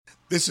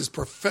This is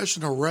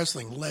professional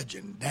wrestling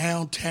legend,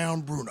 Downtown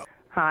Bruno.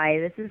 Hi,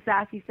 this is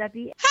Sassy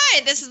Seppi.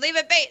 Hi, this is Leave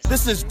It Bass.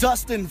 This is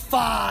Dustin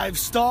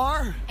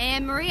 5-Star.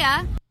 And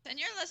Maria. And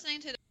you're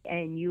listening to...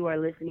 And you are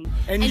listening.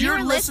 And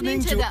you're listening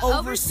to the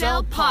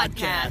Oversell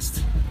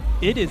Podcast.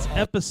 It is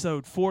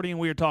episode 40, and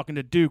we are talking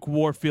to Duke,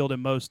 Warfield,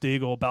 and Moe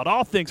Stegall about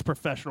all things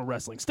professional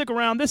wrestling. Stick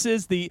around. This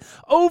is the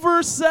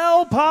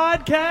Oversell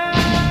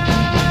Podcast.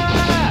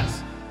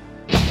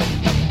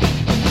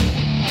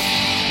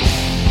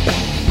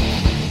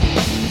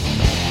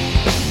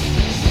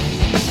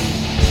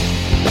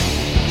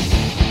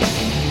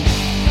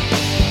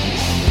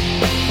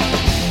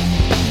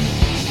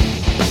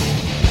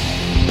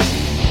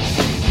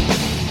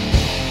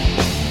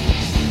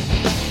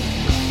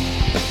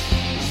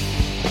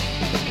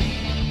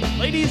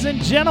 Ladies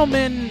and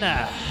gentlemen,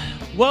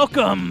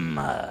 welcome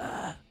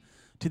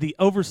to the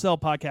Oversell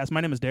Podcast.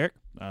 My name is Derek.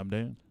 I'm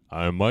Dan.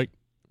 I'm Mike.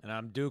 And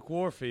I'm Duke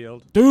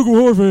Warfield. Duke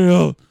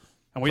Warfield.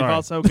 And we've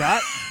also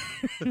got...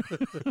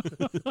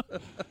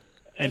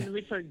 and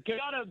we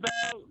forgot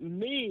about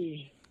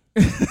me.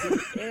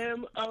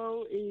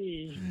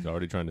 M-O-E. He's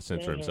already trying to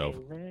censor himself.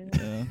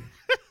 Yeah.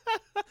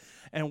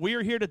 And we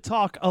are here to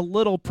talk a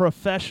little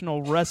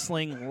professional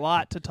wrestling.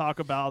 Lot to talk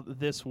about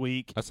this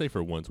week. I say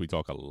for once we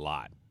talk a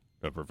lot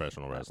of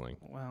professional wrestling.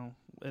 Well,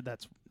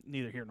 that's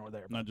neither here nor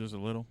there. Not just a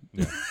little.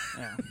 Yeah.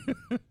 Yeah.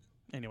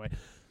 Anyway,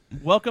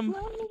 welcome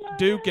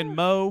Duke and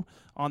Moe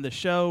on the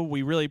show.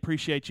 We really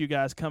appreciate you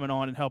guys coming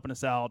on and helping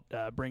us out,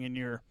 bringing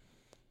your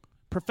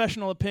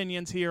professional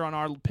opinions here on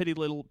our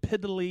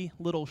piddly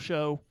little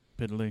show.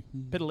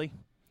 Piddly.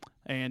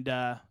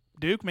 And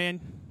Duke, man,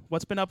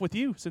 what's been up with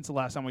you since the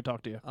last time we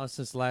talked to you?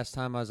 Since the last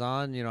time I was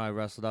on, I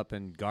wrestled up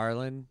in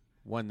Garland,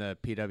 won the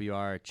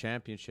PWR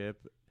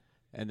championship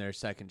in their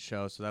second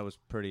show, so that was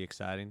pretty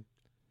exciting.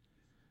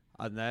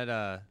 On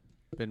that,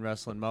 been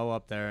wrestling Moe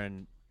up there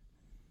in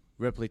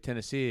Ripley,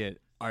 Tennessee at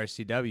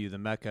RCW, the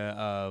mecca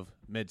of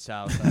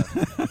Mid-South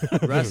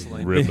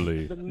wrestling.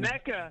 Ripley. The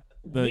mecca.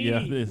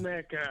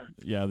 Mecca.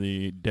 Yeah,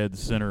 the dead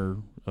center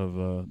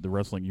of the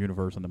wrestling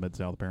universe in the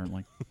Mid-South,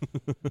 apparently.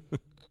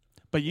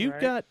 But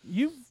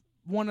you've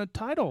won a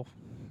title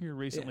here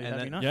recently,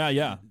 have you not?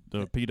 Yeah.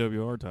 The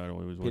PWR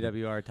title. It was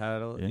PWR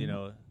title,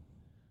 Yeah.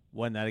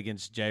 Won that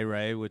against Jay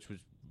Ray, which was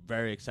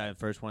very exciting.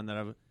 First one that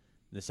I've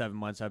the 7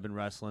 months I've been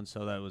wrestling,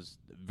 so that was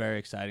very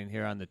exciting.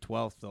 Here on the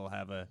 12th, they'll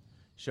have a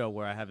show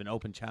where I have an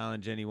open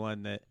challenge.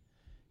 Anyone that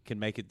can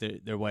make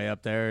it their way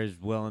up there is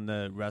willing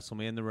to wrestle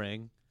me in the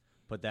ring.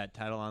 Put that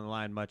title on the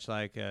line, much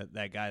like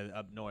that guy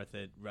up north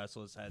that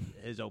wrestles had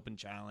his open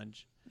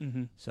challenge.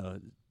 Mm-hmm.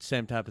 So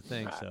same type of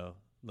thing. So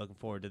looking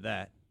forward to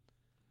that.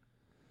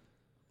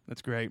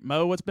 That's great.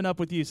 Moe, what's been up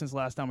with you since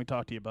last time we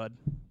talked to you, bud?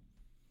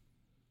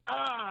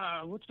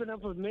 What's been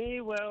up with me?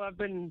 Well, I've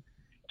been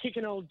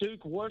kicking old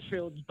Duke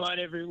Warfield's butt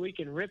every week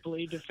in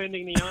Ripley,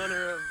 defending the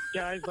honor of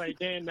guys like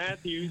Dan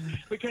Matthews,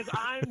 because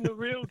I'm the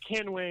real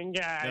Ken Wayne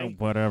guy. Yeah,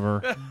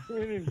 whatever.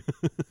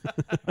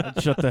 I'd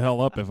shut the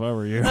hell up if I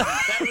were you.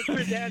 That was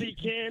for Daddy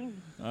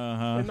Ken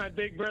and my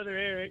big brother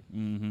Eric.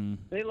 Mm-hmm.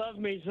 They love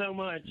me so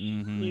much.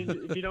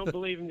 Mm-hmm. If you don't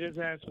believe them, just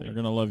ask me. They're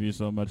going to love you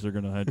so much, they're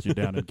going to hunt you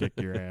down and kick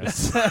your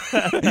ass.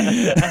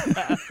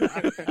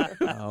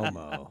 Oh,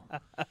 Mo.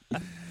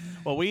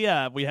 Well, we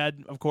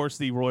had, of course,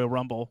 the Royal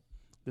Rumble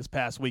this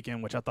past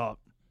weekend, which I thought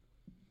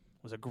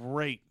was a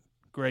great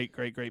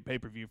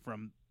pay-per-view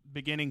from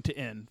beginning to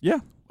end.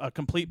 Yeah. A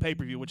complete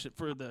pay-per-view, which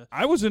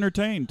I was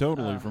entertained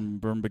totally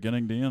from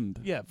beginning to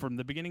end. Yeah, from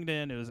the beginning to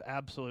end, it was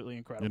absolutely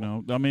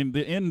incredible. I mean,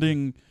 the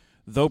ending,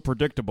 though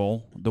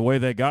predictable, the way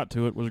they got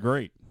to it was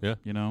great. Yeah.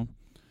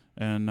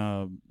 And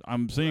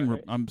I'm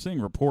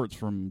seeing reports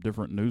from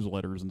different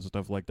newsletters and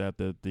stuff like that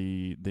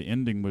the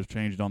ending was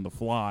changed on the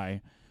fly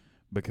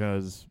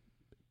because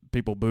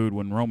people booed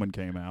when Roman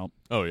came out.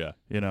 Oh yeah.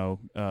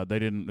 They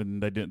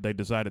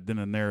decided then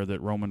and there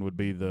that Roman would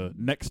be the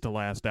next to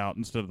last out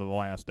instead of the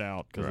last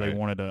out because they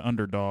wanted an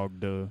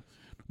underdog and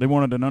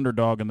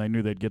they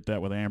knew they'd get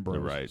that with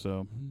Ambrose. Right.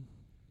 So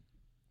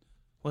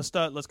let's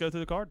go through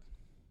the card.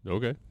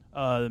 Okay.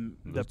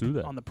 Let's do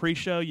that. On the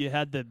pre-show, you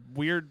had the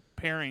weird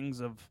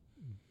pairings of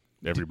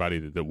everybody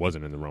that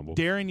wasn't in the Rumble.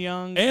 Darren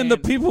Young and the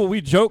people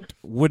we joked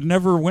would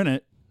never win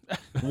it.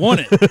 Won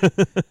it.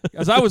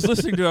 As I was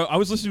listening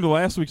to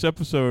last week's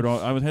episode.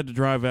 I had to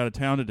drive out of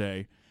town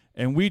today,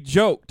 and we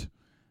joked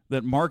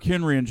that Mark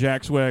Henry and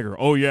Jack Swagger,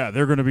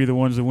 they're going to be the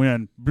ones that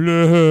win.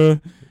 Blah,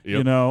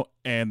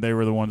 and they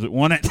were the ones that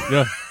won it.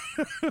 Yeah.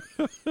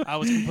 I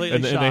was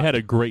completely shocked. And they had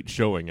a great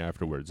showing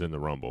afterwards in the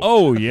Rumble.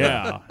 Oh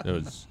yeah, it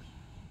was.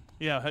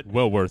 Yeah,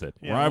 well worth it.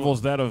 Yeah,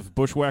 rivals that of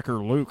Bushwhacker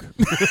Luke.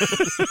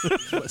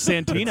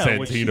 Santino.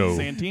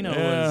 Santino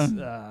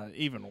was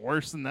even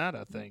worse than that,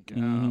 I think.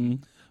 Mm-hmm.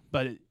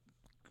 But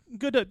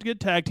good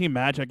tag team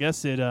match. I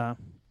guess it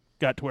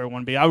got to where it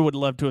won be. I would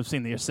love to have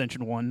seen the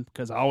Ascension win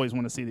because I always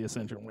want to see the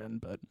Ascension win.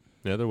 But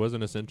Yeah, there was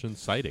an Ascension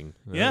sighting.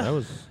 Yeah. That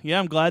was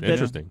I'm glad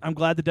interesting. I'm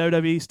glad the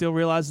WWE still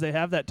realizes they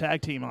have that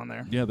tag team on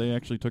there. Yeah, they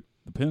actually took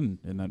the pin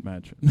in that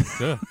match.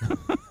 Yeah.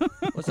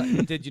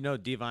 Did you know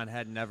Devon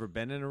had never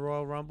been in a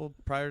Royal Rumble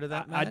prior to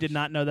that match? I did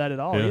not know that at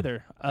all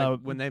either.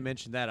 When they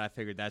mentioned that, I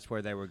figured that's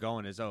where they were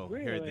going. Here are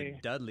Really? the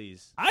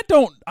Dudleys. I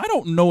don't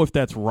know if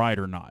that's right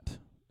or not.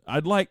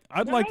 I'd like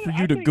for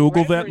you to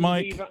Google that,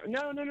 Mike.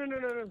 No.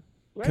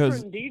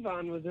 'Cause Reverend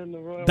Devon was in the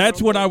Royal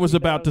That's Rumble what I in was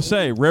about to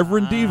say. 2000.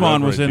 Reverend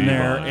Devon was in Reverend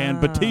there, Devon. and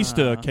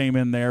Batista came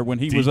in there when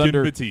he was Deacon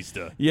under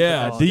Batista.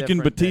 Yeah, That's Deacon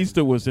different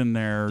Batista was in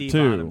there Devon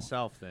too.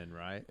 himself, then,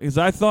 right? Because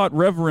I thought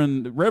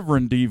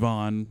Reverend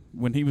Devon,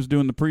 when he was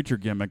doing the preacher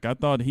gimmick, I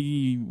thought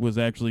he was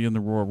actually in the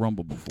Royal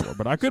Rumble before,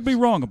 but I could be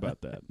wrong about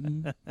that.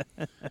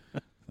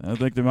 I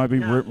think they might be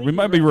we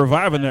might be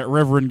reviving that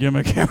Reverend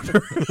gimmick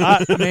after.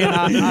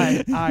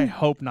 I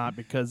hope not,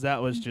 because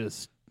that was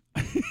just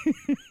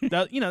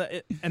that,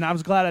 and I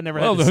was glad I never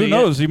had to see who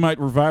knows? it. He might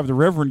revive the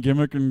Reverend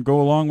gimmick and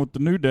go along with the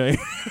New Day.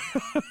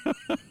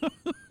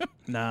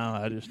 No,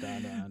 I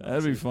don't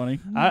That'd be funny.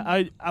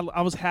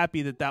 I was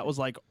happy that was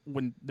like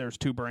when there's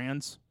two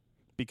brands,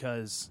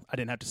 because I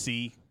didn't have to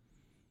see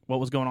what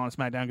was going on in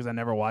SmackDown because I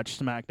never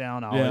watched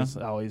SmackDown.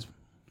 I always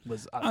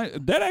was.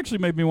 That actually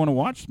made me want to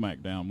watch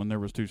SmackDown when there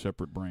was two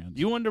separate brands.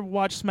 You wanted to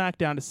watch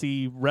SmackDown to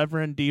see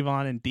Reverend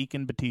Devon and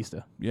Deacon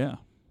Batista. Yeah.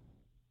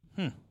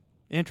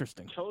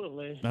 Interesting.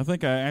 Totally. I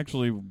think I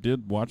actually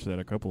did watch that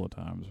a couple of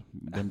times.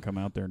 Them come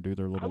out there and do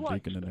their little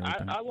deacon and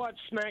everything. I watched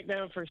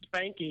SmackDown for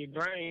Spanky,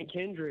 Brian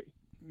Kendrick.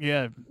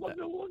 Yeah.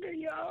 Look at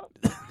y'all.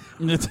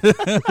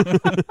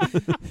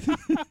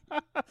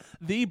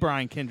 The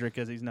Brian Kendrick,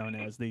 as he's known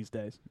as these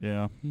days.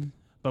 Yeah.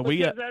 But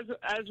because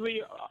as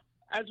we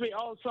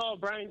all saw,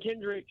 Brian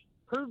Kendrick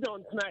proved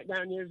on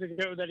SmackDown years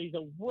ago that he's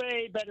a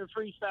way better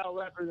freestyle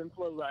rapper than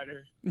Flow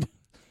Rider.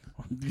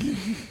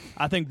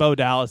 I think Bo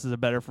Dallas is a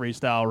better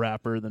freestyle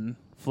rapper than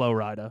Flo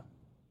Rida.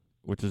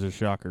 Which is a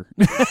shocker.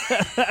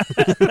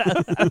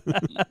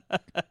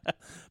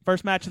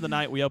 First match of the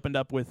night, we opened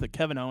up with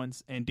Kevin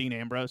Owens and Dean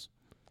Ambrose.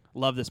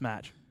 Love this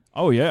match.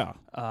 Oh, yeah.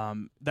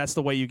 That's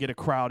the way you get a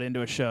crowd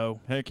into a show.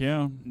 Heck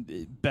yeah.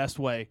 Best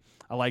way.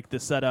 I like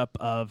the setup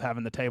of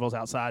having the tables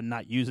outside and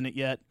not using it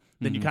yet.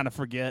 Then you kind of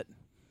forget.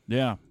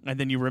 Yeah. And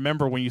then you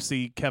remember when you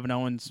see Kevin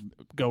Owens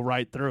go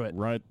right through it.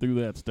 Right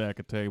through that stack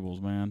of tables,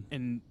 man.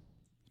 And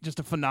just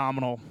a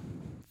phenomenal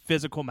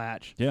physical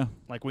match. Yeah.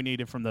 Like we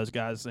needed from those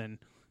guys. And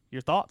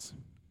your thoughts?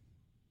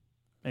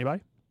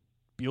 Anybody?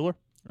 Bueller?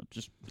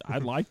 I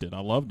liked it. I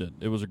loved it.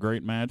 It was a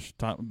great match,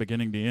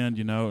 beginning to end,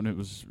 and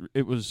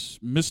it was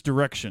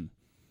misdirection.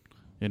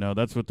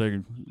 That's what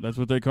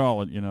they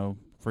call it,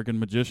 freaking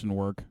magician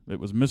work.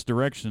 It was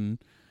misdirection.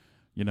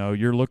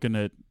 You're looking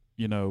at,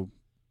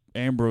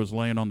 Ambrose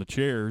laying on the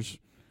chairs,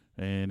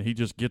 and he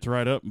just gets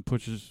right up and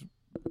pushes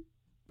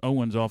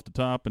Owens off the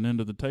top and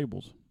into the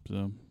tables.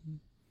 So,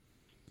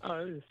 it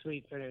was a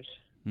sweet finish.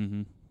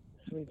 Mm-hmm.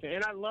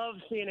 And I love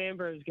seeing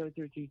Ambrose go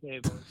through two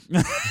tables.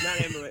 Not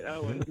Ambrose,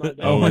 Owens. My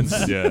bad.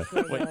 Owens, yeah.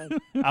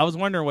 I was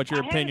wondering what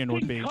your opinion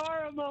would be. I had a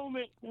Cara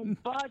moment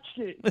and botched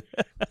it.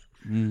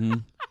 Mm-hmm.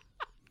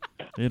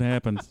 It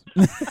happens.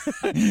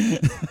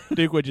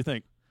 Duke, what'd you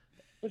think?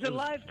 It's a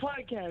live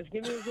podcast.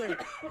 Give me a break.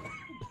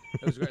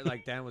 It was great.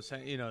 Like Dan was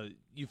saying,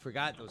 you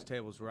forgot those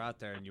tables were out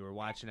there, and you were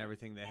watching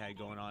everything they had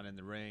going on in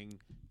the ring.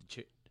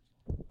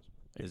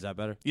 Is that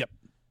better? Yep.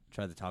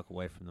 Try to talk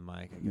away from the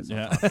mic. I guess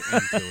Yeah. I'll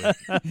talk into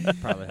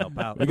it. Probably help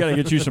out. We got to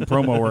get you some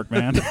promo work,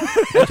 man.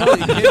 Kid told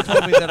me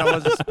that I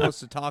wasn't supposed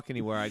to talk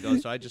anywhere I go,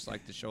 so I just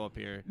like to show up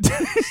here,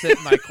 sit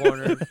in my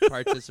corner,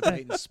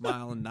 participate, and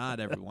smile and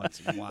nod every once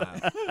in a while.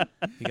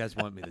 You guys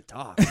want me to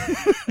talk?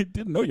 I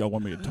didn't know y'all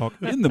want me to talk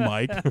in the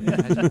mic. I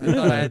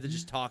thought I had to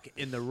just talk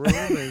in the room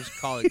and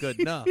just call it good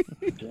enough.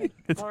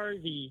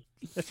 Harvey.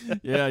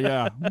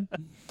 Yeah.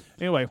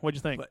 Anyway, what'd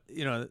you think? But,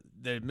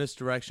 the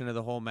misdirection of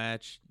the whole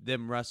match,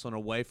 them wrestling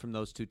away from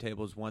those two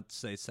tables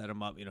once they set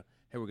them up, hey,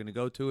 we're going to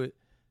go to it.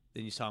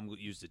 Then you saw them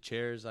use the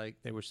chairs like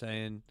they were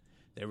saying.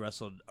 They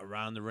wrestled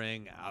around the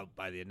ring, out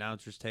by the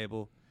announcer's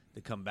table. They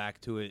come back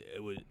to it.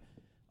 It would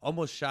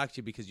almost shocked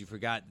you because you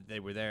forgot that they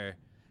were there.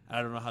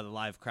 I don't know how the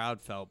live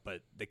crowd felt, but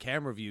the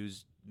camera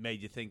views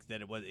made you think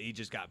that he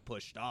just got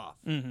pushed off.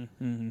 And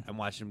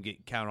watching him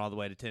count all the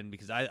way to 10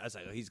 because I was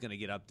like, he's going to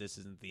get up. This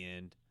isn't the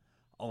end.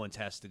 Owens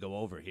has to go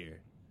over here.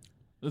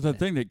 The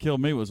thing that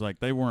killed me was like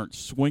they weren't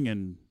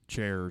swinging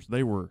chairs;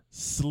 they were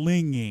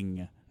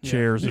slinging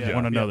chairs at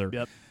one another.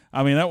 Yep.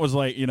 I mean, that was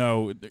like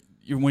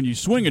when you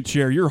swing a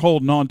chair, you're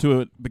holding on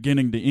to it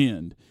beginning to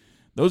end.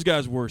 Those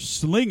guys were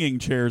slinging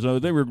chairs;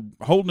 they were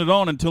holding it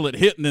on until it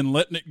hit and then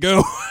letting it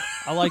go.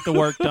 I like the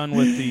work done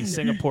with the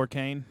Singapore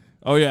cane.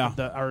 Oh yeah,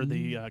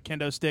 the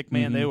kendo stick.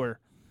 Man, they were.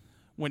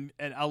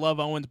 And I love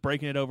Owens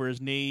breaking it over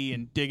his knee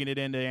and digging it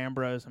into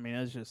Ambrose. I mean,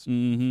 it's just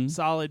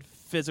solid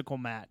physical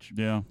match.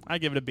 Yeah, I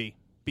give it a B.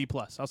 B+.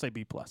 I'll say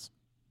B+.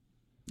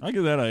 I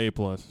give that an A+.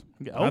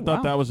 I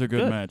thought that was a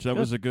good match. That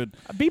was a good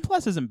B+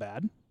 isn't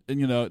bad.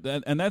 And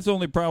and that's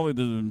only probably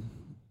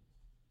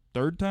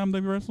third time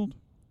they've wrestled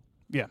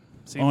Yeah.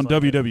 Seems on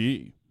like it.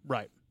 WWE.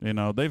 Right. You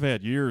know, they've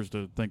had years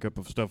to think up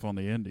of stuff on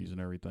the indies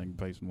and everything,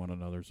 facing one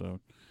another. So,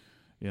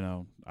 you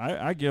know,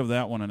 I give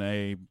that one an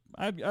A.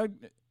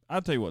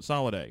 I'll tell you what,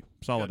 solid A.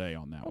 Solid A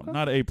on that one.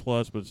 Not A+,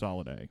 but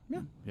solid A.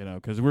 Yeah. You know,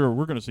 because we're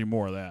going to see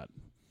more of that.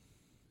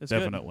 It's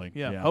Definitely. Good.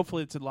 Yeah.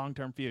 Hopefully it's a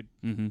long-term feud.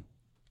 Mm-hmm.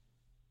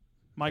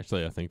 Mike?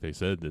 Actually, I think they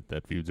said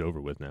that feud's over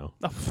with now.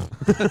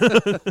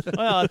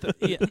 Well,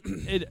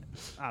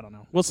 I don't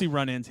know. We'll see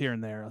run-ins here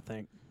and there, I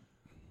think.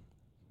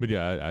 But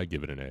yeah, I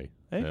give it an A.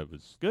 Hey, that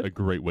was good. a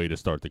great way to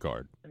start the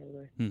card.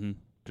 Mm-hmm.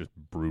 Just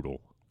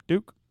brutal.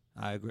 Duke?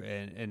 I agree.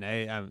 And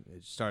it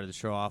started the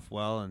show off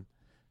well, and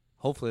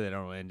hopefully they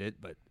don't end it.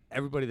 But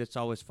everybody that's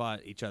always fought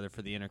each other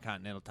for the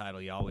Intercontinental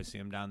title, you always see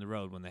them down the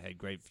road when they had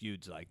great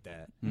feuds like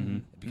that. Mm-hmm.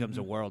 It becomes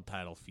a world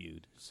title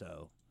feud.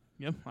 So,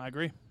 Yeah, I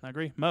agree.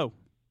 Mo?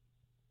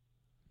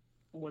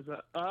 What's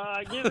up?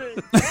 I give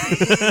it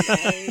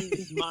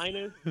A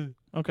minus.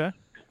 Okay.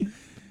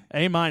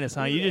 A minus,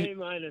 huh? A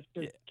minus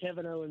because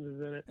Kevin Owens is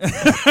in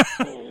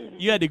it.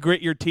 You had to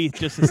grit your teeth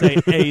just to say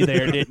A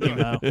there, didn't you,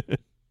 Mo?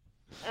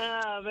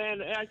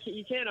 Man,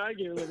 you can't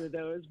argue with it,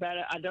 though. It's bad.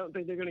 I don't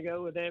think they're going to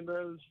go with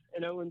Ambrose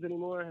and Owens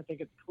anymore. I think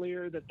it's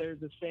clear that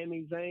there's a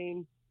Sami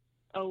Zayn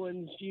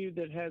Owens feud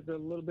that has a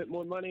little bit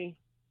more money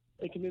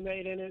that can be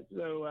made in it.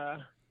 So,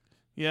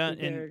 yeah,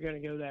 they're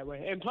going to go that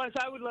way. And plus,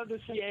 I would love to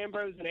see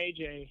Ambrose and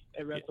AJ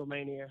at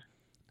WrestleMania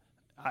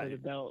for the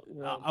belt.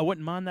 You know. I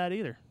wouldn't mind that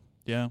either.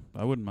 Yeah,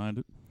 I wouldn't mind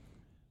it.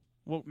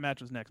 What match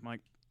was next,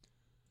 Mike?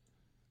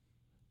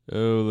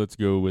 Oh, let's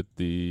go with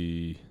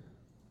the.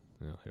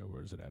 Oh, hell,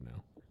 where is it at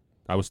now?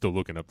 I was still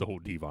looking up the whole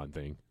Devon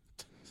thing.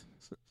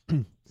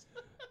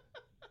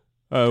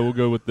 We'll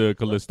go with the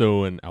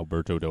Kalisto and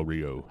Alberto Del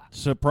Rio.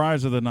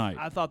 Surprise of the night.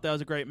 I thought that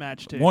was a great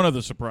match, too. One of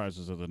the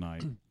surprises of the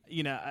night.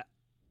 You know,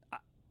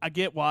 I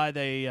get why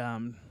they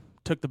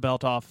took the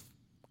belt off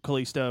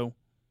Kalisto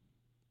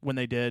when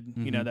they did,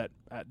 Mm-hmm. you know,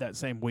 that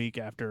same week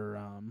after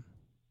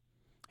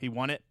he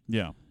won it.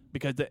 Yeah.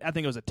 Because I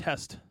think it was a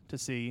test to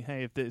see,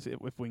 hey, if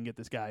we can get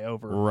this guy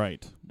over.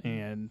 Right.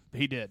 And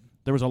he did.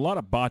 There was a lot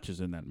of botches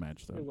in that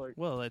match, though.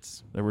 Well,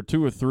 it's There were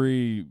 2 or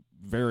 3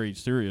 very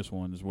serious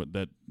ones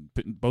that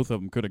both of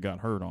them could have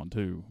got hurt on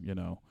too. You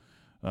know,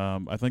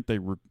 I think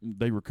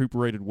they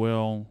recuperated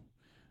well.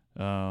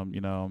 You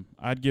know,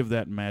 I'd give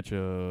that match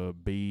a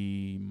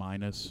B-.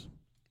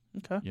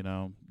 okay. You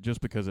know,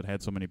 just because it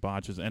had so many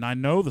botches, and I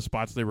know the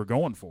spots they were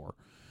going for.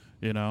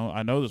 You know,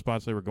 I know the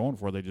spots they were going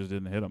for. They just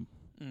didn't hit them.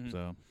 Mm-hmm.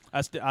 So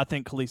I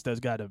think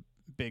Kalisto's got a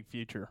big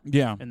future.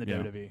 Yeah, in the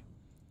yeah. WWE.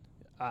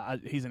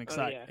 He's an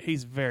yeah.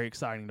 He's very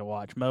exciting to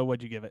watch. Mo,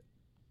 what'd you give it?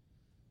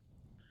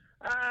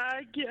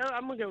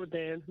 I'm gonna go with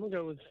Dan. I'm gonna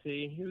go with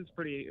C. It was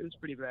pretty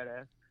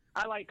badass.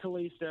 I like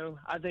Kalisto.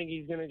 I think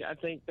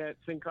that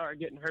Sin Cara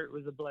getting hurt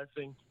was a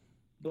blessing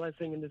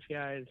in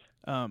disguise.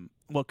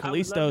 Well,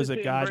 Kalisto's a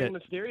guy bring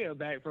that Mysterio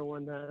back for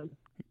one time.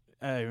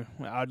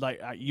 I'd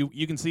like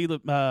you can see Rey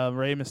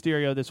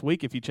Mysterio this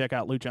week if you check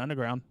out Lucha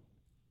Underground.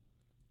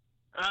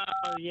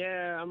 Oh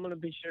yeah, I'm gonna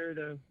be sure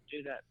to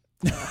do that.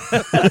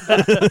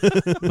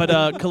 But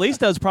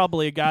Kalisto's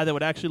probably a guy that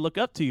would actually look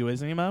up to you,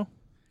 isn't he, Mo?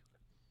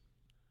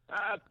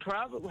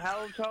 Probably.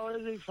 How tall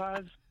is he?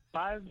 5'5"?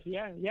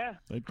 Yeah.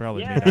 They'd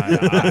probably Yeah. meet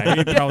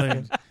eye to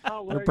eye.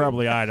 Oh, They're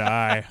probably eye to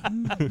eye.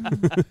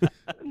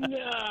 No,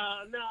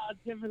 I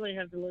typically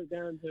have to look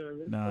down to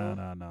him.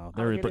 No. I'll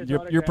get his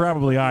You're autograph.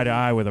 probably eye to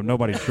eye with him.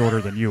 Nobody's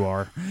shorter than you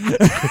are.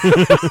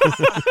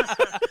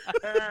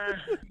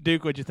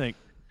 Duke, what'd you think?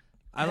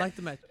 I like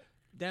the match.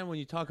 Dan, when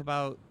you talk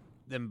about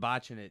them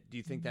botching it, do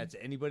you think that's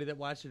anybody that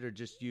watched it or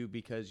just you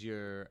because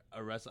you're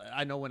a wrestler?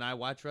 I know when I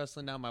watch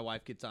wrestling now, my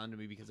wife gets on to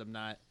me because I'm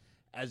not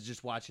as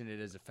just watching it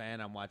as a fan.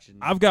 I'm watching.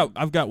 I've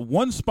got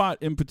one spot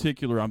in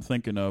particular I'm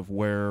thinking of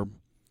where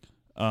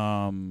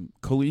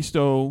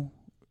Kalisto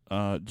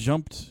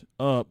jumped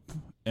up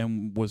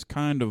and was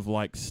kind of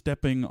like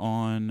stepped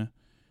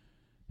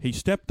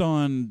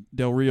on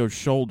Del Rio's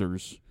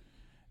shoulders,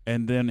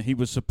 and then he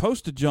was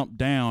supposed to jump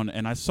down,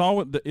 and I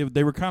saw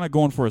they were kind of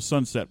going for a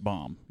sunset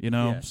bomb, you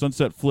know, Yeah.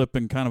 sunset flip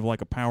and kind of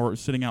like a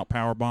sitting out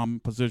power bomb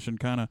position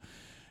kind of,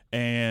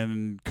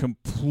 and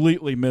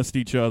completely missed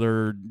each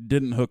other,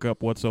 didn't hook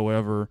up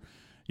whatsoever.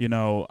 You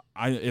know,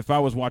 if I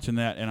was watching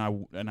that and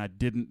I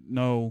didn't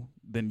know,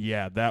 then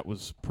yeah, that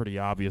was pretty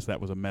obvious that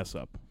was a mess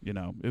up. You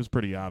know, it was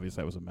pretty obvious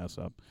that was a mess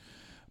up.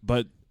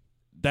 But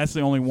that's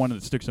the only one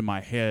that sticks in my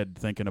head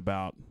thinking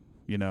about,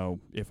 you know,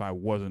 if I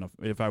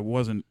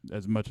wasn't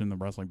as much in the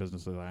wrestling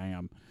business as I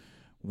am,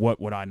 what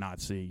would I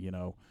not see, you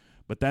know?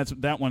 But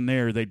that one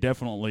there, they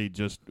definitely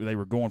they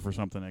were going for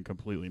something and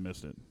completely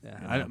missed it.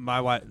 Yeah, you know? my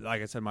wife,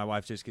 like I said, my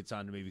wife just gets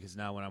on to me because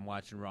now when I'm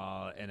watching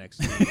Raw,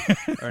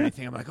 NXT, or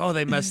anything, I'm like, oh,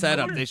 they messed that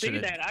I up. want They to see should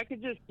have. that. I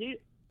could just see.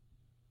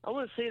 I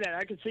want to see that.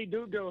 I could see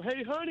Duke go,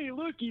 "Hey, honey,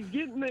 look, he's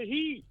getting the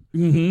heat."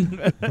 Mm-hmm.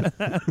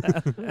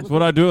 That's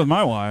what I do with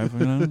my wife.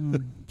 You know?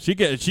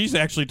 She's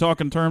actually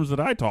talking terms that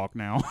I talk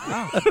now.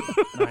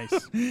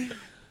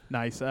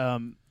 Nice.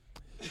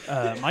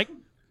 Mike,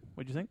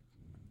 what'd you think?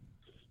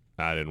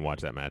 I didn't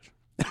watch that match.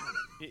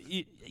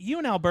 You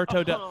and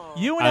Alberto,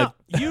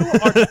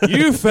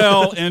 You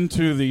fell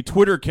into the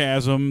Twitter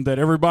chasm that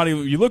everybody.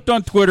 You looked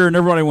on Twitter and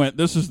everybody went,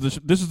 "This is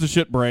the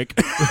shit break."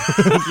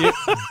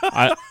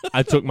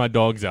 I took my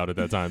dogs out at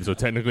that time, so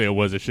technically it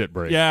was a shit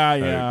break.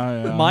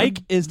 Yeah. Mike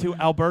is to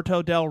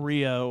Alberto Del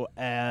Rio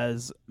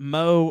as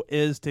Mo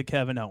is to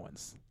Kevin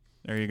Owens.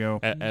 There you go.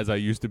 As I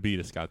used to be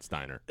to Scott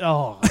Steiner.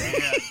 Oh,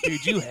 yeah.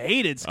 Dude, you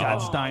hated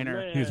Scott Steiner.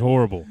 man. He's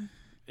horrible.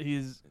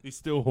 He's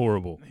still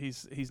horrible.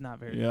 he's not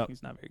very Yep.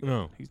 he's not very good.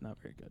 No. He's not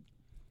very good.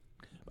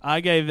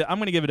 I'm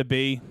going to give it a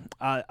B.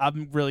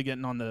 I'm really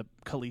getting on the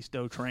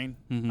Kalisto train.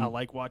 Mm-hmm. I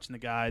like watching the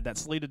guy. That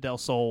Salida del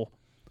Sol,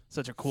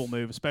 such a cool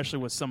move, especially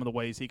with some of the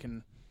ways he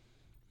can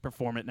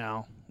perform it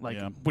now. Like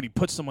when he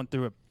puts someone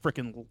through a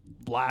freaking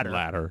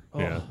ladder. Oh.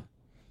 Yeah.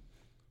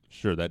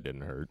 Sure, that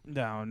didn't hurt.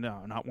 No,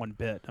 not one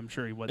bit. I'm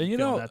sure he wasn't And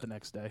feeling that the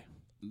next day.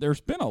 There's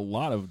been a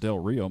lot of Del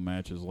Rio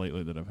matches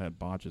lately that have had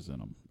botches in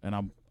them, and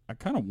I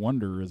kind of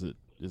wonder, is it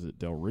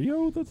Del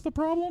Rio that's the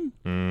problem?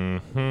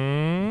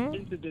 Mm-hmm.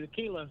 It's the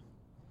tequila.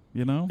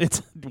 You know,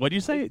 It's what do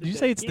you say? Did you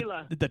say it's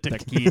tequila. the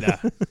tequila?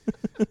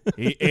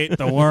 he ate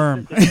the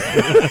worm.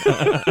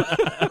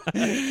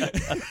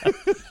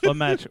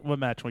 What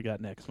match we got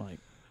next, Mike?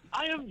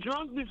 I am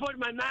drunk before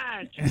my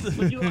match,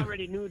 but you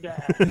already knew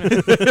that.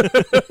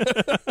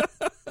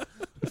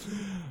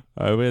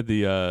 We had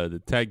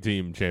the tag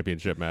team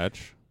championship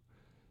match,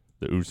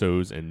 the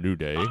Usos and New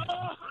Day.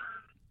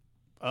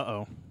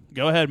 Uh-oh.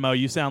 Go ahead, Mo.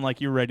 You sound like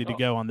you're ready to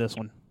go on this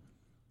one.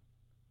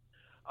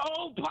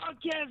 Oh,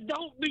 podcast,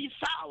 don't be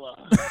sour.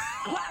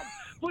 Clap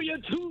for your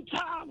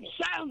two-time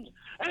sound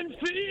and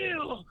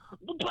feel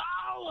the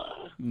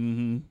power.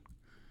 Mm-hmm.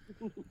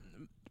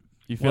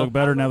 You feel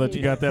better now that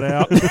you got that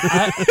out?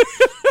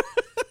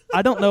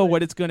 I don't know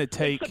what it's going to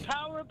take. It's the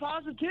power of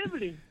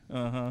positivity.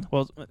 Uh-huh.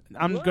 Well,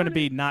 I'm going to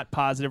be not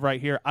positive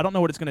right here. I don't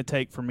know what it's going to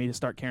take for me to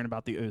start caring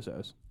about the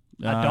Usos.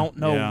 I don't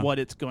know what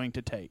it's going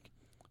to take.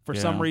 For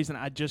some reason,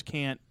 I just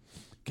can't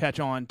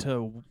catch on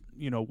to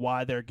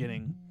why they're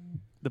getting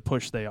the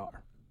push they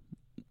are.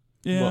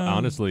 Yeah. Well,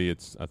 honestly,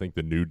 I think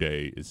the New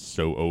Day is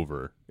so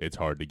over. It's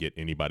hard to get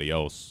anybody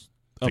else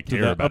to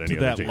care about any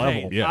other team.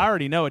 level. Hey, I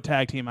already know a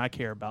tag team I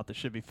care about that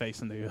should be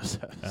facing the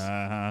Usos.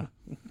 Uh-huh.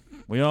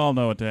 We all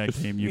know a tag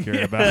team you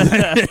care about.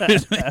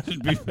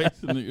 Should be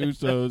facing the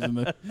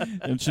Usos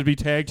and should be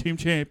tag team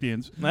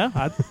champions. Well,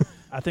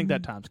 I think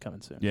that time's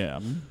coming soon. Yeah.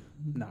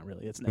 Not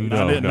really. It's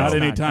not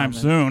anytime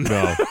soon.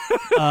 No.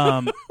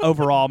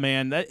 Overall,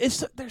 man, they're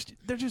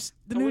just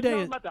the New Day.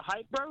 Talking about the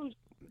hype bros.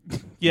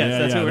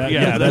 Yes,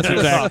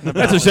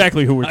 that's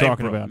exactly who we're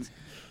talking about.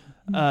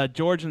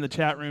 George in the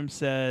chat room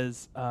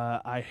says,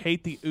 "I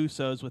hate the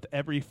Usos with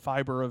every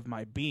fiber of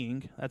my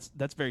being."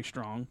 That's very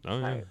strong. Oh,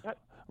 yeah.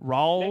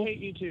 Raul, They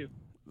hate you too.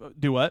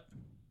 Do what?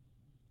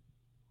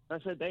 I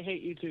said they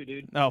hate you too,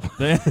 dude. Oh.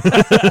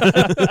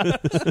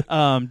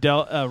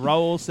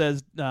 Raul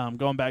says,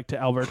 going back to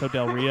Alberto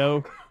Del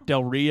Rio,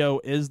 Del Rio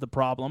is the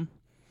problem.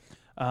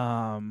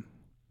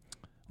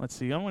 Let's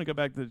see. I want to go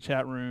back to the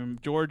chat room.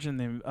 George in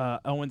the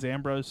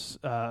Owens-Ambrose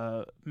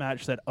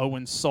match said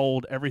Owens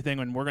sold everything,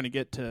 and we're going to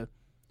get to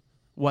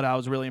what I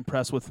was really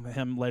impressed with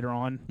him later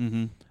on.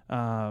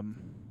 Mm-hmm.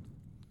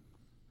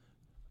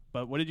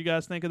 But what did you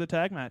guys think of the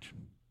tag match?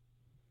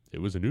 It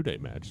was a New Day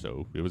match,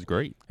 so it was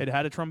great. It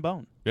had a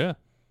trombone. Yeah.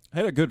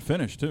 Had a good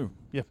finish, too.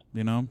 Yeah.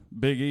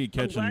 Big E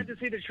catching. I'm glad to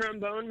see the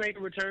trombone make a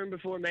return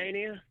before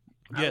Mania.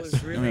 Yes.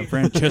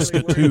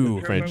 Francesca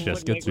too.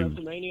 Francesca too.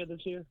 WrestleMania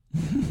this year.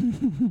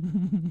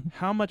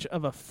 How much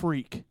of a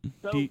freak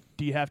do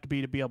you have to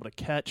be able to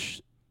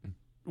catch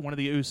one of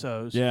the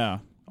Usos? Yeah.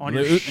 On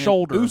your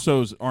shoulder.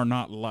 Usos are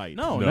not light.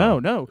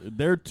 No.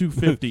 They're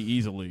 250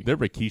 easily. They're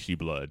Rikishi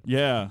blood.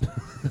 Yeah.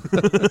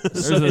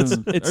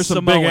 There's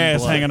some big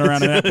ass blood. hanging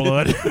around in that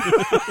blood.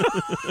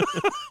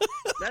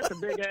 That's a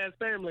big ass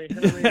family.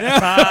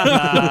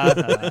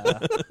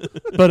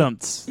 But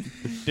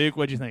Duke,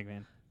 what'd you think,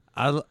 man?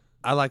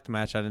 I liked the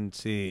match. I didn't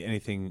see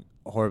anything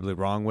horribly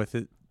wrong with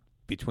it.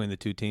 Between the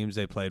two teams,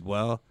 they played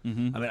well.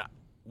 Mm-hmm. I mean,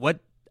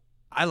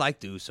 I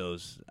like the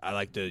Usos. I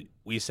like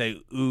we say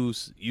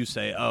Us, you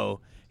say oh.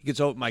 It gets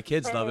over. My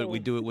kids love it. We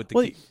do it with the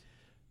kids.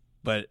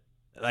 But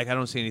I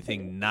don't see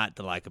anything not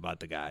to like about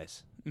the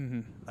guys.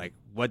 Mm-hmm. Like,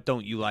 what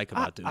don't you like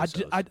about the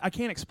Usos? I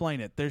can't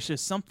explain it. There's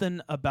just something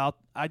about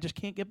I just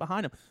can't get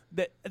behind them.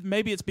 That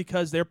maybe it's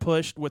because they're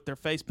pushed with their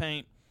face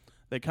paint.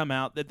 They come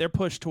out that they're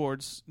pushed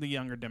towards the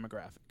younger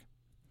demographic.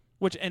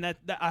 Which I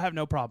have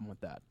no problem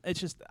with that.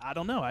 It's just I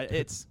don't know.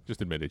 It's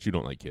just admit it. You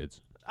don't like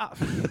kids.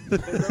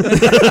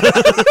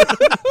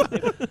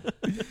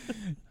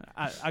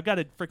 I got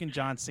a freaking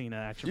John Cena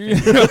action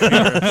figure,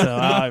 so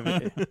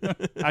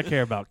I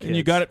care about kids. And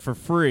you got it for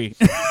free.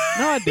 No,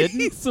 I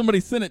didn't.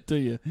 Somebody sent it to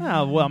you.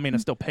 Oh, well, I mean, I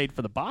still paid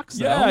for the box.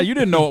 Yeah, though. you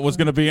didn't know what was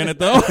going to be in it,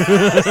 though.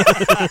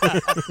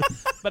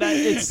 But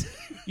it's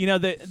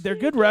they're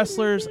good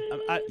wrestlers.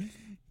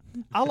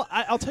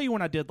 I'll tell you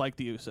when I did like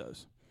the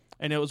Usos,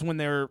 and it was when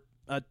they're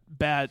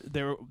bad.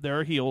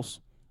 They're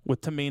heels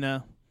with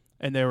Tamina,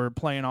 and they were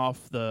playing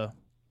off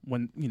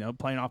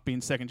playing off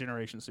being second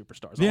generation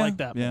superstars. I like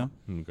that. Yeah.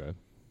 Okay.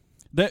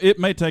 it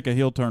may take a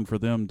heel turn for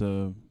them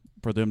to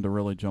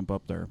really jump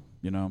up there.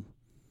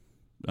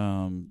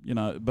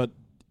 But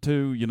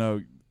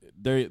too,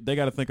 they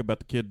got to think about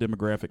the kid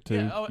demographic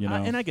too.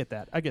 Yeah, and I get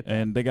that.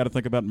 And they got to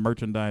think about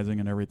merchandising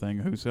and everything.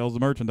 Who sells the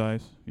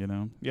merchandise?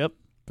 Yep.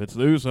 If it's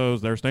the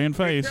Usos, they're staying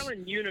face. They're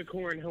selling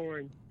unicorn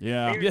horn.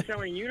 Yeah. They're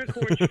selling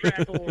unicorn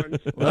strap-ons.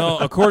 Well,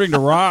 according to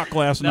Rock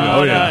last night.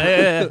 Oh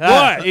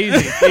yeah. What?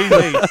 Easy.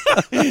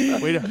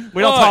 We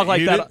don't talk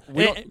like that.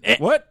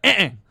 What?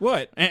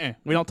 What?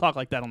 We don't talk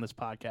like that on this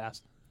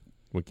podcast.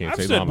 We can't I've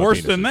say said llama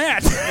worse penises. than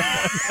that.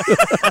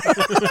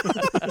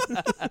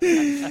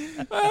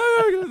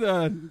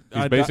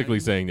 He's basically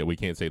saying that we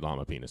can't say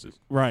llama penises.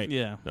 Right.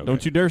 Yeah. Okay.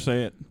 Don't you dare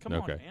say it. Come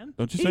on, man.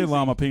 Don't you say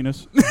llama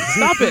penis.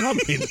 Stop it.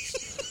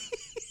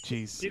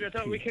 Jeez. Dude, I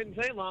thought we couldn't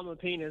say llama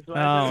penis.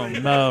 Oh,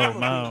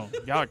 Mo.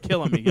 Y'all are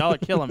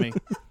killing me.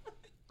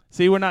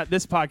 See, we're not.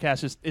 This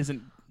podcast just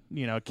isn't,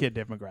 a kid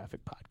demographic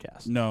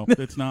podcast. No,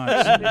 it's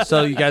not.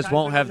 So you guys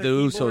won't have the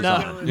Usos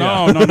on.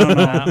 No. I don't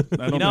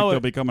think they'll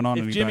be coming on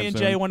if anytime Jimmy and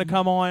soon. Jay want to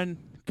come on.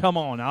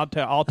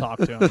 I'll talk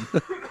to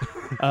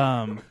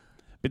them.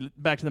 But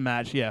back to the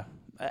match. Yeah,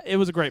 it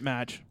was a great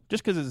match.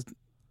 Just because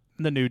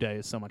the New Day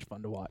is so much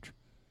fun to watch.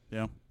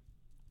 Yeah,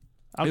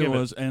 I'll it give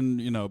was, and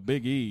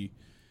Big E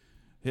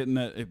hitting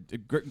that,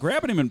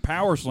 grabbing him in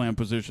power slam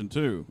position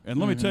too. And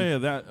let me tell you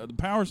that the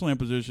power slam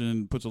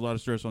position puts a lot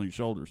of stress on your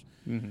shoulders,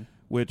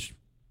 which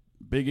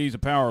Big E's a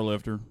power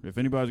lifter. If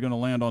anybody's going to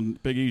land on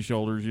Big E's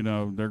shoulders,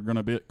 they're going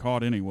to be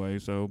caught anyway.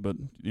 So, but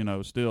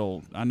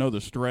still, I know the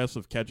stress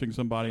of catching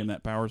somebody in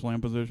that power slam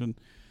position,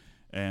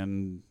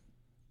 and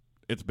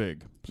it's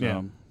big.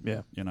 So,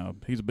 yeah.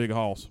 He's a big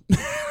hoss.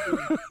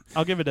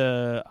 I'll give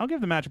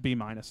the match a B-.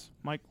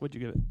 Mike, what'd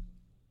you give it?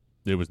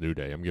 It was New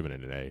Day. I'm giving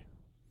it an A.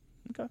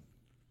 Okay.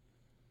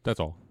 That's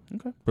all.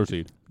 Okay.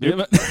 Proceed.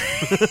 Duke.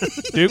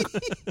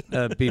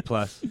 B+.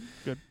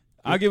 Good.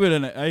 I'll give it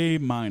an A-.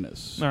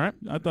 All right.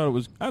 I thought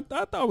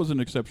it was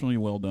an exceptionally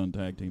well done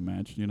tag team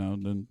match.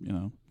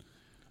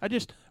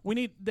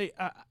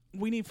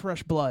 We need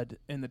fresh blood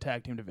in the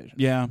tag team division.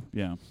 Yeah.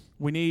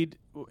 We need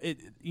it.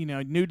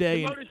 New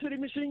Day. Motor City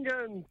Machine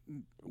Gun.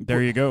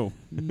 There you go.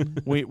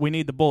 we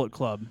need the Bullet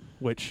Club,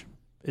 which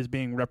is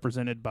being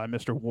represented by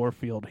Mr.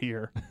 Warfield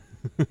here.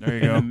 There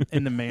you go.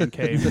 In the man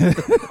cave.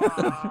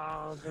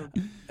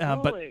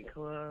 Bullet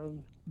Club.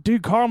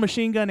 Dude, Carl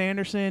Machine Gun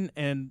Anderson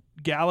and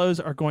Gallows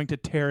are going to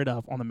tear it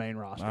up on the main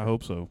roster. I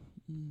hope so.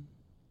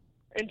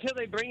 Until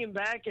they bring him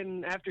back,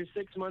 and after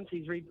 6 months,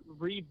 he's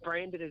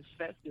rebranded as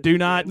Festus. Do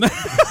not.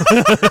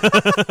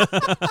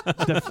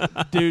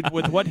 Dude,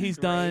 with what he's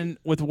done,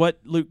 with what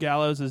Luke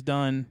Gallows has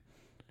done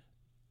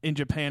in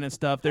Japan and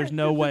stuff, there's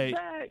no way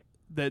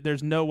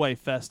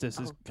Festus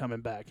is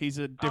coming back. He's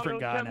a different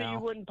guy tell me you now.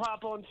 wouldn't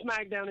pop on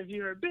SmackDown if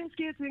you heard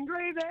biscuits and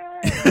gravy.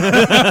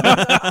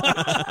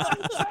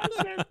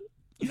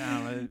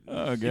 No,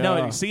 Oh,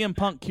 God. CM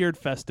Punk cured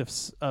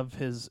Festus of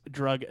his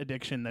drug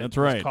addiction that That's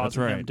was right,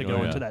 causing that's him right. to Oh, go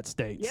yeah. into that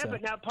state. Yeah, so.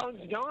 but now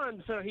Punk's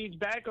gone, so he's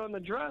back on the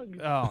drugs.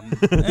 Oh,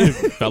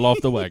 Fell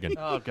off the wagon.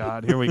 oh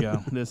God, here we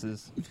go. This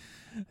is.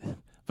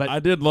 But I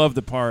did love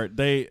the part.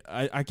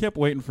 I kept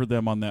waiting for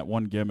them on that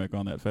one gimmick,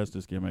 on that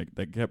Festus gimmick.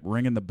 They kept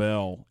ringing the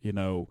bell,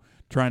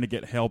 trying to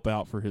get help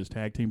out for his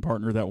tag team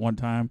partner that one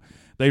time.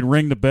 They'd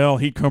ring the bell,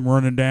 he'd come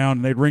running down,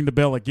 and they'd ring the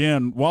bell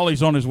again. While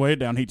he's on his way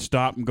down, he'd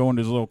stop and go into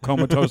his little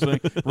comatose thing.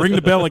 Ring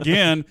the bell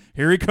again.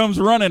 Here he comes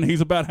running.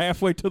 He's about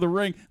halfway to the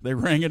ring. They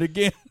rang it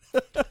again.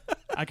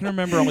 I can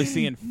remember only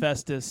seeing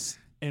Festus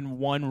in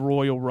one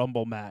Royal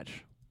Rumble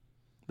match.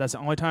 That's the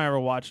only time I ever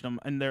watched him.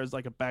 And there's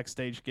like a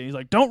backstage game. He's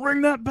like, "Don't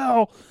ring that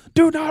bell!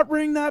 Do not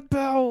ring that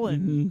bell!"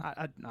 And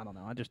I don't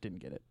know. I just didn't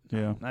get it.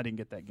 Yeah. I didn't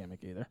get that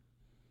gimmick either.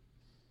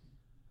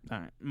 All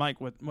right, Mike,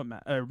 what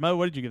Mo?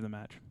 What did you give the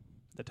match?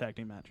 The tag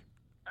team match.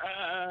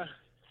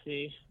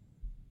 See.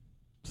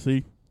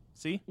 See?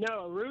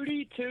 No,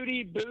 Rudy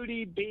Tooty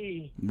Booty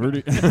B.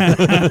 Rudy.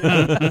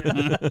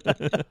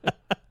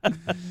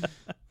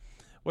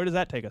 Where does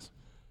that take us?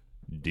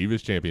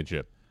 Divas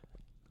Championship.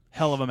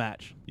 Hell of a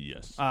match.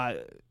 Yes. I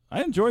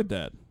enjoyed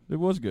that. It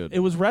was good. It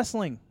was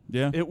wrestling.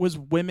 Yeah. It was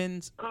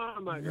women's Oh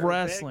my God,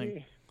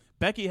 wrestling.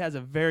 Becky has a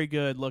very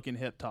good looking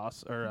hip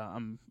toss or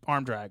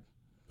arm drag.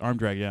 Arm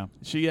drag, yeah.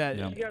 She had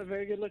You got a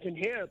very good looking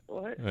hip.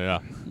 What? Yeah.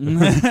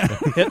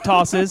 hip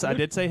tosses. I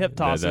did say hip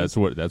tosses.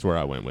 That's where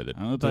I went with it.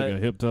 I'll take a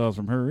hip toss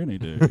from her any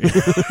day.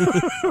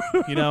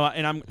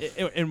 And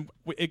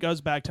it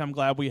goes back to I'm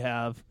glad we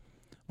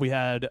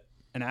had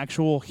an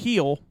actual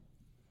heel,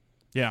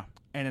 yeah.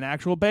 and an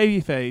actual baby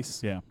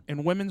face, Yeah.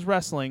 in women's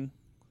wrestling.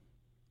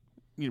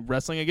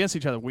 Wrestling against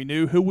each other. We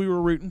knew who we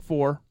were rooting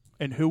for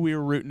and who we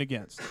were rooting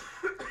against.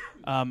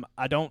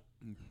 I don't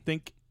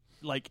think,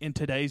 like, in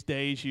today's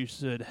days, you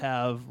should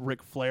have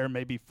Ric Flair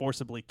maybe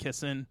forcibly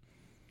kissing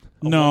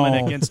a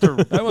woman against her.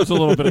 That was a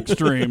little bit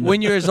extreme.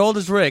 When you're as old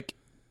as Rick,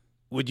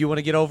 would you want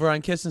to get over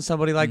on kissing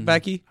somebody like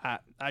Becky?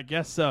 I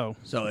guess so.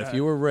 So if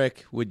you were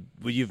Rick, would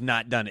you have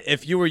not done it?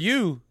 If you were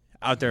you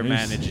out there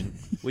managing,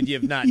 would you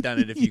have not done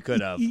it if you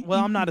could have?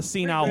 Well, I'm not a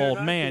senile Ric Flair,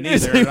 old man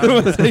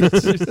not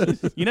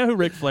either. You know who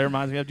Ric Flair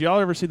reminds me of? Do y'all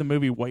ever see the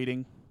movie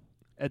Waiting?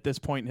 At this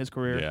point in his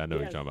career, Yeah, I know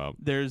what you're talking about.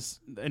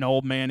 there's an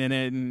old man in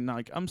it, and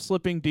like I'm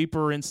slipping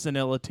deeper in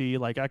senility.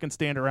 Like I can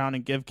stand around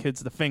and give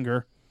kids the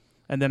finger,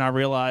 and then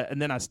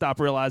I stop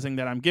realizing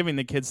that I'm giving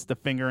the kids the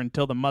finger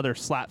until the mother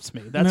slaps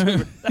me. That's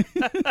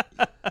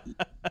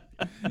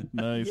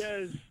Nice.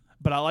 Yes.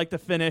 but I like the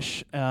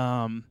finish.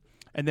 And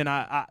then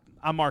I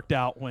marked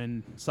out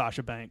when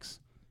Sasha Banks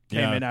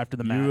came in after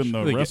the match. You and I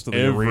the think rest of the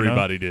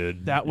everybody arena.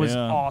 did. That was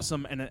Yeah.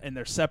 awesome, and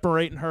they're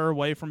separating her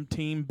away from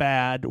Team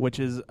Bad, which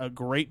is a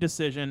great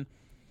decision.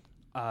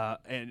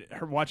 And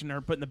watching her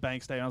putting the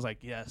Banks down, I was like,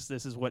 yes,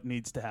 this is what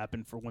needs to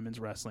happen for women's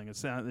wrestling.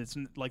 It's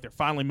like they're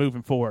finally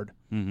moving forward.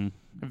 Mm-hmm.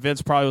 And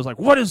Vince probably was like,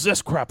 what is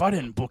this crap? I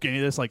didn't book any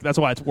of this. Like that's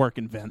why it's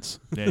working, Vince.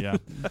 Yeah.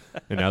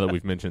 And now that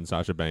we've mentioned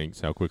Sasha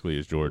Banks, how quickly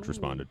has George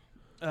responded?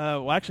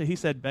 Well, actually, he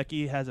said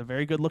Becky has a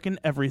very good-looking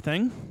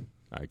everything.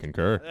 I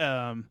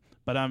concur.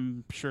 But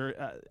I'm sure.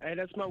 Hey,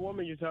 that's my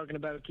woman you're talking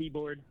about,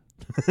 keyboard.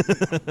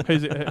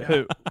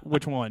 Who?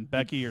 Which one,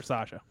 Becky or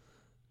Sasha?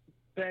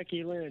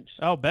 Becky Lynch.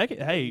 Oh, Becky.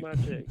 Hey, My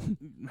chick.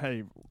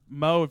 hey,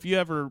 Mo. If you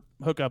ever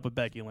hook up with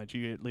Becky Lynch,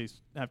 you at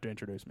least have to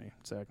introduce me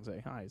so I can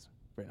say hi. It's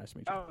very nice to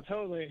meet you. Oh,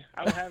 totally.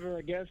 I'll have her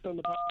a guest on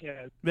the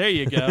podcast. There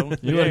you go.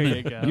 There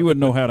you go. You wouldn't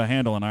know how to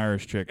handle an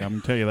Irish chick. I'm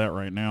going to tell you that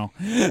right now.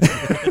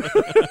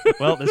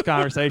 Well, this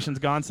conversation's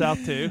gone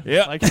south too.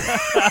 Yeah. Like,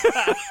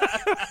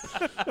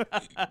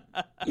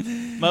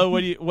 Mo,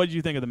 what did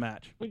you think of the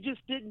match? We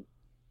just didn't.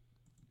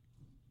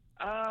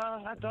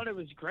 I thought it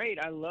was great.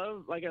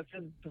 Like I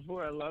said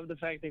before, I love the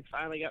fact they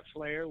finally got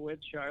Flair with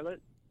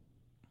Charlotte.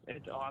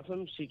 It's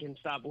awesome. She can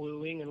stop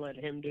wooing and let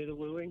him do the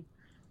wooing.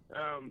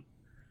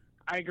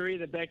 I agree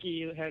that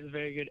Becky has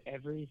very good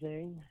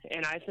everything,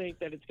 and I think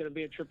that it's going to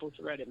be a triple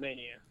threat at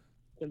Mania.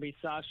 It's going to be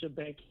Sasha,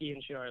 Becky,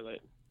 and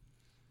Charlotte.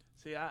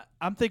 See,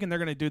 I'm thinking they're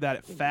going to do that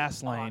at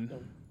Fastlane,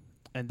 Awesome.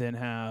 and then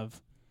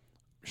have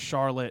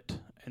Charlotte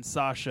and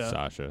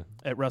Sasha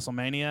at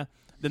WrestleMania.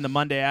 Then the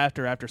Monday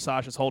after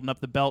Sasha's holding up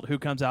the belt, who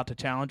comes out to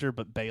challenge her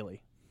but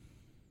Bayley?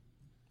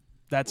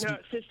 That's No,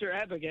 Sister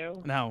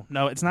Abigail. no,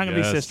 it's not going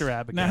to be Yes. Sister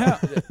Abigail. Now,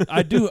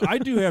 I do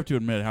have to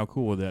admit, how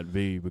cool would that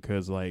be?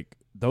 Because like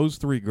those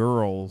three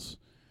girls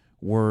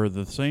were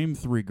the same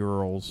three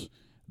girls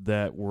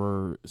that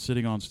were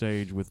sitting on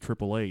stage with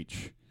Triple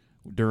H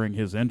during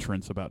his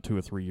entrance about 2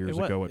 or 3 years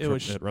ago at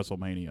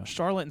WrestleMania.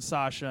 Charlotte and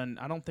Sasha, and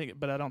I don't think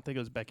it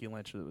was Becky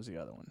Lynch that was the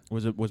other one.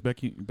 Was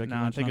Becky No, Lynch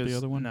I think not it was the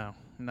other one? No,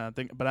 I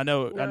think, but I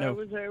know. It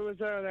was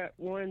that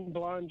one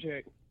blonde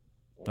chick.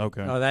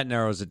 Okay. Oh, that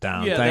narrows it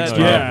down. Yeah, Thanks, that-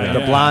 Mo. yeah, The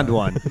yeah. blonde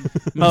one.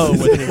 Mo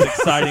with his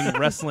exciting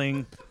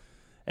wrestling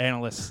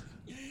analyst.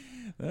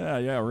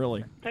 Yeah,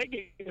 really. Thank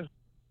you.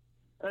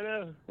 I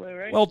know.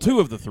 Right? Well, 2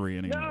 of the 3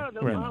 anyway. no,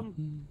 the Right.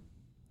 mom.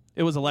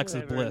 It was Alexa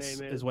Whatever her Bliss,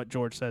 name is what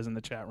George says in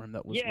the chat room.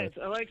 That was Yes,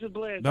 with. Alexa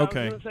Bliss.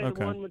 Okay, I was going to say okay.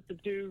 the one with the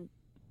 2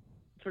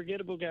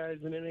 forgettable guys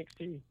in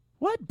NXT.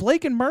 What,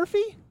 Blake and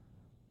Murphy?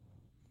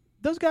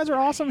 Those guys are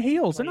awesome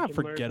heels. They're Blake not and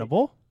Murphy.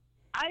 forgettable.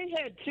 I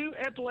had 2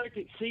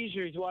 epileptic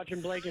seizures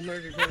watching Blake and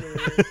Murphy come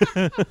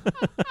in.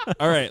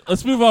 All right,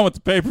 let's move on with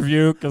the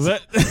pay-per-view because we're All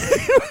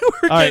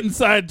right. getting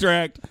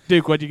sidetracked.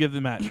 Duke, what'd you give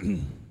the match?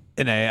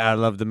 And I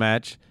love the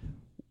match.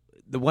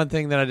 The one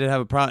thing that I did have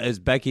a problem is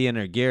Becky and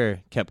her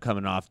gear kept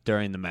coming off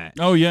during the match.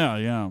 Oh,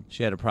 yeah.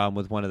 She had a problem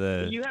with one of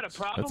the. You had a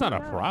problem? That's not a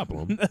with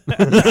problem.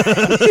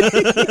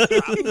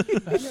 that? You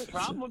had a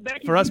problem with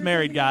Becky? For us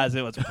married guys,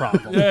 it was a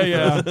problem.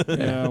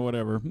 Yeah,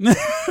 whatever. But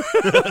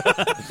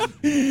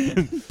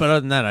other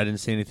than that, I didn't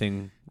see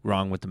anything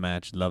wrong with the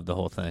match. Loved the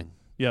whole thing.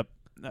 Yep.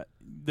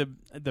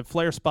 The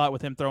Flair spot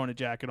with him throwing a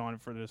jacket on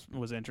for this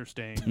was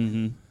interesting.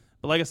 Mm-hmm.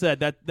 But like I said,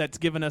 that's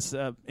given us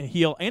a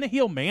heel and a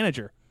heel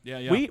manager.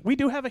 Yeah. We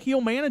do have a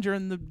heel manager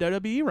in the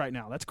WWE right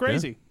now. That's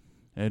crazy.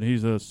 And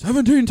he's a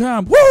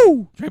 17-time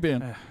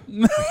champion.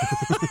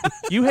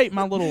 You hate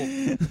my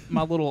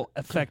little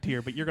effect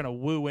here, but you're gonna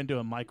woo into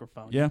a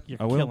microphone. Yeah,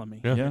 you're I will. killing me.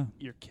 Yeah.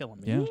 You're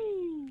killing me. Yeah.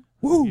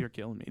 Woo. You're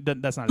killing me.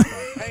 That's not his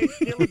problem. Hey,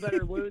 still a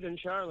better woo than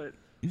Charlotte.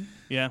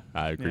 Yeah,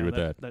 I agree with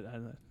that.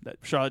 That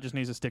Charlotte just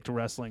needs to stick to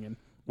wrestling and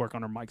work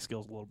on her mic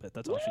skills a little bit.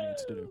 That's all she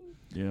needs to do.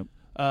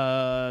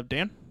 Yep.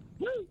 Dan,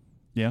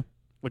 Yeah.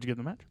 what'd you give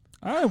the match?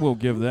 I will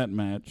give that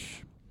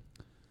match.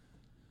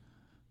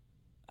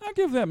 I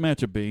give that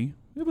match a B.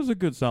 It was a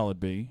good solid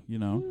B.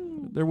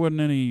 There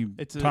wasn't any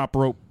top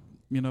rope,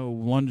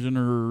 lunging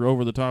or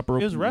over the top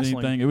rope. It was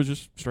wrestling. Anything. It was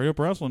just straight up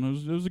wrestling.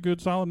 It was a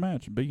good solid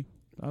match. B.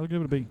 I'll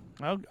give it a B.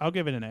 I'll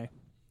give it an A.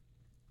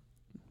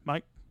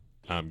 Mike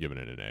I'm giving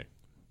it an A.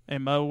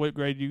 and Mo, what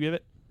grade do you give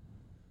it?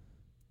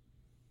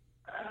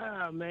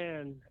 Oh,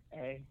 man.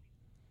 Hey.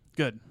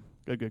 Good.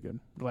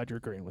 Glad you're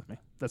agreeing with me.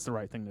 That's the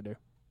right thing to do.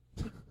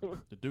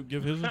 Did Duke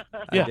give his?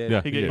 Yeah, did.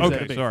 Yeah, he he gave did. he said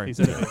Okay, a B. sorry. He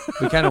said a B.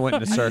 We kind of went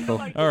in a circle.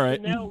 Like All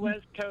right. the Chanel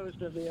West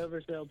Coast of the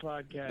Oversell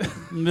podcast.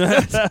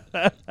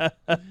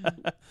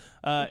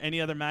 Any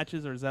other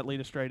matches, or does that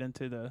lead us straight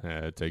into the?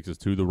 It takes us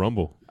to the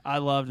Rumble. I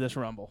love this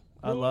Rumble.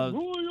 I love.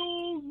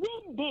 Royal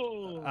Rumble.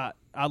 Rumble.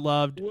 I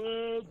loved.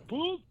 Where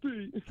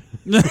pussy?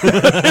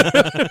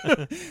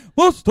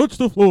 Let's touch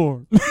the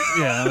floor.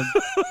 Yeah.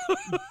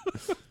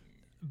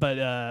 But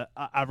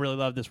I really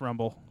love this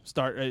Rumble.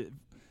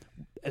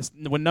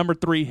 When number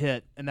 3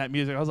 hit and that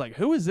music, I was like,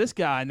 who is this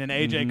guy? And then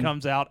AJ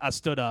comes out. I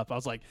stood up. I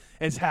was like,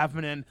 it's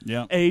happening.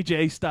 Yeah.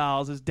 AJ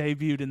Styles is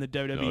debuted in the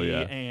WWE, Oh, yeah.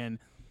 and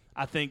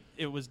I think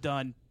it was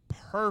done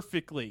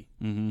perfectly.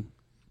 Mm-hmm.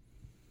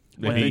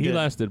 When they He did.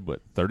 lasted,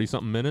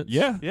 30-something minutes?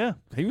 Yeah. Yeah.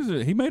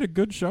 He made a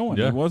good showing.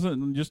 Yeah. He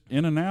wasn't just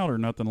in and out or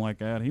nothing like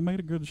that. He made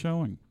a good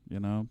showing,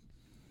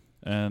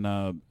 And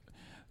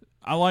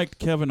I liked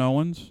Kevin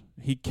Owens.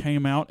 He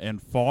came out and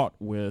fought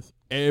with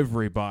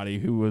everybody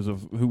who was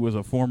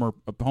a former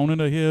opponent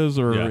of his,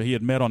 or he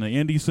had met on the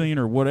indie scene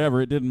or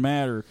whatever. It didn't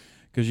matter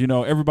because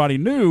everybody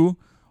knew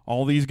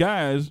all these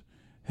guys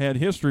had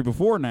history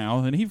before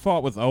now, and he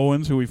fought with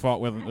Owens, who he fought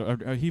with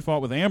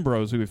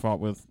Ambrose, who he fought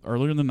with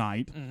earlier in the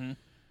night. Mm-hmm.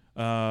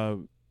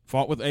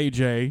 Fought with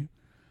AJ,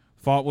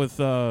 fought with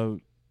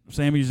Sami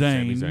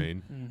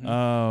Zayn.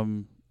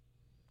 Mm-hmm.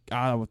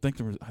 I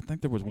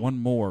think there was one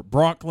more.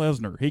 Brock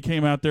Lesnar. He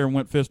came out there and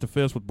went fist to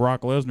fist with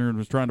Brock Lesnar and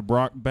was trying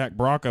to back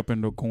Brock up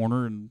into a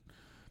corner, and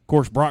of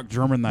course Brock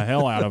Germaned the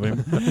hell out of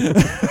him.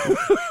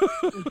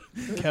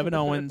 Kevin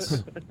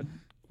Owens,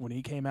 when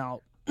he came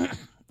out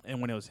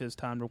and when it was his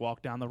time to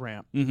walk down the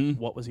ramp,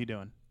 what was he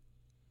doing?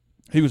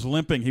 He was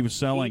limping. He was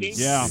selling.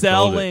 Yeah,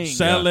 Selling.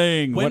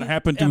 Selling. When- What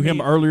happened to I him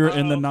mean, earlier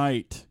in the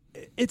night?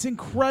 It's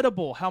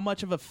incredible how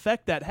much of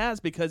effect that has,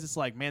 because it's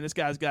like, man, this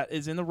guy's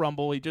is in the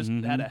Rumble. He just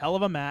had a hell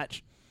of a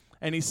match,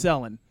 and he's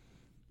selling.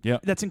 Yeah,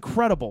 That's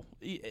incredible.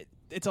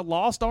 It's a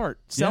lost art.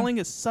 Selling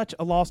is such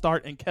a lost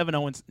art, and Kevin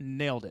Owens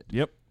nailed it.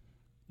 Yep.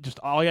 Just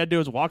all he had to do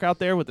is walk out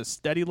there with a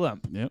steady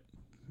limp. Yep.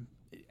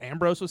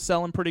 Ambrose was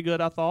selling pretty good,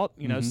 I thought.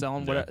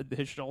 Selling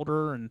his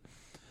shoulder and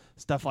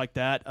stuff like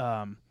that.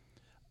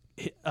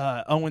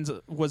 Owens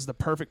was the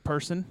perfect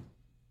person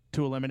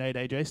to eliminate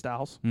AJ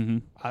Styles. Mm-hmm.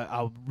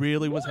 I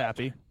really was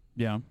happy.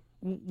 Yeah.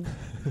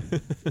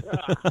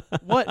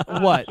 What?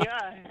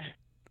 Yeah.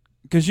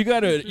 Because you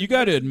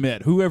gotta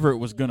admit, whoever it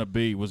was gonna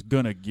be was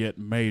gonna get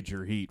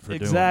major heat for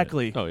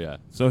Exactly. Oh, yeah. doing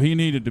it. So he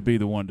needed to be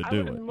the one to I do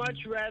would it. have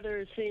much rather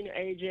have seen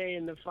AJ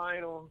in the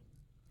final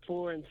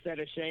 4 instead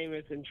of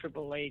Sheamus and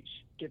Triple H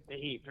get the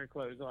heat for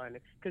clothesline.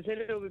 Because then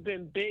it would have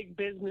been big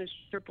business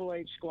Triple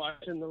H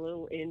squashing the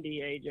little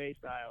indie AJ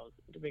Styles.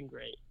 It would have been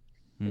great.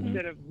 Mm-hmm.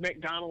 Instead of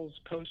McDonald's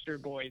poster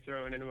boy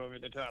throwing him over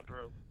the top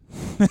rope.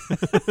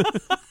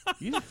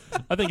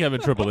 I think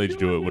having Triple H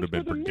do it would have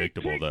been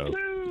predictable, though.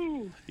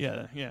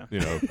 Yeah.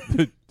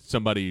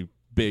 Somebody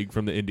big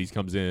from the Indies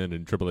comes in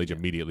and Triple H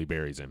immediately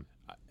buries him.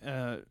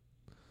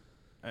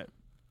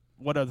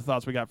 What other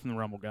thoughts we got from the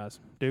Rumble, guys?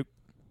 Duke?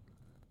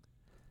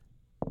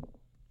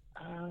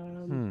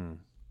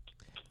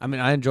 I mean,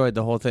 I enjoyed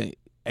the whole thing.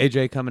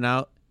 AJ coming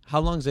out. How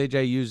long's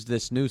AJ used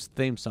this new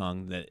theme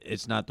song that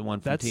it's not the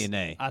one from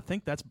TNA? I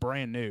think that's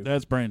brand new.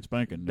 That's brand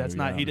spanking new. That's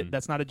not yeah.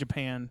 that's not a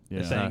Japan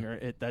thing,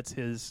 or that's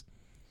his.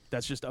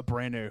 That's just a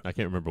brand new. I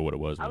can't remember what it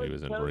was when I he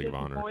was in so Ring of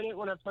Honor. disappointed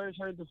when I first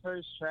heard the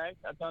first track.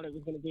 I thought it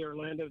was going to be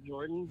Orlando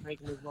Jordan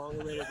making his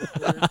long-awaited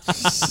return.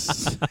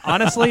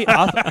 Honestly,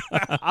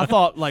 I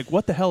thought, like,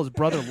 what the hell is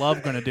Brother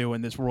Love going to do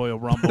in this Royal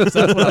Rumble? 'Cause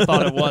that's what I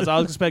thought it was. I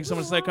was expecting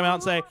someone to come out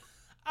and say,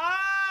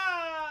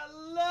 "I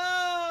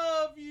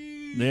love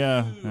you."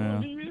 Yeah.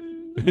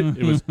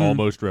 It was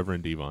almost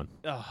Reverend Devon.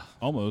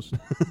 Almost.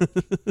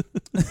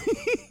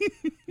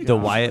 The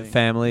Wyatt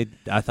family,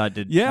 I thought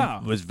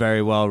was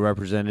very well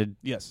represented.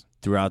 Yes.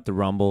 Throughout the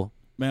Rumble.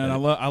 Man, I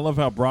love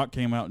how Brock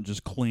came out and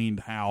just cleaned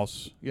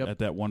house at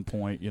that one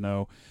point,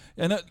 and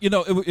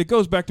it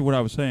goes back to what I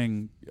was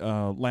saying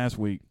last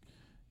week.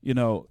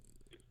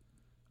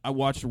 I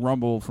watched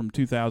Rumble from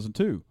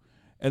 2002,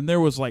 and there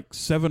was like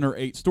 7 or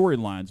 8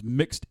 storylines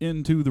mixed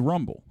into the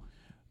Rumble.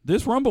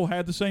 This Rumble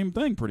had the same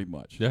thing pretty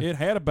much. Yeah. It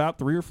had about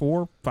 3 or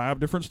 4, 5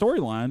 different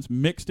storylines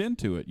mixed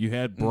into it. You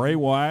had Bray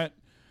Wyatt.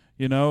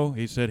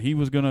 He said he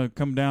was going to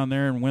come down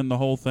there and win the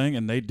whole thing,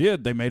 and they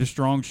did. They made a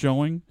strong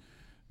showing.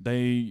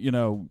 They,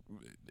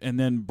 and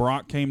then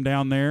Brock came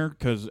down there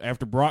because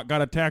after Brock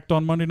got attacked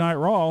on Monday Night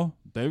Raw,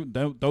 they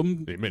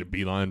made a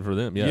beeline for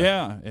them. Yeah.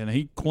 Yeah, and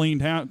he cleaned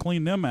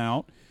them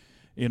out.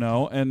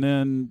 And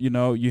then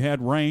you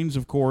had Reigns,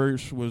 of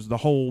course, was the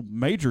whole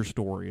major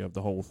story of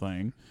the whole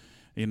thing.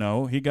 He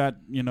got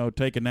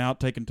taken out,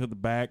 taken to the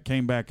back,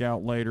 came back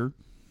out later.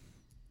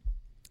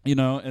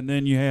 And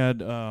then you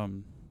had.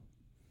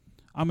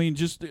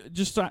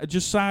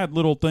 Just side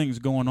little things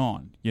going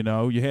on.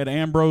 You had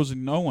Ambrose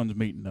and Owens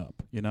meeting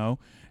up.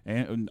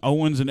 And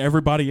Owens and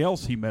everybody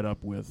else he met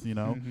up with.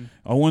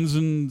 Owens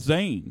and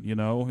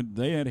Zayn.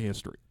 They had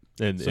history.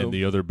 And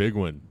the other big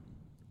one,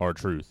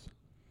 R-Truth.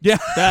 Yeah.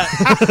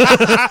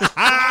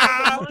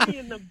 Money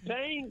in the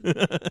bank.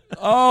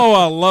 Oh,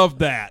 I love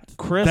that.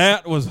 Chris,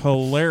 that was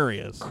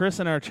hilarious. Chris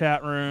in our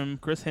chat room,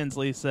 Chris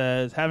Hensley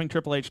says, having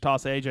Triple H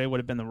toss AJ would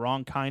have been the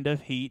wrong kind of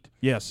heat.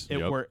 Yes.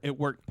 It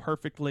worked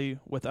perfectly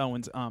with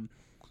Owens. I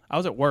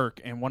was at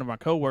work, and one of my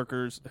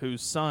coworkers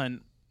whose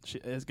son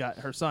has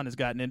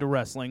gotten into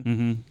wrestling.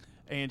 Mm-hmm.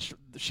 and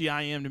she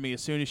IM'd me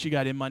as soon as she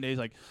got in Monday. He's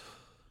like,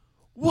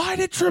 why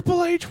did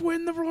Triple H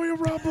win the Royal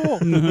Rumble?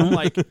 I'm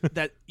like,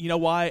 that. You know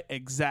why?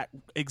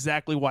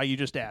 Exactly why you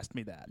just asked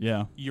me that.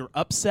 Yeah. You're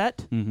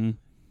upset, Mm-hmm.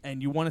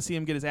 and you want to see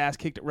him get his ass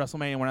kicked at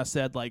WrestleMania. When I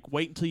said, like,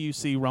 wait until you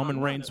see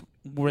Roman Reigns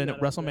win at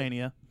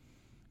WrestleMania,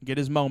 get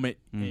his moment,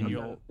 and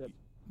you'll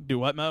do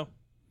what, Mo?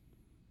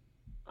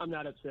 I'm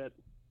not upset.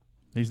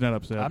 He's not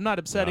upset. I'm not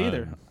upset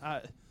either.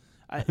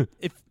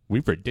 If We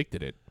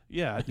predicted it.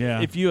 yeah,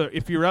 Yeah. if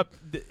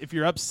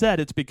you're upset,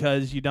 it's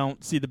because you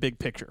don't see the big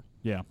picture.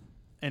 Yeah.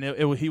 And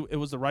it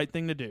was the right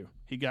thing to do.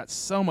 He got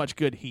so much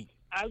good heat.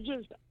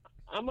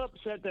 I'm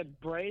upset that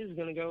Bray's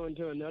going to go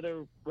into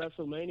another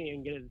WrestleMania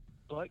and get his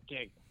butt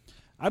kicked.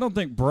 I don't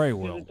think Bray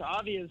will. It's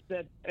obvious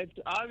the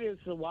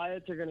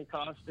Wyatts are going to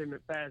cost him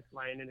at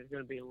Fastlane, and it's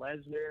going to be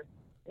Lesnar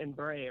and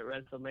Bray at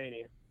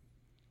WrestleMania.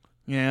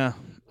 Yeah,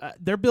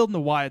 they're building the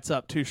Wyatts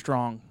up too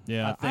strong.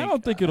 Yeah, I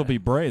don't think it'll be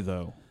Bray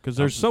though, because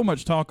there's so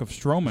much talk of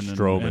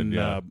Strowman and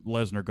yeah.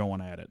 Lesnar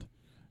going at it.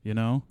 You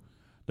know,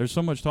 there's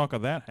so much talk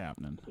of that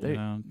happening.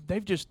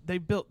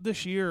 They've built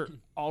this year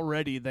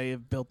already. They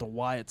have built the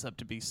Wyatts up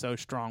to be so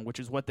strong, which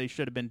is what they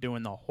should have been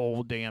doing the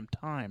whole damn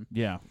time.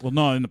 Yeah. Well,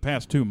 no, in the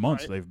past 2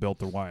 months they've built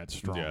the Wyatts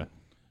strong, Yeah.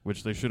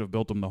 which they should have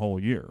built them the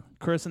whole year.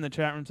 Chris in the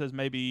chat room says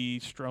maybe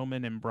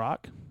Strowman and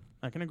Brock.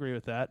 I can agree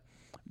with that.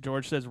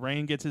 George says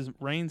Reigns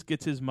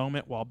gets his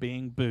moment while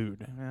being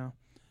booed. Yeah.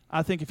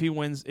 I think if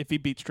he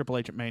beats Triple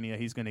H at Mania,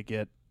 he's going to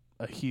get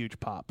a huge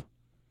pop.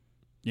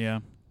 Yeah.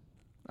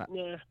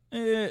 Yeah.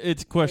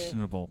 It's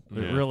questionable.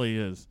 Yeah. It really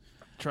is.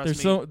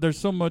 Trust me. There's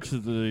so much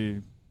of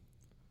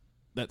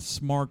that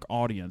smart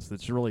audience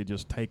that's really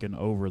just taken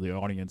over the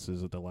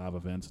audiences at the live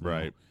events now.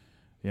 Right.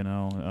 You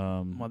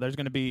know. Well, there's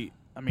going to be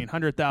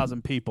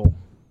 100,000 people.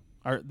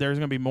 There's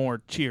going to be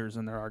more cheers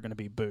than there are going to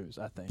be boos,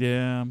 I think.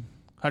 Yeah.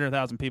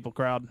 100,000 people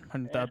crowd,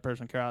 100,000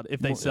 person crowd.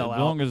 If they sell out,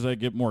 as long as they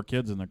get more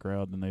kids in the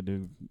crowd than they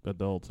do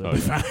adults. Oh,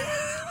 yeah.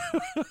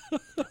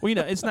 well, you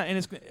know, it's not,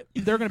 and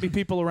there are going to be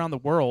people around the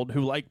world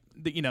who like,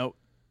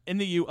 in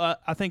the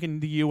I think in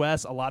the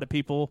U.S. a lot of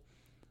people,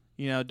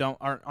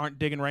 aren't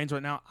digging Reigns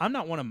right now. I'm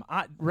not one of them.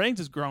 Reigns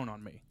has grown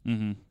on me.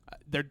 Mm-hmm.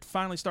 They're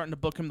finally starting to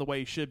book him the way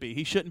he should be.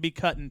 He shouldn't be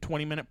cutting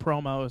 20-minute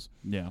promos,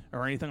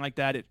 or anything like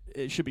that.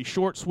 It should be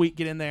short, sweet.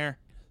 Get in there,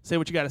 say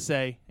what you got to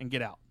say, and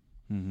get out.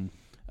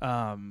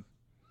 Mm-hmm.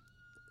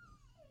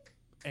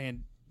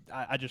 And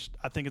I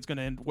think it's going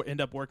to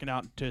end up working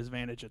out to his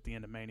advantage at the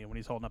end of Mania when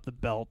he's holding up the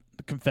belt,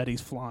 the confetti's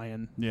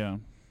flying. Yeah.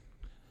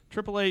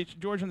 Triple H,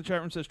 George in the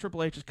chat room says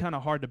Triple H is kind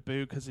of hard to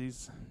boo because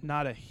he's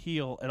not a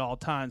heel at all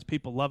times.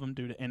 People love him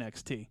due to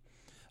NXT.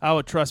 I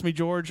would trust me,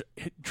 George.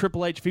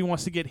 Triple H, if he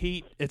wants to get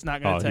heat, it's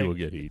not going to take. He will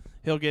get heat.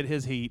 He'll get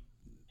his heat.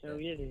 He'll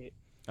get heat.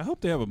 I hope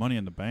they have a Money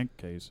in the Bank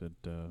case at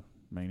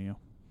Mania.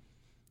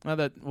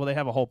 They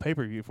have a whole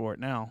pay-per-view for it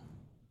now.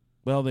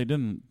 Well, they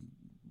didn't.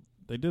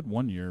 They did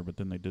 1 year, but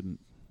then they didn't.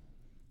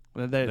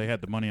 They had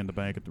the Money in the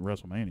Bank at the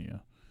WrestleMania.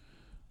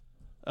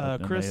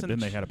 Chris then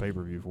they had a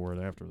pay-per-view for it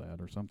after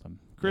that or something.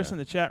 Chris in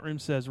the chat room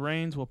says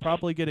Reigns will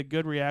probably get a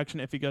good reaction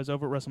if he goes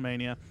over at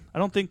WrestleMania. I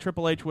don't think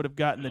Triple H would have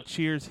gotten the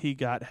cheers he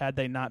got had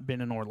they not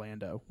been in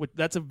Orlando.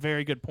 That's a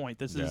very good point.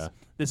 This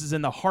is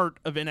in the heart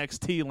of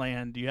NXT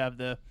land. You have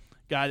the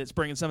guy that's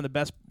bringing some of the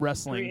best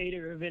wrestling.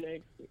 Creator of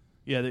NXT.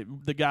 Yeah,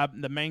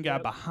 the main guy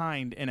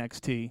behind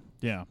NXT.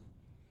 Yeah,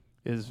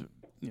 is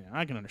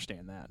I can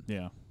understand that.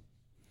 Yeah,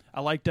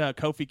 I liked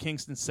Kofi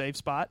Kingston's save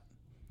spot.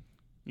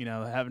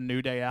 Having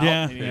New Day out.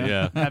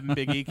 Having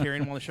Big E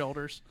carrying him on the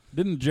shoulders.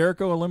 Didn't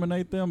Jericho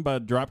eliminate them by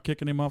drop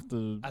kicking him off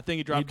the? I think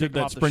he kicked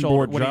that off the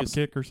shoulder springboard drop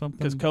kick or something.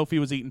 Because Kofi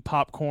was eating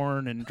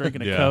popcorn and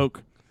drinking a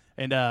Coke.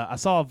 And I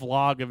saw a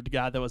vlog of the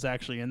guy that was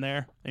actually in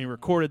there, and he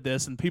recorded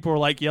this, and people were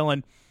like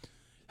yelling,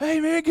 "Hey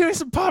man, give me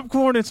some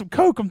popcorn and some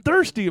Coke. I'm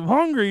thirsty. I'm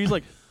hungry." He's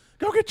like,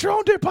 "Go get your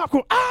own damn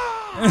popcorn."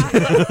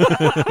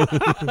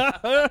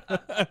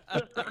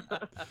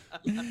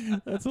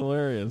 That's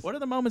hilarious. What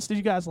other moments did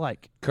you guys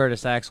like?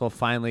 Curtis Axel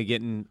finally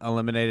getting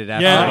eliminated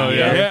after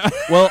Yeah.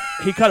 Well,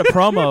 he cut a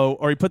promo,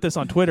 or he put this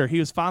on Twitter. He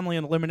was finally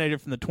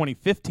eliminated from the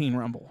 2015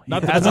 Rumble.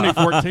 Not the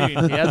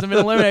 2014. He hasn't been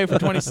eliminated for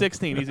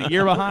 2016. He's a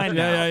year behind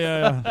now.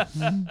 Yeah.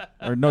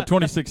 Or no,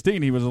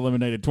 2016 he was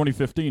eliminated.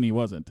 2015 he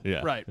wasn't.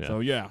 Yeah. Right. Yeah.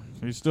 So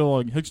he's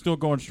still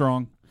going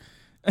strong.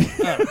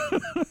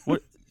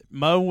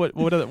 Mo,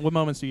 what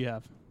moments do you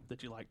have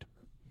that you liked?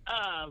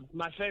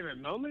 My favorite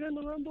moment in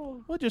the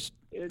Rumble? Well,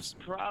 it's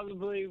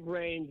probably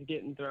Reigns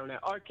getting thrown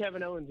out, or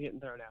Kevin Owens getting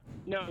thrown out.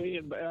 No,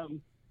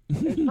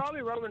 it's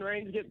probably Roman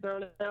Reigns getting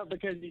thrown out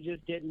because you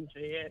just didn't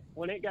see it.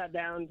 When it got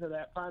down to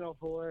that Final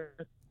Four,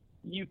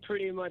 you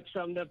pretty much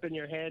summed up in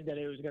your head that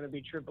it was going to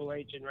be Triple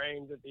H and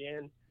Reigns at the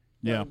end.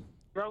 Yeah.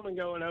 Roman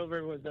going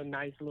over was a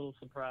nice little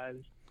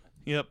surprise.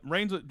 Yep.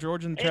 Reigns with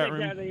George in the chat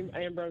room. And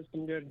Ambrose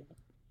some good.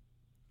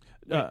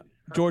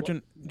 George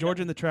in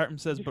the chat room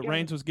says, but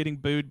Reigns was getting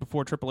booed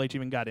before Triple H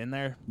even got in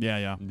there.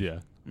 Yeah.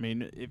 I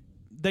mean,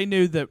 they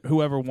knew that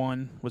whoever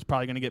won was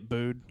probably going to get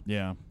booed.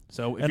 Yeah.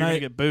 So if you're going to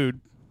get booed.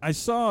 I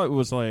saw it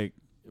was like,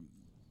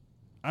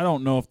 I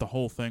don't know if the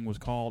whole thing was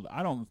called.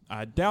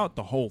 I doubt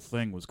the whole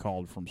thing was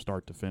called from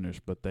start to finish,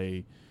 but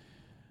they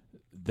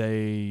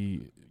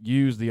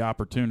used the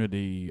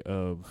opportunity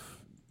of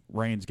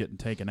Reigns getting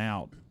taken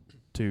out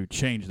to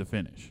change the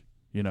finish,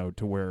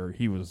 to where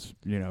he was,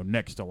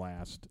 next to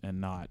last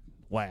and not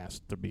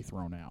last to be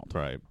thrown out.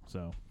 Right.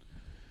 So,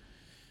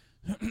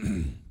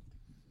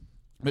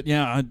 but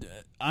yeah,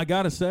 I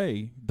gotta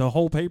say the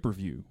whole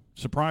pay-per-view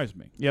surprised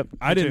me. Yep,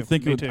 I didn't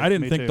think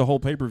the the whole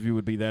pay-per-view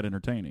would be that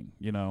entertaining,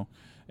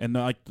 And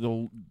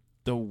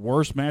the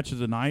worst match of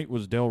the night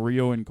was Del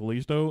Rio and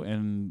Kalisto,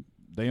 and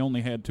they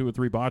only had 2 or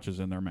 3 botches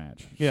in their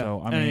match. Yeah,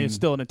 so, I mean, it's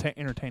still an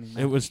entertaining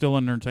match. It was still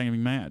an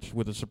entertaining match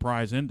with a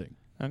surprise ending.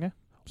 Okay.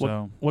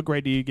 So what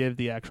grade do you give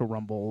the actual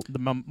Rumble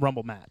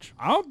match?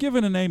 I'll give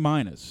it an A-.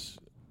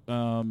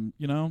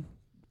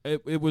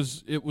 It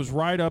was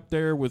right up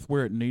there with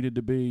where it needed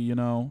to be.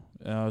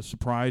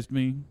 Surprised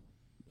me.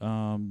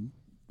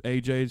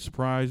 AJ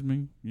surprised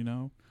me.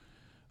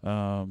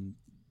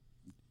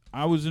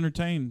 I was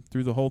entertained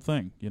through the whole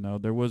thing.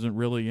 There wasn't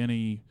really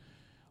any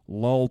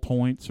lull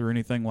points or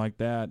anything like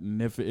that.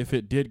 And if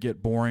it did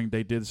get boring,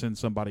 they did send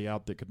somebody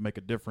out that could make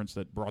a difference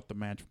that brought the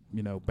match,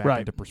 back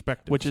into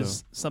perspective. Which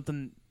is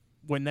something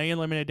when they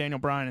eliminated Daniel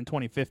Bryan in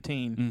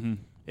 2015. Mm-hmm.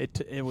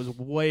 It was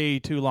way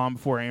too long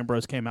before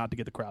Ambrose came out to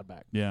get the crowd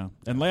back. Yeah.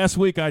 And last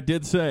week I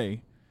did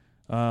say,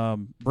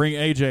 bring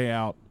AJ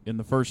out in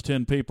the first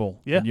 10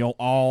 people, and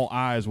all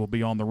eyes will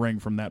be on the ring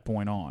from that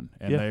point on.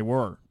 And they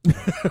were.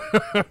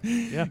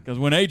 Yeah. Because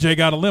when AJ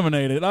got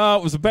eliminated,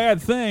 it was a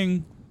bad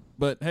thing,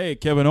 but hey,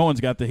 Kevin Owens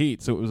got the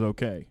heat, so it was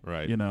okay.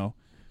 Right.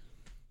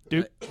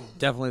 Dude,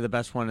 definitely the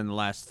best one in the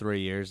last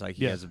 3 years. Like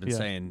you guys have been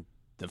saying,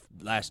 the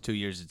last 2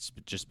 years it's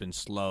just been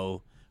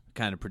slow,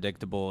 kind of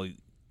predictable.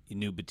 You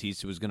knew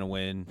Batista was going to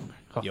win.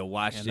 You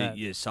watched it.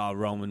 You saw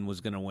Roman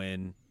was going to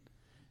win.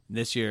 And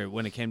this year,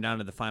 when it came down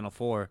to the Final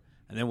Four,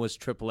 and then was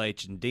Triple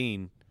H and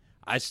Dean,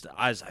 I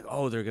was like,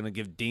 oh, they're going to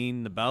give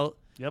Dean the belt?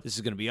 Yep. This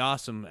is going to be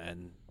awesome.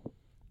 And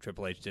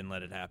Triple H didn't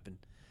let it happen.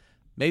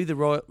 Maybe the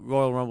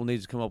Royal Rumble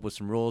needs to come up with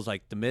some rules.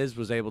 Like The Miz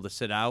was able to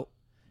sit out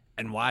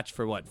and watch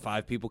for,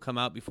 5 people come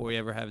out before he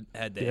ever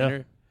had to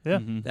enter? Yeah.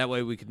 Mm-hmm. That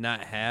way we could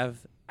not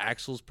have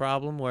Axel's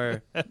problem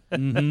where,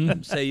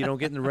 say, you don't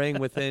get in the ring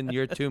within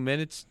your 2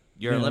 minutes,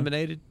 you're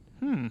eliminated.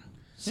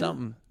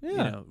 Something.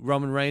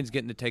 Roman Reigns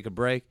getting to take a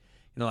break.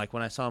 Like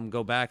when I saw him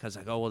go back, I was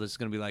like, oh, well, this is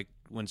going to be like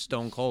when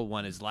Stone Cold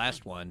won his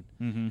last one,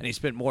 and he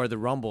spent more of the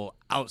Rumble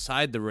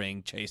outside the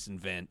ring chasing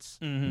Vince.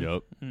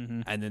 Yep.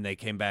 And then they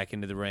came back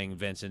into the ring.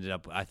 Vince ended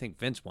up, I think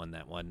Vince won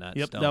that one, not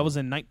Yep, Stone. that was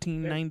in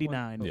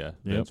 1999. Yeah,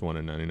 Vince won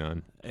in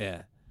 99.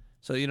 Yeah.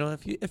 So,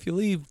 if you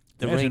leave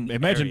the imagine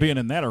ring area, being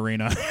in that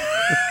arena.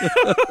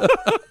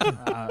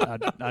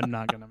 I'm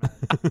not going to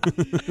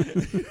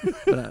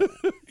imagine.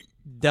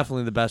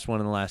 Definitely the best one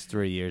in the last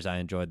 3 years. I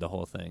enjoyed the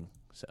whole thing.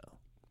 So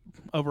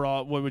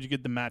Overall, what would you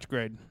get the match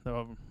grade?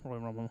 The Royal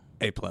Rumble?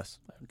 A+.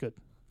 Good.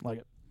 Like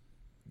it.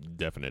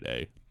 Definite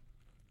A.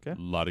 Okay.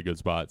 A lot of good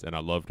spots, and I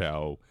loved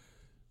how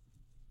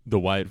the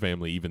Wyatt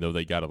family, even though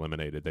they got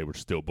eliminated, they were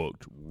still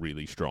booked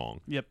really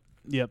strong. Yep.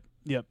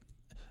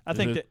 I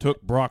think it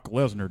took Brock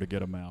Lesnar to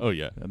get him out. Oh,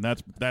 yeah. And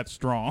that's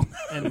strong.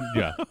 And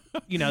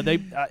Yeah. they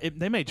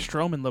made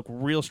Strowman look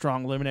real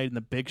strong, eliminating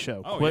the Big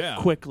Show yeah.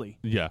 quickly.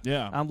 Yeah.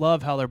 Yeah. I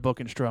love how they're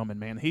booking Strowman,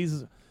 man.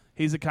 He's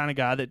the kind of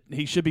guy that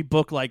he should be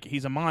booked like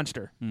he's a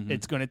monster. Mm-hmm.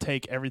 It's going to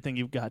take everything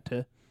you've got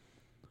to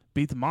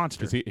beat the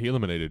monster. 'Cause he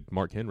eliminated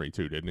Mark Henry,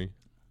 too, didn't he?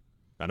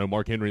 I know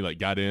Mark Henry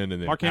got in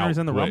and then Mark Henry's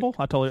in the quick. Rumble?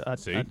 I totally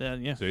See?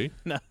 yeah. See?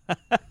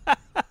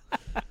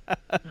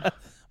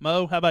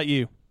 Mo, how about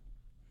you?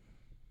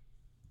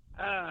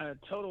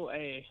 Total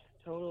A.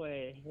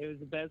 It was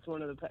the best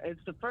one of the.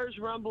 It's the first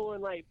Rumble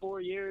in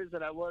 4 years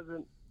that I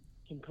wasn't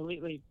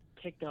completely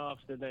ticked off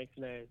the next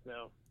day.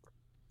 So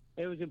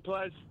it was a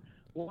plus.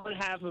 One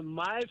half of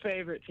my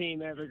favorite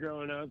team ever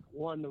growing up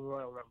won the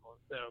Royal Rumble.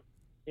 So,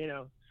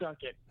 suck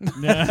it.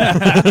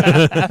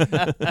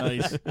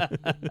 Nice.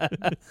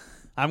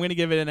 I'm going to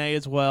give it an A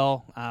as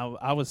well.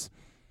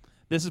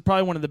 This is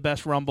probably one of the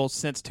best Rumbles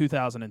since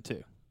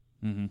 2002.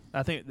 Mm-hmm.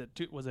 I think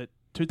was it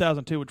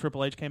 2002 when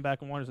Triple H came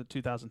back and won, or was it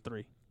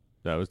 2003?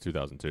 That was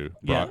 2002.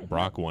 Yeah.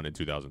 Brock won in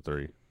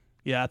 2003.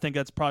 Yeah, I think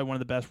that's probably one of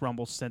the best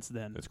Rumbles since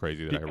then. It's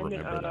crazy that I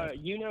remember that.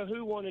 You know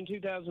who won in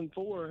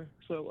 2004?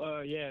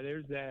 So,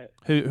 there's that.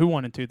 Who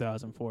won in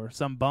 2004?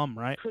 Some bum,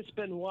 right? Chris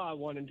Benoit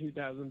won in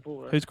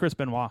 2004. Who's Chris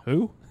Benoit?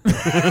 Who? The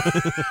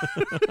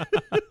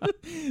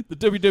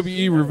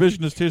WWE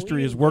revisionist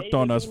history has worked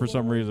on us for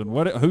some reason. Who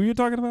are you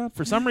talking about?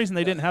 For some reason,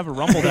 they didn't have a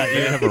Rumble that They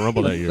year. didn't have a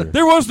Rumble that year.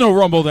 There was no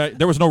Rumble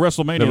there was no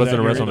WrestleMania. There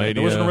wasn't that a year. WrestleMania.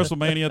 There wasn't a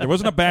WrestleMania. There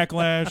wasn't a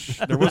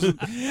Backlash. There wasn't.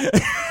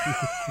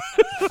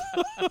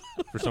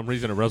 For some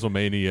reason, at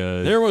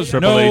WrestleMania, There was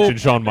Triple no- H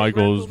and Shawn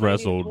Michaels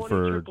wrestled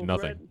for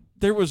nothing.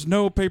 There was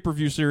no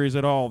pay-per-view series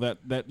at all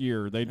that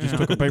year. They just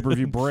took a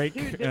pay-per-view break.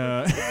 Dude,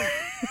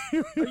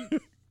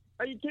 are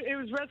It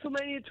was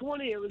WrestleMania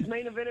 20. It was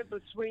main evented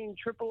between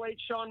Triple H,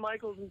 Shawn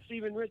Michaels, and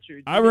Steven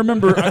Richards. I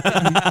remember.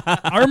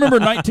 I remember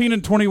 19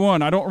 and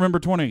 21. I don't remember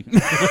 20.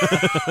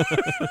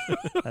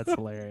 That's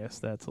hilarious.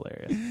 That's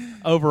hilarious.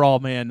 Overall,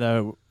 man,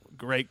 though,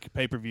 great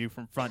pay-per-view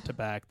from front to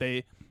back.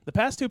 The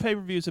past two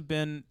pay-per-views have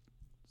been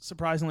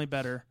surprisingly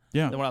better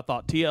than what I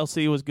thought.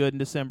 TLC was good in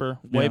December,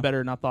 way better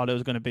than I thought it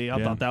was going to be.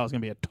 I thought that was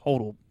going to be a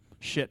total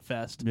shit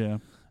fest. Yeah.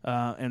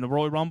 And the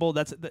Royal Rumble,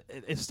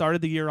 it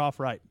started the year off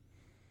right.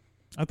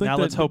 I think now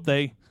let's hope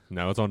they.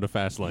 Now it's on to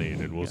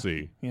Fastlane, and we'll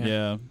see.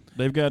 Yeah,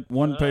 they've got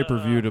one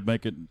pay-per-view to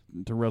make it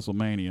to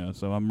WrestleMania,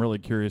 so I'm really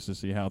curious to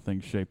see how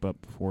things shape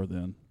up before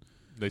then.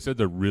 They said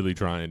they're really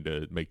trying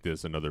to make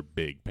this another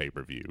big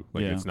pay-per-view.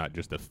 Like it's not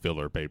just a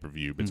filler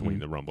pay-per-view between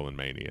the Rumble and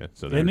Mania.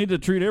 So they need to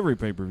treat every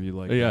pay-per-view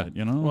like that,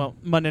 you know? Well,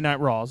 Monday Night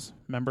Raws,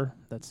 remember?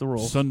 That's the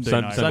rule. Sunday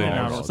Night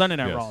Raws. Sunday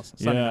Night Raws.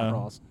 Sunday Night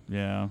Raws.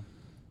 Yeah.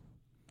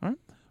 All right.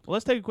 Well,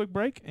 let's take a quick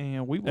break,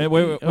 and we will. Hey,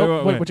 wait.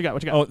 What you got?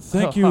 What you got? Oh,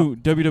 thank you,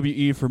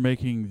 WWE, for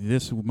making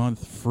this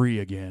month free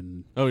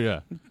again. Oh, yeah.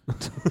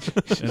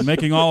 And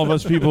making all of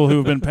us people who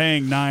have been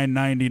paying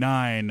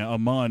 $9.99 a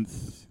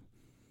month,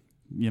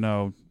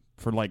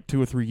 for like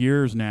 2 or 3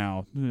 years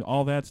now.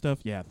 All that stuff.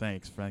 Yeah,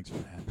 thanks for that.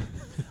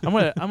 I'm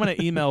gonna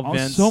email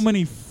Vince. So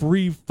many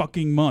free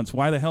fucking months.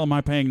 Why the hell am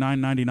I paying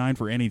 $9.99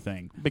 for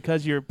anything?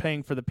 Because you're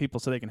paying for the people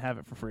so they can have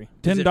it for free.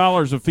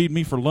 $10 would feed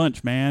me for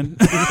lunch, man.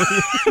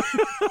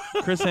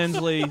 Chris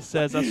Hensley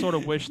says, I sort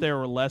of wish there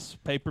were less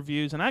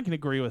pay-per-views, and I can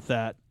agree with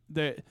that.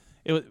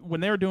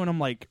 When they were doing them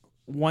like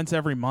once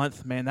every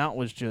month, man, that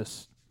was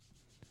just,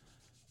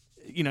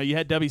 you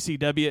had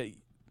WCW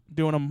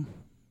doing them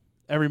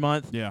every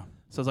month. Yeah.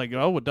 So it's like,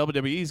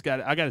 WWE's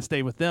I got to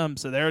stay with them.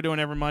 So they were doing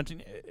every month.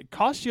 And it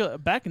cost you,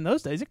 back in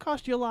those days, it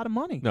cost you a lot of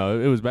money. No,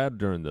 it was bad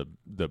during the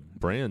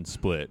brand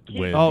split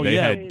when they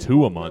yeah. had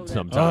 2 a month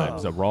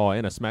sometimes, a Raw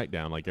and a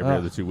SmackDown, like every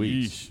other 2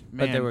 weeks.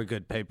 But they were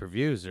good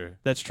pay-per-views.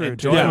 That's true.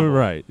 Yeah,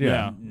 right.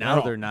 Yeah. Now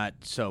they're not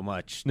so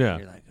much. Yeah.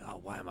 You're like,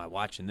 why am I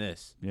watching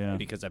this? Yeah.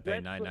 Because I pay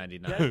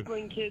 $9.99.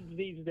 Wrestling kids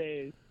these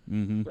days.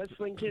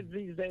 Wrestling kids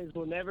these days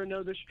will never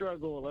know the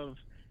struggle of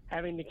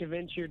having to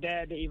convince your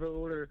dad to either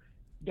order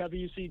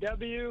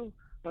WCW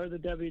or the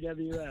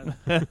WWF.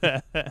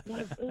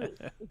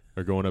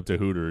 Or going up to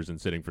Hooters and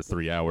sitting for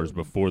 3 hours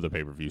before the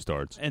pay-per-view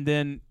starts. And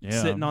then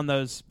sitting on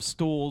those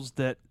stools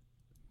that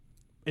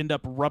end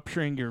up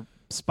rupturing your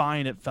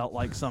spine, it felt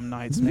like some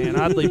nights, man.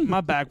 I'd leave, my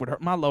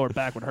lower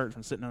back would hurt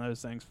from sitting on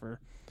those things for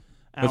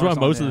hours. That's why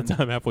most on of the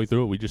time halfway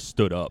through it, we just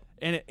stood up.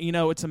 And,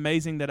 it's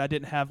amazing that I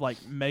didn't have,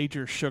 like,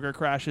 major sugar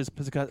crashes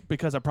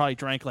because I probably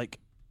drank, like,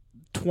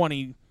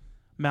 20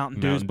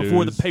 Mountain Dews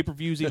before the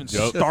pay-per-views even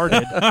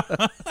started.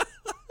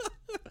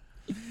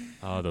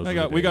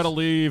 We got to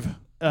leave.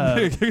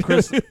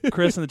 Chris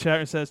in the chat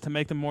room says to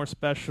make them more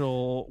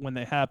special when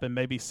they happen,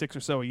 maybe 6 or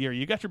so a year.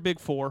 You got your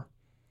big 4.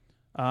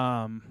 They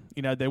want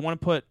to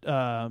put. They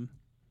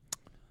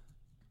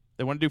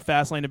want to do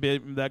Fastlane to be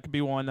that could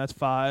be 1. That's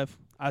 5.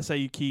 I say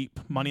you keep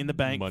Money in the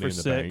Bank for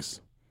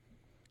 6.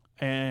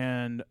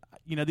 And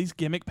these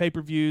gimmick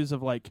pay-per-views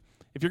of like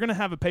if you're gonna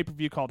have a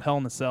pay-per-view called Hell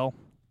in a Cell,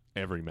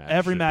 every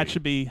match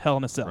should be Hell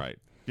in a Cell. Right.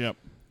 Yep.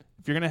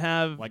 If you're going to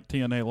have... Like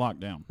TNA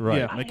Lockdown. Right.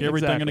 Yeah, make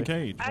everything in a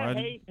cage. I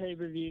hate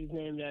pay-per-views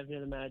named after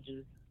the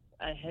matches.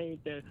 I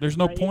hate that. There's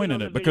no point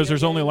in it because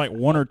there's only like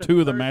 1 or 2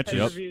 of the matches.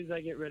 Pay-per-views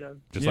I get rid of.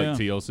 Just like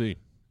TLC.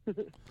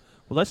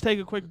 Well, let's take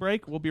a quick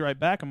break. We'll be right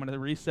back. I'm going to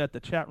reset the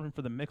chat room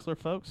for the Mixler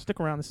folks. Stick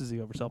around. This is the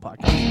Oversell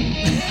Podcast.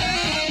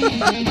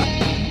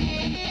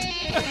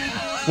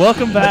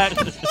 Welcome back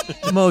to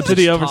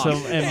the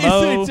Oversell. And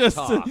Mo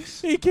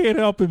he can't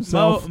help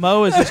himself.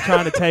 Mo is just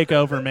trying to take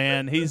over,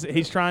 man.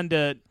 He's trying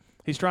to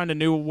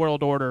new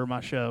world order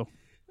my show.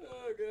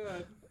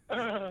 Oh,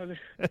 God.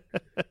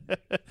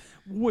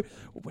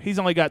 He's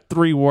only got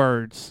 3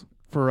 words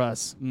for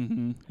us.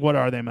 Mm-hmm. What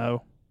are they,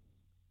 Mo?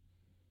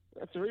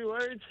 3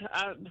 words?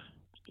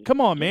 Come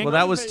on, man. Well,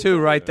 that was 2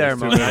 right there,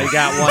 Mo. Now you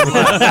got 1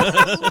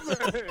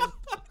 left.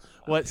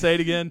 What? Say it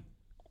again.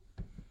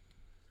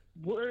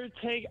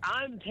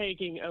 I'm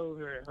taking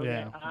over. Okay?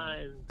 Yeah.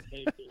 I'm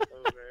taking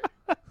over.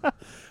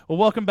 Well,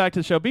 welcome back to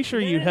the show. Be sure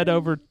you head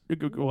over.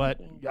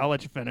 What? I'll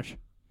let you finish.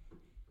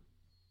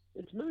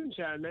 It's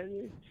moonshine,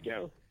 man. Let's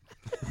go.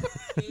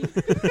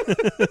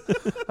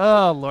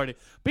 Oh, Lordy.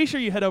 Be sure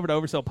you head over to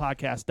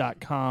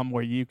oversellpodcast.com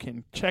where you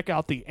can check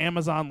out the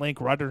Amazon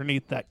link right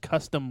underneath that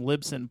custom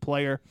Libsyn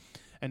player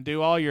and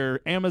do all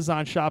your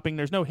Amazon shopping.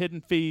 There's no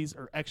hidden fees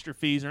or extra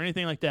fees or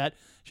anything like that.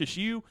 It's just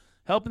you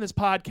helping this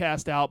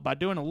podcast out by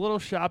doing a little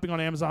shopping on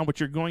Amazon, which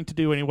you're going to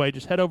do anyway.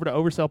 Just head over to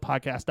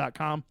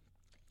oversellpodcast.com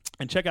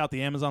and check out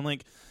the Amazon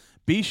link.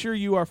 Be sure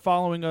you are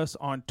following us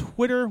on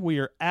Twitter. We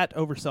are at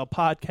Oversell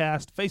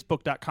Podcast,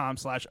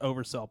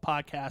 Facebook.com/Oversell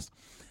Podcast.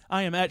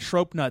 I am at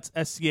Schroepnuts,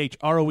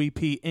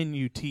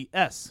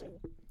 SCHROEPNUTS.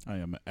 I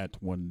am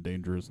at One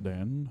Dangerous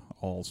Dan,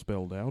 all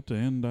spelled out,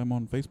 and I'm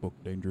on Facebook,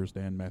 Dangerous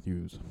Dan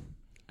Matthews.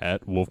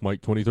 At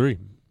WolfMike23.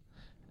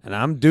 And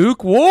I'm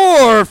Duke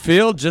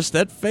Warfield, just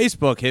at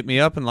Facebook. Hit me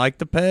up and like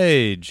the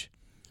page.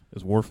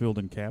 Is Warfield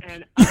in caps?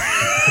 And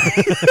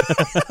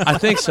I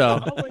think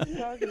so.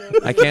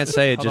 I can't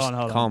say it Hold just on,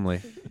 hold on.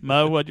 calmly.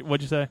 Mo,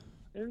 what'd you say?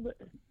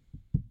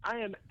 I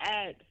am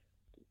at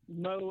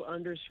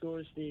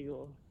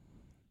Mo_Stegall.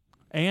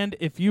 And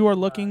if you are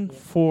looking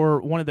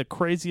for one of the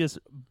craziest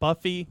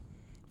Buffy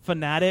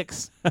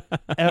fanatics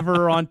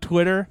ever on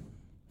Twitter,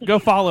 go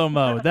follow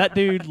Mo. That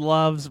dude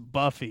loves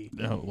Buffy.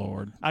 Oh,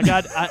 Lord. I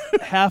got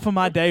half of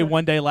my day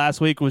one day last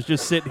week was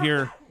just sitting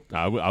here.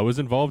 I was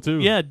involved too.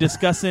 Yeah,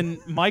 discussing.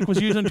 Mike was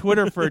using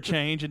Twitter for a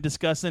change and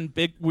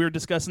we were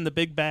discussing the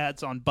big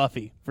bads on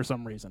Buffy for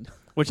some reason,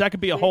 which that could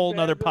be a whole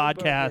nother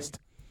podcast.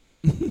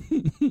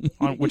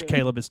 On which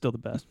Caleb is still the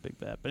best big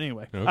bad. But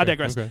anyway, I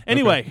digress.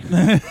 Anyway,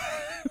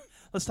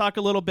 let's talk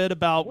a little bit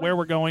about where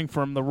we're going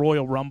from the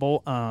Royal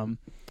Rumble.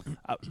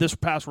 This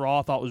past Raw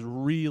I thought was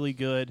really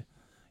good.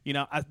 You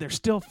know, they're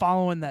still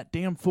following that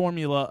damn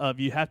formula of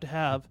you have to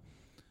have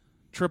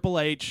Triple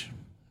H,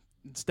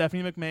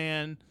 Stephanie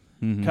McMahon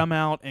come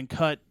out and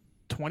cut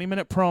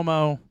 20-minute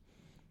promo.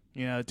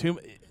 You know,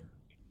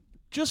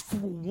 just for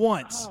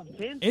once.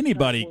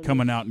 Anybody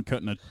coming out and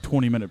cutting a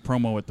 20-minute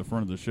promo at the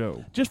front of the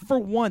show. Just for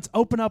once,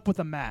 open up with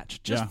a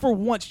match. Just for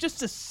once, just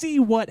to see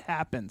what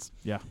happens.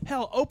 Yeah.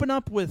 Hell, open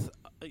up with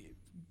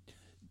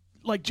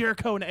like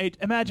Jericho and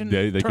AJ. Imagine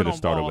they Turn could have on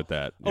started Ball, with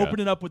that. Yeah. Open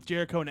it up with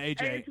Jericho and AJ.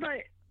 Hey,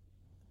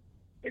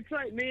 it's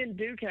like me and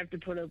Duke have to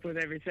put up with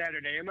every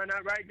Saturday. Am I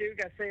not right, Duke?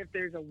 I say if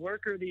there's a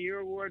Worker of the Year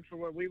award for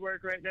where we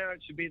work right now,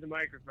 it should be the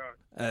microphone.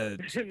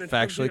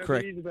 Factually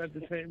correct. About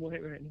the same way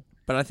right now.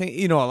 But I think,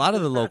 a lot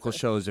of the local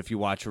shows, if you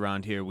watch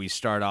around here, we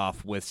start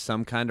off with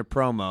some kind of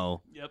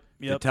promo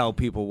to tell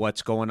people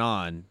what's going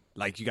on.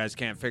 Like, you guys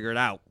can't figure it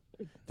out.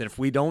 That if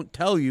we don't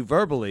tell you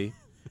verbally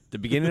the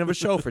beginning of a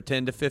show for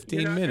 10 to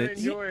 15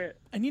 minutes.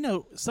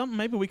 And, something,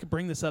 maybe we could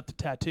bring this up to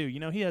Tattoo.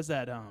 He has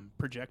that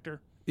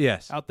projector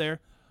out there.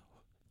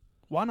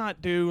 Why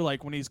not do,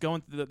 like, when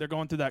they're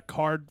going through that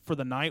card for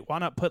the night, why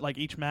not put, like,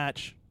 each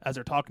match as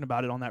they're talking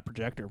about it on that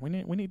projector? We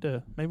need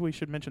to, maybe we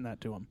should mention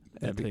that to them.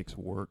 That takes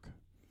work.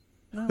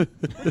 No.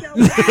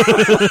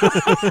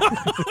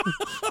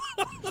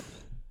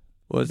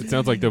 It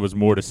sounds like there was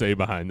more to say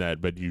behind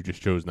that, but you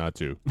just chose not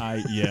to.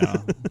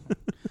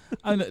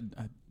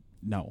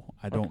 No,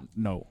 I don't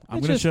know.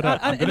 I'm going to shut up.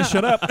 I'm going to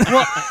shut up.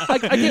 Well,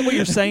 I get what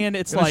you're saying.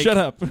 It's like shut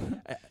up.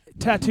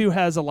 Tattoo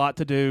has a lot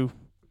to do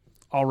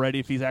already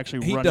if he's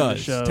actually running the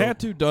show.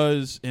 Tattoo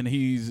does, and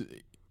he's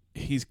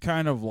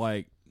kind of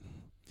like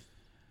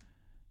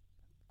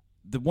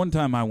the one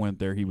time I went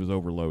there, he was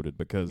overloaded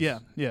because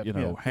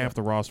half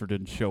the roster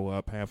didn't show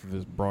up, half of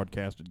his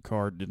broadcasted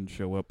card didn't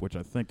show up, which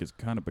I think is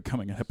kind of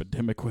becoming an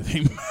epidemic with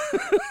him.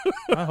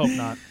 I hope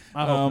not.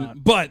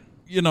 But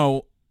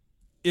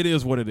it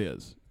is what it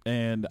is,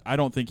 and I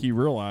don't think he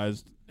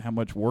realized how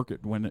much work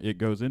when it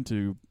goes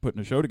into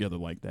putting a show together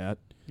like that.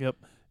 Yep.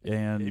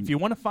 And if you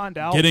want to find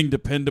out, getting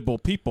dependable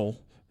people.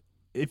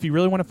 If you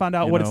really want to find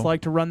out what it's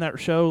like to run that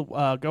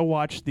show, go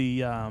watch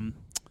the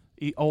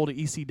old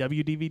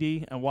ECW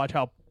DVD and watch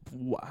how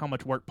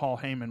much work Paul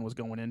Heyman was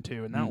going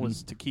into, and that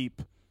was to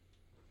keep,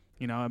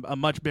 a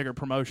much bigger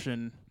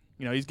promotion.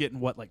 He's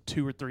getting like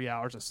 2 or 3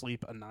 hours of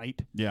sleep a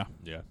night. Yeah,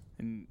 yeah.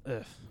 And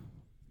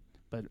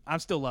but I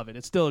still love it.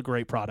 It's still a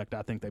great product.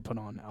 I think they put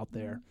on out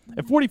there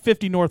at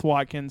 4050 North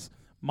Watkins.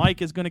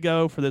 Mike is going to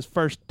go for this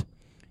first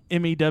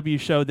MEW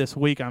show this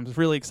week. I'm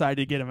really excited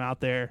to get him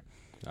out there.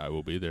 I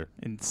will be there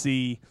and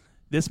see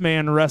this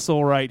man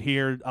wrestle right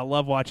here. I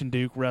love watching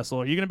Duke wrestle.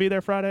 Are you going to be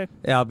there Friday?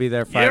 Yeah, I'll be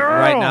there Friday. Yeah!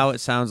 Right now it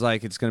sounds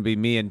like it's going to be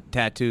me and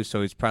Tattoo,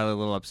 so he's probably a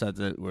little upset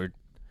that we're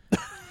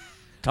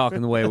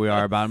talking the way we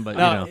are about him. But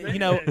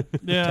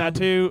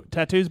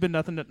Tattoo's been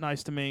nothing but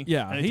nice to me.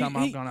 Yeah, anytime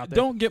I've gone out there.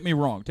 Don't get me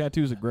wrong,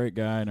 Tattoo's a great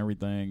guy and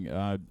everything.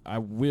 I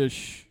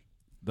wish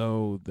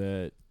though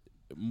that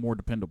more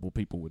dependable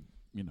people would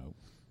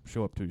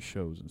show up to his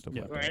shows and stuff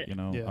like that.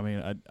 Yeah. I mean,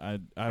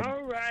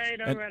 All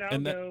right,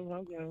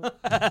 I'll go.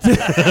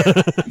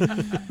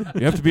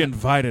 You have to be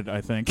invited, I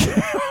think.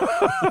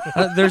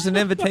 There's an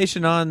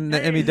invitation on the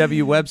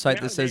MEW website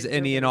that says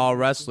any and all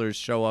wrestlers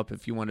show up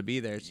if you want to be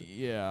there. So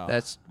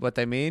that's what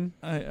they mean.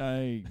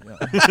 Raul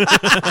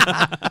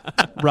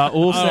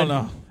said,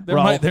 no.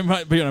 There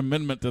might be an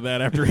amendment to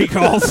that after he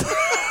calls.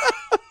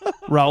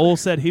 Raul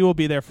said he will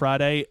be there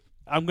Friday.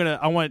 I'm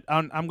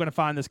gonna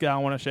find this guy. I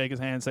want to shake his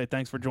hand and say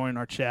thanks for joining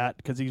our chat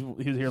because he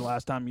was here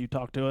last time you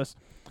talked to us.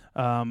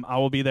 I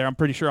will be there. I'm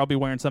pretty sure I'll be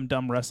wearing some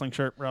dumb wrestling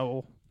shirt.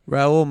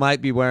 Raul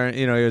might be wearing.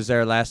 He was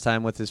there last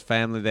time with his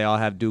family. They all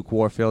have Duke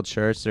Warfield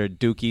shirts. They're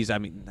Dukies. I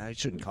mean, I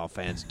shouldn't call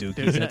fans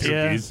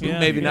Dukies.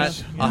 Maybe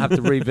not. I'll have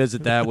to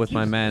revisit that with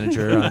my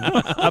manager.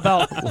 How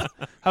about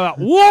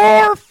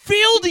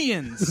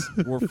Warfieldians?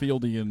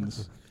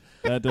 Warfieldians.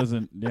 That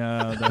doesn't.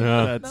 Yeah,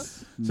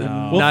 that's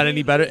no. Not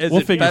any better. Is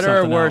it better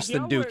or worse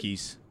than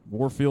Dookies?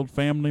 Warfield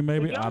family,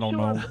 maybe. I don't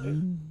know.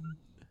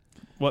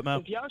 What, Mo?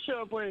 If y'all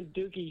show up wearing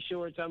Dookie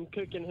shorts, I'm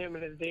cooking him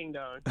and his ding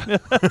dong.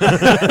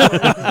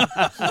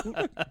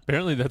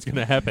 Apparently, that's going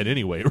to happen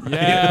anyway, right?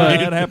 Yeah,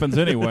 that happens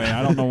anyway.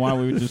 I don't know why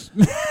we would just.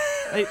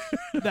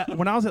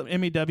 When I was at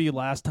MEW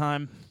last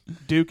time,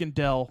 Duke and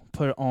Dell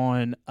put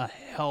on a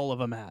hell of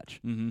a match.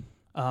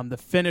 Mm-hmm. The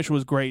finish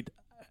was great,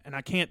 and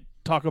I can't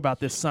talk about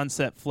this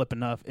sunset flip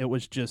enough. It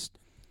was just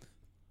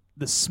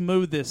the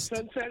smoothest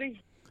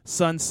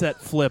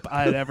sunset flip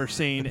I had ever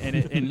seen.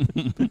 And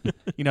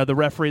the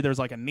referee, there's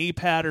like a knee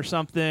pad or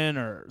something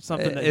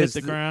that hit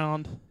the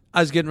ground. I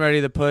was getting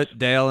ready to put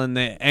Dale in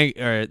the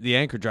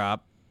anchor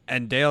drop,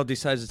 and Dale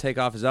decides to take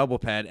off his elbow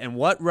pad. And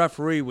what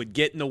referee would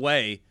get in the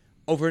way?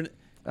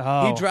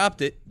 He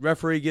dropped it.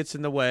 Referee gets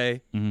in the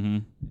way. Mm-hmm.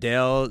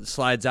 Dale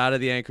slides out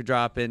of the anchor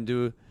drop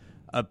into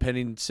a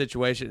pinning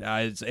situation.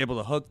 I was able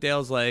to hook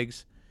Dale's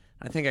legs.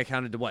 I think I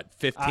counted to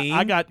 15?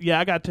 I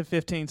got to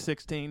 15,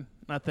 16,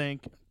 I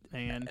think.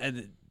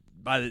 And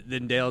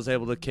then Dale's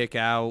able to kick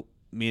out.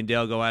 Me and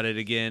Dale go at it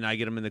again. I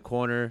get him in the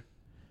corner,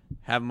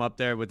 have him up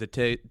there with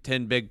the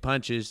 10 big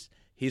punches.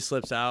 He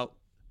slips out,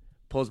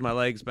 pulls my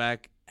legs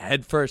back,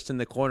 head first in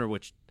the corner,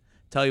 which,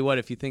 tell you what,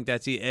 if you think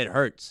that's it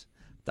hurts.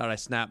 Thought I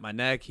snapped my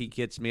neck. He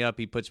gets me up.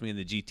 He puts me in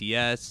the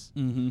GTS.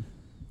 Mm-hmm.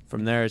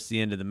 From there, it's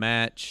the end of the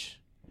match.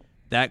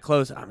 That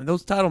close. I mean,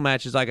 those title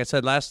matches, like I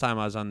said last time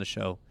I was on the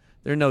show,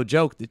 they're no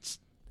joke. It's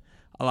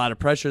a lot of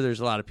pressure.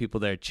 There's a lot of people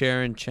there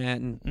cheering,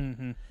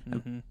 chanting. Mm-hmm.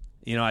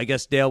 Mm-hmm. I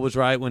guess Dale was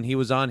right when he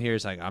was on here.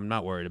 He's like, I'm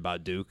not worried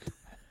about Duke.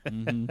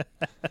 Mm-hmm.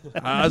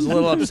 I was a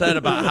little upset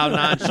about how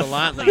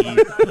nonchalantly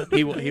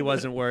he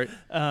wasn't worried.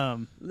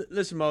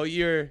 Listen, Mo,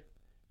 you're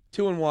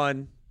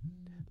 2-1.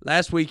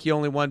 Last week you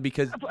only won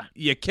because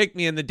you kicked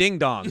me in the ding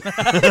dong,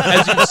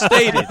 as you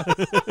stated.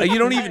 You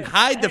don't even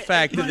hide the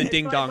fact of the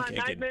ding dong kicking.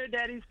 Nightmare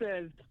Daddy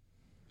says.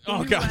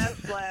 Oh God.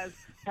 Last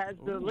has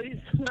the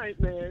least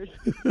nightmares.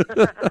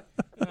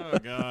 Oh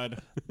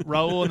God.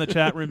 Raul in the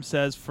chat room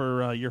says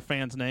for your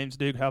fans' names,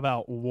 Duke, how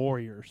about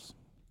Warriors?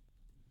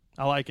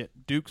 I like it.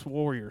 Duke's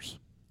Warriors.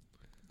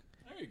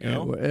 There you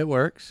go. It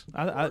works.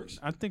 I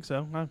think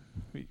so.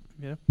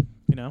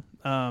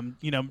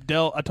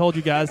 Dell. I told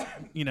you guys.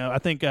 I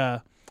think I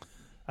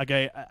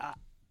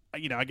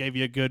gave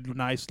you a good,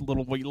 nice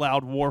little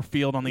loud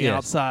Warfield on the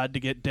outside to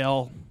get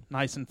Dell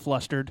nice and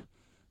flustered.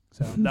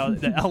 So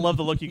I love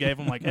the look you gave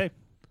him. Like, hey,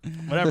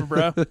 whatever,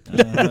 bro.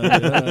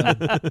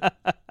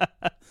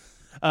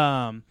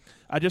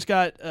 I just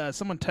got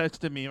someone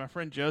texted me. My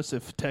friend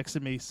Joseph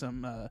texted me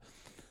some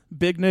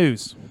big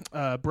news.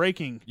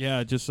 Breaking. Yeah,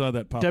 I just saw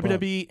that pop up.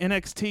 WWE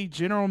NXT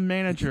General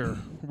Manager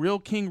Real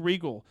King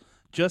Regal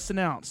just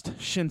announced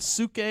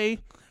Shinsuke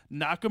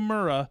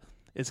Nakamura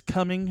is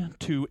coming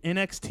to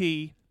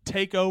NXT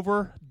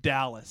TakeOver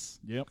Dallas.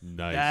 Yep.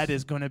 Nice. That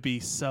is going to be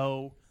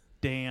so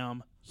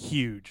damn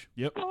huge.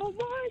 Yep. Oh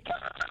my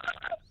God!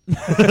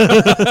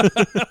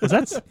 Was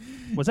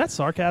that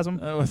sarcasm?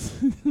 That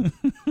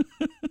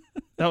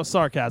was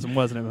sarcasm,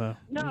 wasn't it, though?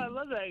 No, I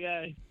love that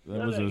guy.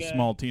 That was a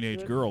small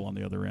teenage girl on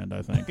the other end,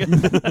 I think.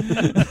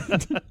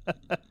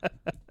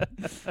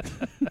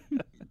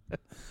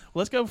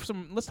 Let's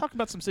talk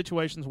about some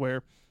situations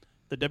where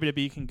the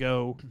WWE can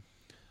go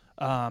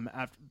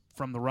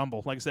from the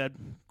Rumble. Like I said,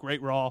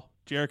 great Raw,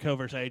 Jericho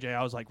versus AJ.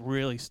 I was like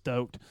really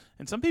stoked,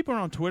 and some people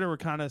on Twitter were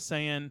kind of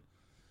saying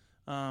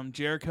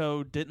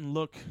Jericho didn't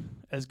look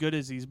as good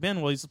as he's been.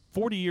 Well, he's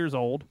 40 years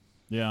old.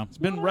 Yeah, he's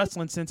been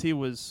wrestling since he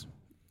was.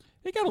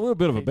 He got a little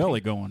bit of a belly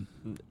going.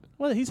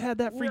 Well, he's had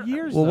that for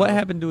years. Well, though. what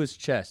happened to his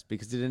chest?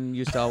 Because he didn't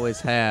used to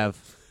always have.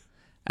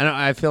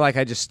 I feel like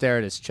I just stare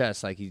at his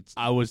chest like he's.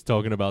 I was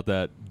talking about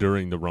that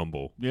during the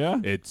Rumble.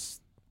 Yeah? His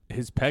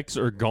pecs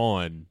are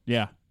gone.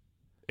 Yeah.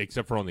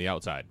 Except for on the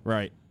outside.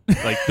 Right.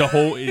 Like the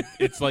whole,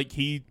 it's like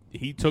he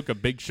took a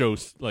Big Show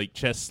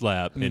chest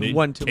slap and it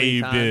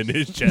caved in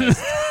his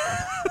chest.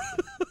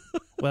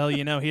 Well,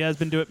 he has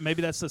been doing.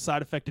 Maybe that's the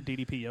side effect of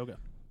DDP yoga.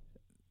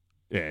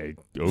 Yeah.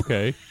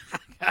 Okay.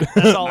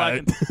 That's all I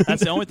can.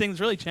 That's the only thing that's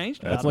really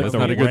changed. That's about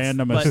like it. the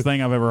randomest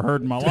thing I've ever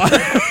heard in my life.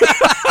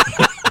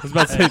 I was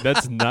about to say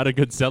that's not a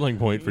good selling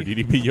point for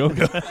DDP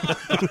yoga.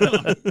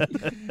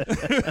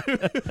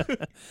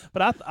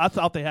 But I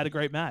thought they had a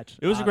great match.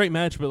 It was a great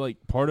match, but like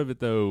part of it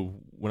though,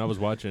 when I was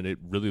watching, it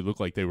really looked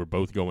like they were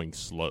both going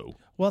slow.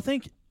 Well, I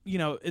think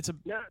it's a.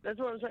 No, that's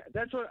what I'm saying.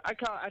 That's what I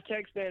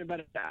text Dan about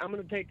it. I'm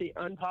going to take the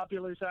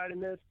unpopular side in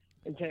this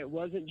and say it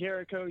wasn't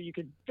Jericho. You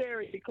could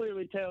very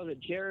clearly tell that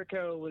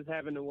Jericho was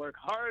having to work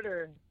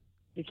harder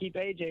to keep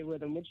AJ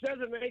with him, which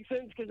doesn't make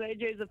sense because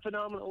AJ's a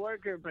phenomenal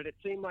worker, but it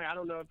seemed like, I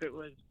don't know if it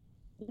was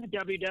the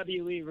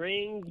WWE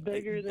rings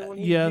bigger than when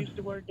he was used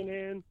to working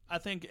in. I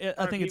think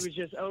he was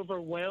just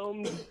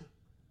overwhelmed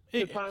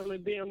to finally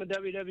be on the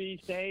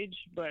WWE stage,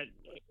 but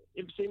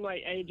it seemed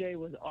like AJ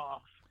was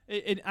off.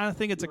 I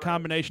think it's a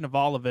combination of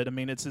all of it. I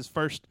mean, it's his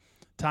first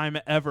time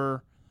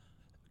ever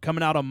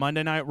coming out on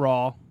Monday Night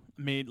Raw.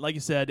 I mean, like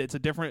you said, it's a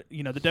different,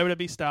 the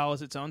WWE style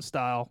is its own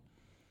style.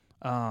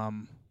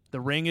 The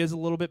ring is a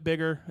little bit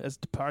bigger as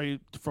probably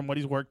from what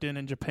he's worked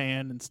in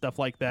Japan and stuff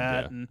like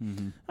that. Yeah.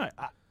 And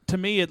to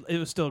me, it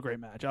was still a great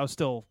match. I was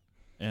still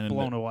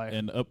blown away.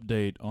 An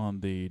update on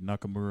the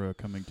Nakamura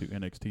coming to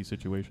NXT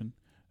situation.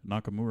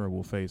 Nakamura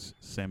will face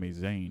Sami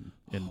Zayn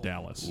in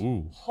Dallas.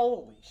 Ooh.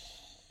 Holy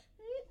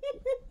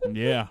shit.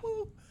 Yeah.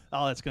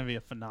 Oh, that's going to be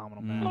a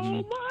phenomenal match.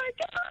 Oh, my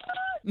God.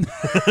 Dude,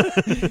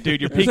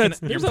 you're There's peeking. that,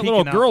 You're there's that peeking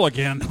little out, girl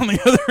again on the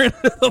other end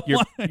of the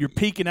line. You're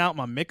peeking out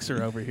my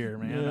mixer over here,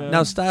 man. Yeah.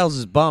 Now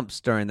Styles' bumps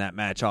during that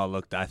match all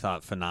looked, I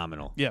thought,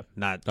 phenomenal. Yeah.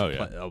 Not Oh,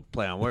 yeah.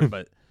 play on word,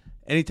 but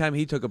anytime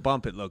he took a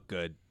bump, it looked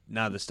good.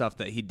 Now the stuff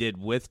that he did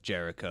with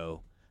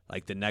Jericho,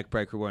 like the neck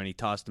breaker where he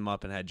tossed him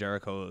up and had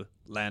Jericho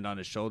land on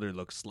his shoulder,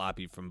 looked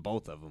sloppy from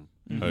both of them.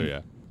 Oh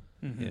yeah.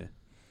 Yeah.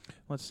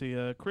 Let's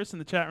see. Chris in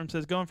the chat room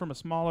says going from a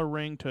smaller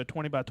ring to a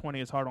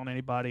 20x20 is hard on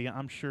anybody.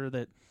 I'm sure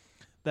that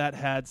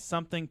had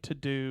something to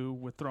do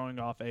with throwing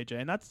off AJ,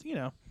 and that's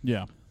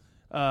Yeah.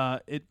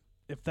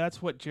 If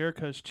that's what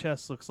Jericho's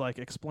chest looks like,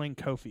 explain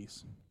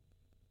Kofi's.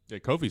 Yeah,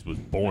 Kofi's was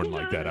born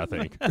like that, I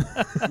think.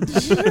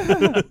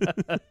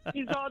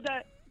 He's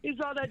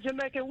all that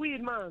Jamaican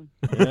weed, man.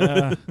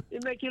 Yeah.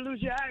 It make you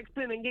lose your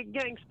accent and get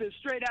gangster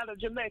straight out of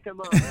Jamaica,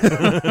 man.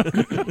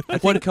 I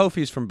think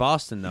Kofi's from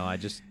Boston, though. I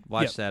just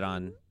watched that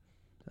on.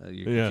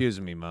 You're Yeah.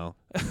 confusing me, Mo.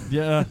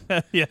 Yeah.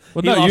 Yeah.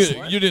 Well, He no, lost-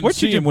 you didn't Where'd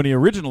see you him when he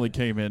originally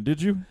came in,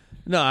 did you?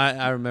 No,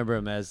 I remember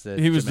him as the.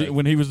 He was Jamaican.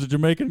 when he was the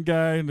Jamaican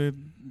guy.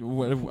 And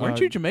Weren't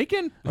you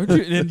Jamaican? Aren't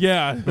you? And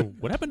yeah,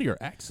 What happened to your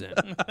accent?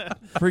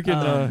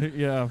 freaking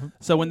yeah.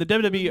 So when the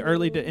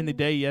WWE in the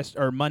day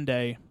or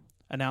Monday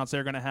announced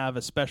they're going to have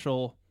a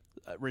special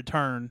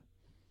return,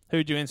 who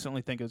did you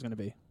instantly think it was going to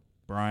be?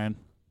 Brian.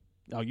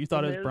 Oh, you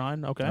thought it was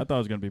Brian? Okay. I thought it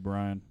was going to be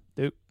Brian.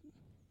 Duke.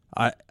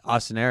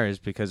 Austin Aries,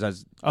 because I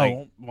was.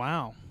 Oh,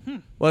 wow.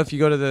 Well, if you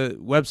go to the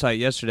website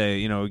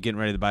yesterday, we're getting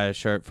ready to buy a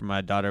shirt for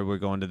my daughter. We're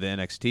going to the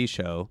NXT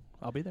show,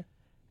 I'll be there.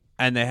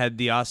 and they had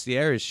the Austin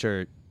Aries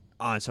shirt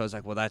on. So I was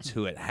like, well, that's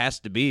who it has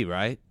to be,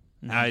 right?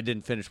 I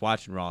didn't finish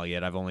watching Raw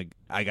yet.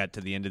 I got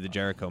to the end of the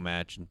Jericho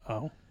match and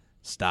Oh.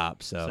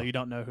 stopped. So, So you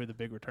don't know who the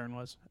big return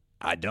was?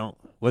 I don't.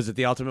 Was it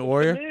the Ultimate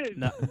Warrior?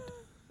 No.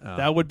 Oh.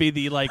 That would be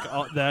the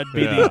that'd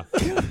be Yeah.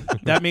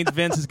 that means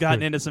Vince has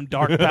gotten into some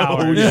dark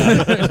powers.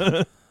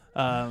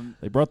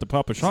 They brought the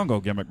Papa Shango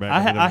gimmick back.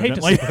 I hate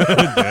to evidently.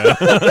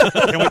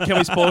 say can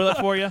we spoil it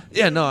for you?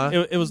 Yeah, no.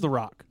 It was The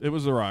Rock. It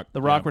was The Rock.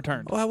 The Rock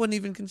returned. Well, I wouldn't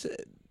even consider.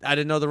 I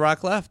didn't know The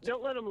Rock left.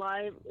 Don't let him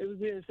lie. It was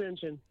the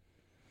Ascension.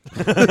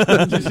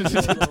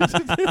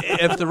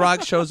 If The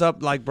Rock shows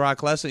up like Brock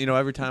Lesnar,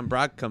 every time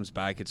Brock comes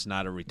back, it's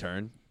not a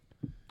return.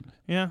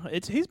 Yeah,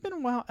 he's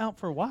been out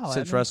for a while.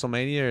 Since hasn't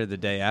WrestleMania or the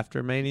day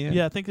after Mania? he?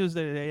 Yeah, I think it was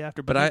the day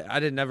after. But I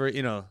didn't never,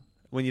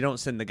 when you don't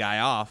send the guy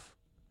off,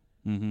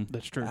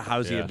 that's true.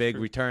 how's he Yeah. a big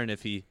return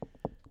if he,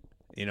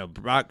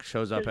 Brock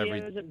shows up Because he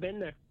every. hasn't been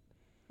there.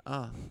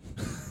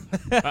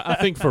 I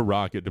think for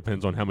Rock, it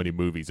depends on how many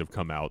movies have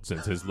come out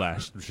since his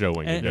last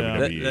showing in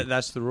And- WWE.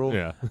 That's the rule.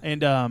 Yeah.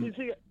 And You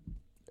see,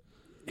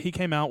 he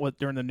came out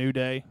during the New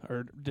Day,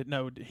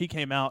 he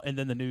came out and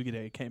then the New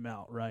Day came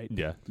out, right?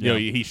 Yeah. Yeah.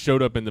 He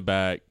showed up in the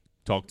back,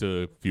 talked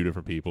to a few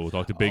different people,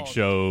 talked to Big Oh,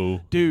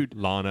 Show, dude.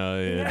 Lana,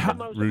 he and had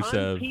the most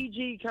Rusev.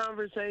 un-PG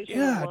conversation.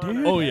 Yeah, with Lana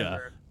dude. Oh, yeah.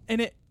 ever.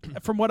 And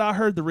from what I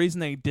heard, the reason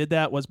they did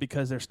that was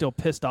because they're still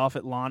pissed off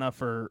at Lana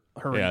for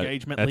her Yeah,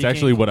 engagement. that's leaking.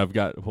 actually what I've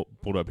got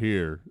pulled up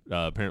here.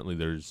 Apparently,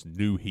 there's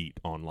new heat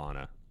on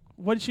Lana.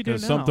 What did she do now?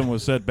 Because something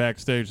was said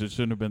backstage that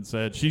shouldn't have been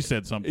said. She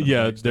said something.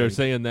 Yeah, backstage. they're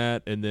saying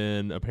that, and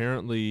then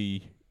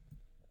apparently,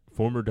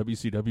 former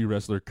WCW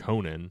wrestler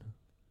Conan,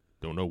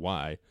 don't know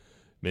why,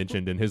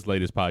 mentioned in his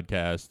latest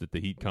podcast that the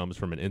heat comes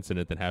from an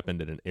incident that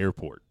happened at an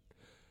airport.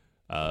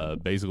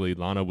 Basically,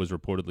 Lana was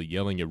reportedly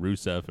yelling at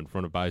Rusev in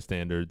front of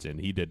bystanders,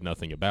 and he did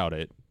nothing about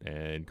it.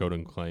 And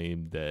Conan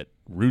claimed that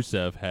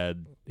Rusev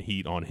had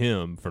heat on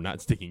him for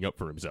not sticking up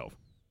for himself.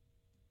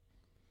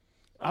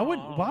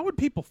 Why would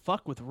people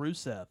fuck with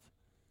Rusev?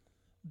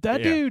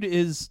 That Yeah. dude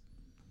is.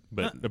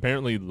 But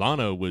apparently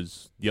Lana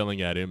was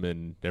yelling at him,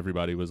 and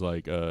everybody was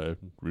like,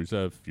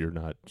 Rusev, you're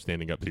not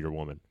standing up to your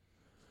woman.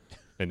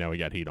 And now he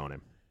got heat on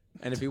him.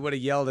 And if he would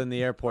have yelled in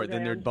the airport, then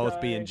Okay, they'd I'm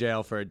both be in sorry.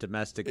 jail for a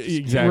domestic dispute.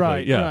 Exactly.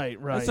 Right, yeah.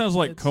 right. That sounds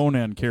like It's-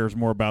 Conan cares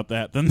more about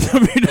that than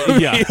WWE.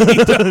 Yeah.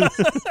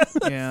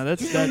 Yeah,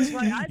 that's.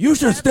 Like, I You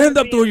just should happened stand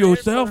to up be to in the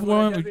yourself, airport when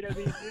a woman.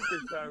 WWE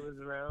superstar was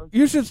around.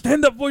 You should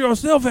stand up for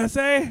yourself,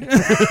 SA.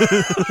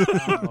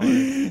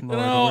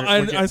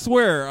 I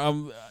swear,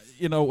 who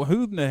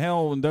in the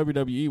hell in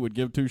WWE would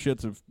give two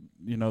shits if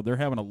they're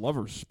having a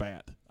lover's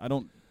spat? I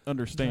don't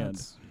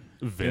understand.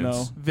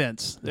 Vince.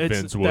 Vince.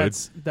 Vince would.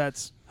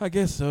 That's. I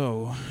guess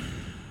so.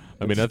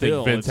 I mean, But I think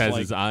still, Vince it's has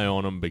like- his eye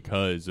on him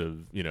because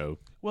of,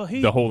 Well,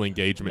 he. the whole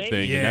engagement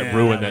Maybe- thing, and that Yeah,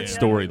 ruined that yeah.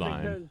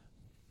 storyline.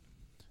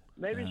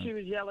 Maybe she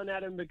was yelling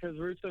at him because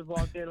Rusev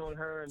walked in on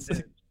her and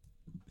Vince.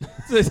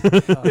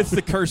 It's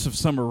the curse of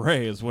Summer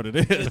Rae, is what it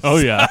is. Oh,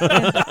 yeah.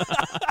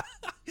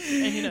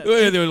 And,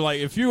 They were like,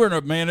 if you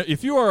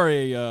are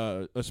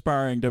a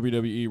aspiring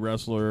WWE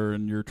wrestler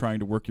and you're trying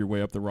to work your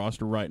way up the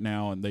roster right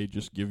now, and they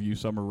just give you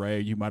Summer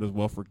Rae, you might as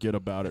well forget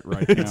about it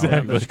right now.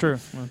 Exactly. that's true.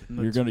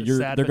 They're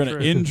Sad gonna but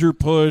true. end your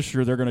push,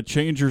 or they're gonna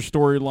change your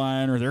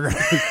storyline, or they're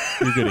gonna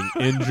You're getting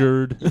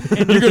injured.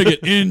 you're gonna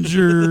get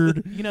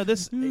injured.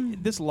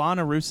 This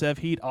Lana Rusev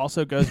heat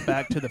also goes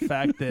back to the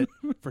fact that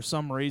for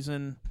some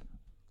reason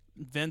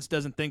Vince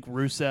doesn't think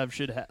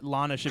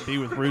Lana should be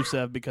with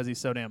Rusev because he's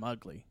so damn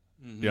ugly.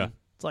 Yeah.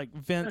 It's like,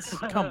 Vince,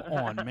 come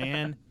on,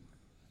 man.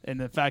 And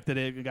the fact that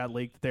it got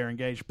leaked that they're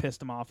engaged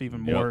pissed him off even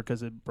more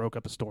because it broke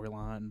up a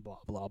storyline, blah,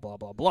 blah, blah,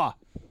 blah, blah.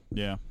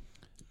 Yeah.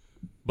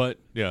 But,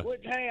 yeah.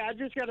 Which, hey, I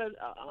just got to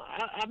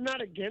I'm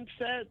not against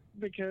that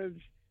because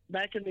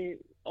back in the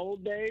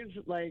old days,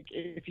 like,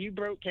 if you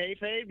broke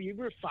kayfabe, you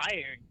were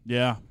fired.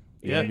 Yeah.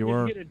 Yeah, you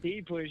were. If you get a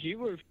D push, you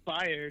were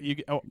fired.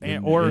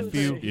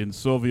 In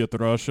Soviet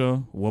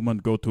Russia, women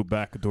go to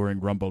back during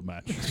Rumble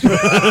match.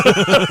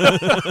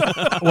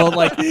 Well,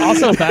 like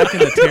also back in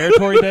the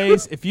territory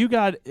days, if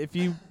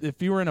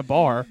you were in a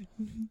bar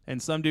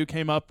and some dude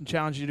came up and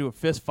challenged you to a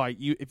fist fight,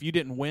 if you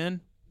didn't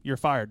win, you're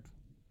fired.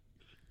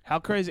 How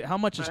crazy? How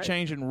much has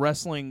changed in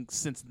wrestling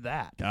since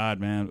that? God,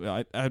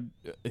 man,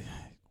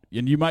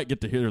 and you might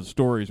get to hear the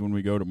stories when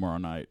we go tomorrow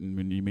night and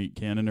when you meet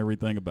Ken and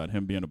everything about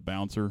him being a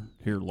bouncer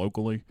here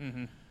locally.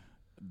 Mm-hmm.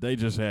 They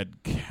just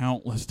had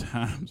countless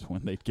times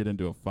when they'd get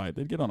into a fight.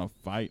 They'd get on a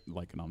fight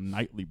like on a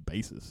nightly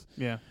basis.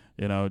 Yeah.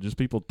 Just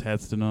people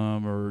testing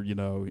him or,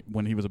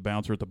 when he was a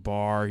bouncer at the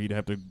bar, he'd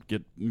have to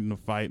get in a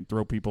fight and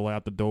throw people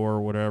out the door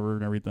or whatever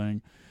and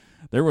everything.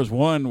 There was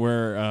one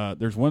where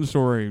there's one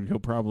story he'll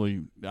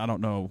probably, I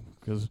don't know,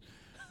 because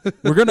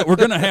we're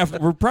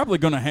probably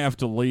gonna have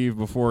to leave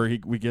before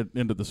we get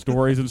into the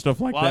stories and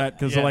stuff like that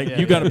because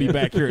you got to be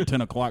back here at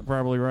 10:00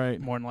 probably, right?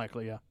 More than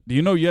likely, yeah. Do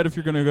you know yet if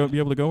you're gonna be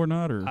able to go or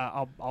not? Or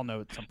I'll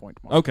know at some point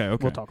tomorrow. Okay,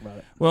 we'll talk about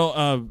it.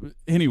 Well,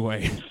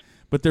 anyway,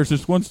 but there's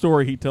this one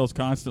story he tells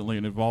constantly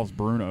and it involves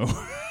Bruno.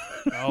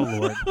 Oh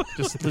Lord,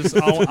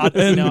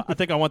 I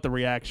think I want the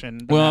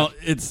reaction. Well,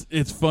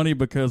 it's funny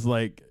because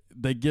like.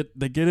 They get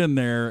in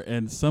there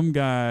and some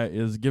guy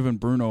is giving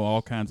Bruno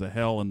all kinds of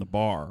hell in the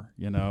bar,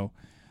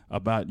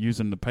 about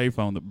using the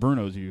payphone that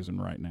Bruno's using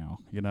right now,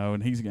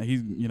 and he's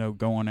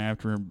going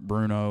after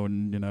Bruno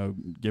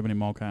and giving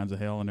him all kinds of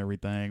hell and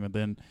everything. But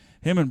then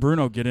him and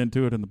Bruno get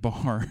into it in the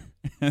bar,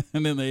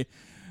 and then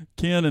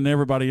Ken and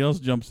everybody else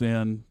jumps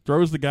in,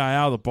 throws the guy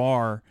out of the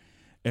bar,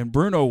 and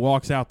Bruno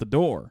walks out the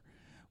door.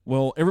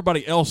 Well,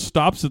 everybody else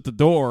stops at the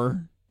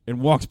door and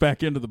walks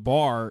back into the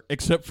bar,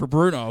 except for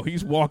Bruno.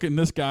 He's walking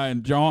this guy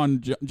and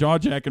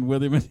jaw-jacking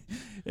with him,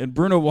 and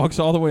Bruno walks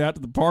all the way out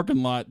to the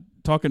parking lot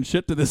talking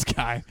shit to this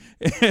guy.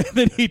 And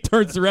then he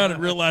turns around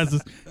and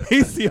realizes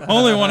he's the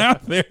only one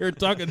out there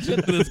talking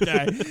shit to this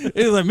guy.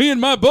 He's like, me and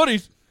my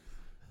buddies,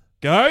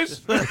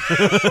 guys.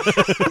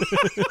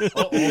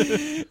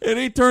 And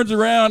he turns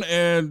around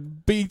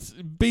and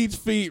beats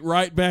feet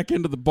right back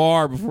into the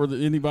bar before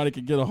anybody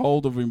could get a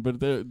hold of him. But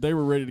they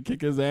were ready to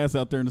kick his ass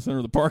out there in the center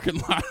of the parking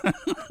lot.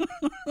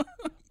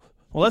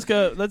 Well, let's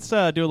go. Let's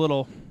do a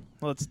little.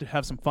 Let's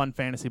have some fun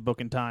fantasy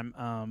booking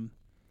time.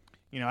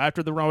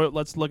 After the Rumble,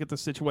 let's look at the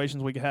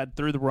situations we had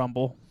through the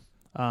Rumble.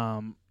 We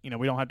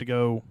don't have to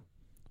go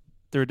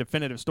through a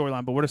definitive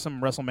storyline, but what are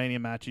some WrestleMania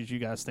matches you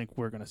guys think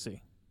we're going to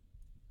see?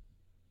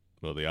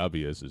 Well, the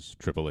obvious is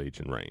Triple H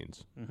and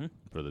Reigns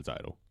for the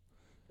title.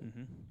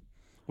 Mm-hmm.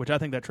 Which I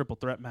think that triple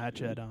threat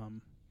match at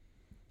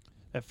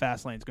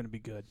Fastlane is going to be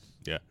good.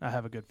 Yeah, I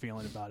have a good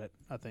feeling about it.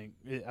 I think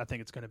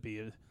it's going to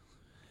be.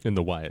 And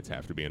the Wyatts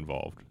have to be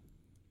involved.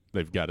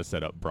 They've got to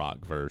set up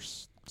Brock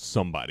versus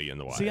somebody in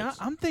the Wyatts. See,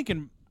 I'm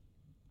thinking.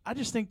 I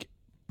just think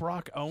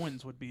Brock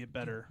Owens would be a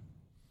better.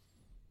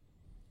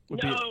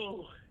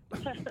 No.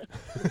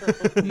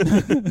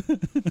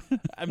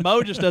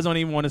 Mo just doesn't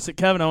even want to see.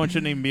 Kevin Owens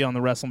shouldn't even be on the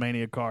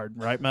WrestleMania card,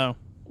 right, Mo?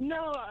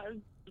 No,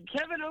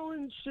 Kevin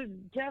Owens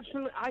should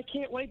definitely. I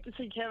can't wait to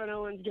see Kevin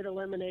Owens get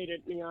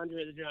eliminated in the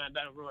Andre the Giant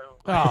Battle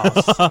Royal.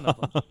 Oh, son of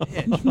a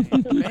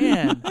bitch,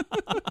 man.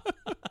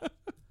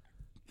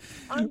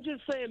 I'm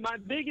just saying, my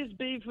biggest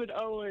beef with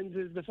Owens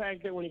is the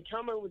fact that when he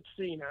come in with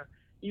Cena,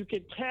 you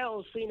could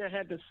tell Cena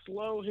had to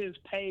slow his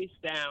pace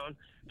down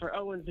for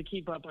Owens to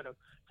keep up with him.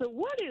 So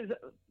what is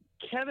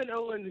Kevin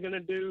Owens going to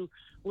do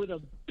with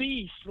a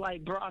beast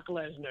like Brock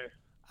Lesnar?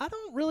 I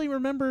don't really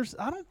remember.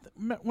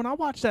 When I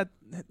watched that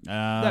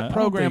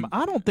program,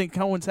 I don't think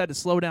Owens had to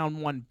slow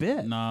down one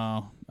bit.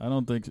 No, I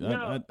don't think so.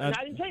 No, I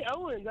didn't say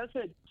Owens. I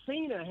said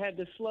Cena had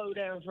to slow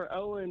down for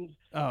Owens.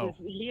 Oh,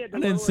 he had to I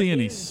didn't see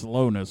any his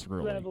slowness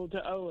really. level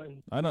to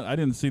Owens. I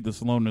didn't see the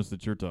slowness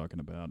that you're talking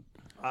about.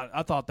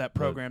 I thought that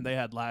program they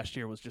had last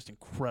year was just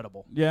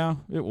incredible. Yeah,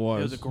 it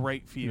was. It was a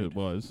great feud. It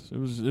was. It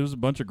was a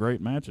bunch of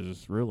great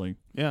matches, really.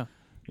 Yeah.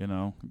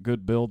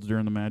 Good builds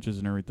during the matches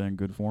and everything,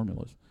 good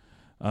formulas.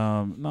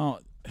 No.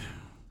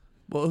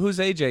 Well, who's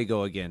AJ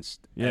go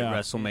against at Yeah.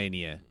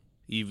 WrestleMania?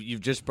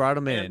 You've just brought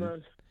him in.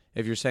 Ambrose.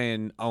 If you're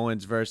saying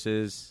Owens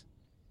versus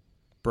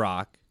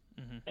Brock,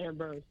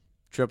 Ambrose.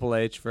 Triple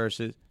H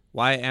versus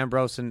why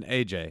Ambrose and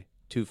AJ?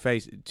 Two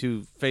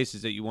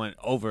faces that you want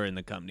over in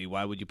the company.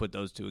 Why would you put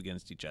those two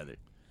against each other?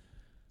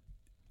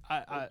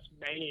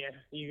 Mania,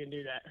 you can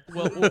do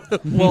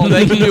that. Well,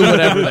 they can do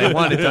whatever they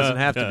want. It doesn't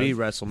have to be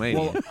WrestleMania.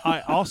 Well,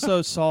 I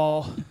also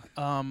saw,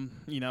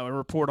 a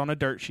report on a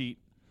dirt sheet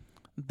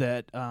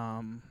that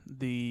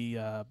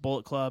the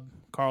Bullet Club,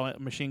 Carl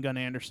Machine Gun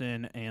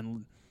Anderson,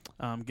 and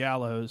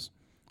Gallows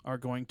are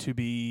going to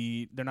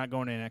be. They're not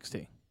going to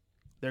NXT.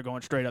 They're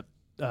going straight up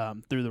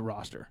through the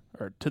roster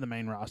or to the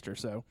main roster.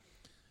 So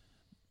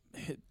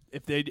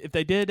if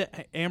they did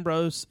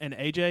Ambrose and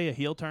AJ a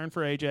heel turn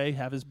for AJ,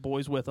 have his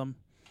boys with him,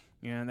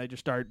 and they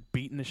just start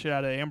beating the shit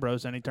out of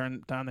Ambrose any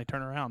time they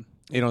turn around.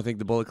 You don't think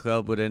the Bullet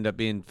Club would end up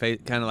being kind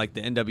of like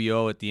the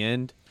NWO at the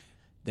end?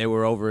 They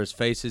were over his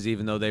faces,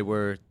 even though they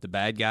were the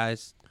bad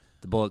guys.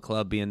 The Bullet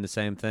Club being the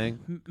same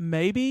thing.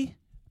 Maybe,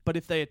 but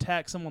if they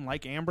attack someone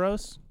like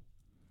Ambrose,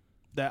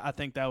 I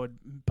think that would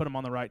put them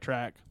on the right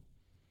track.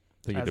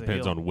 I think it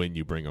depends on when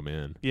you bring them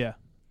in. Yeah,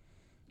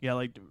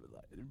 like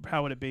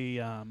how would it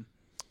be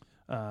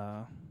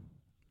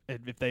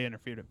if they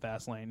interfered at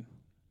Fastlane?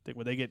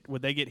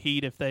 Would they get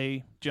heat if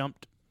they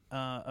jumped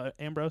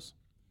Ambrose?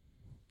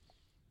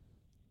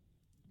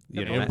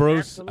 You know, Ambrose,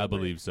 Absolutely. I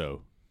believe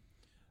so.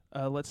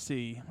 Let's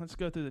see. Let's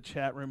go through the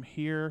chat room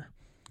here.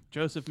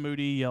 Joseph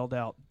Moody yelled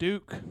out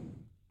Duke.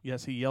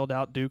 Yes, he yelled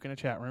out Duke in a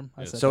chat room.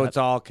 I said so that. it's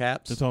all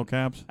caps? It's all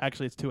caps?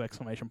 Actually, it's 2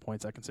 exclamation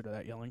points. I consider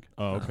that yelling.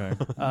 Oh, okay.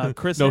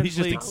 Chris No,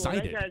 Hensley, he's just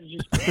excited.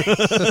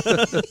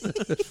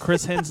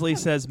 Chris Hensley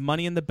says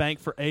Money in the Bank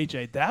for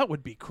AJ. That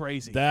would be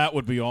crazy. That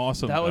would be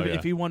awesome. That would be, yeah.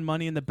 if he won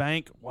Money in the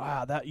Bank.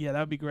 Wow, that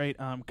would be great.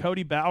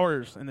 Cody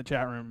Bowers in the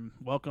chat room.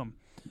 Welcome.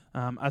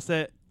 I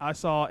saw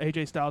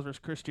AJ Styles versus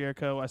Chris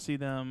Jericho. I say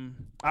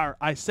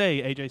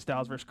AJ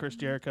Styles versus Chris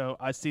Jericho.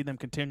 I see them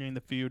continuing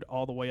the feud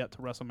all the way up to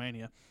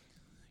WrestleMania.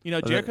 You know,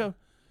 Jericho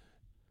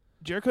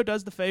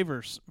does the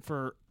favors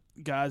for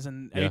guys,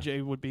 and Yeah.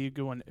 AJ would be a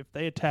good one. If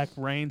they attack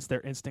Reigns,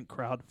 they're instant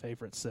crowd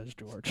favorites, says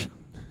George.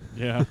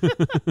 Yeah.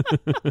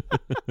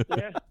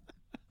 Yeah.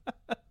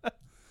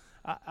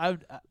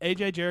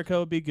 AJ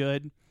Jericho would be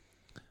good.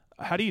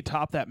 How do you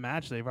top that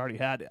match they've already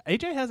had?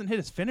 AJ hasn't hit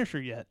his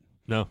finisher yet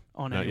No,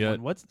 on not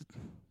anyone. yet.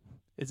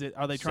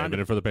 Are they trying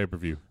Saving it for the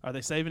pay-per-view. Are they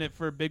saving it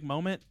for a big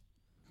moment?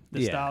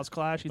 The Yeah. Styles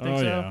Clash, you think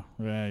Oh, so? yeah.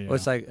 Yeah. Well,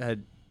 it's like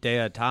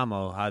Dea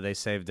Tamo, how they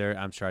saved their.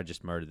 I'm sure I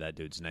just murdered that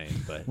dude's name,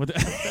 but What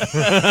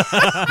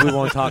we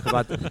won't talk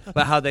about that.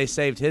 But how they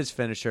saved his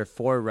finisher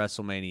for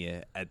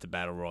WrestleMania at the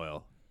Battle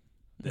Royal.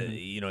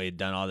 He'd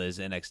done all this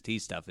NXT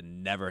stuff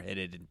and never hit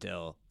it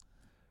until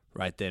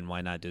right then.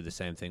 Why not do the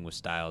same thing with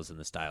Styles and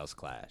the Styles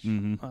Clash?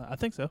 I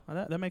think so.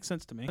 That makes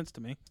sense to me.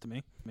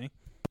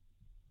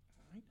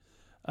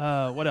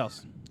 What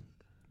else?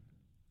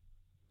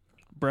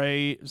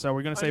 Bray. So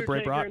we're gonna say Bray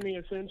Undertaker Brock. and the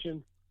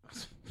Ascension.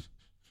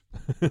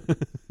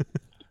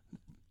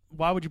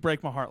 Why would you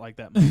break my heart like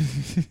that, man?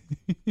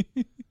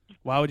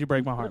 Why would you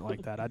break my heart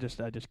like that? I just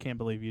can't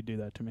believe you'd do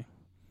that to me.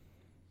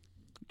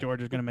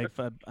 George is going to make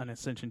an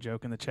Ascension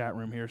joke in the chat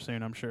room here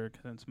soon, I'm sure,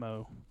 since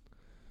Mo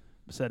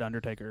said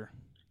Undertaker.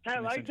 I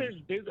like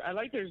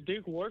there's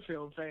Duke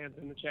Warfield fans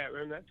in the chat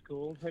room. That's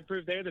cool. They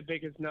prove they're the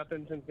biggest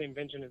nothing since the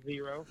invention of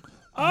zero.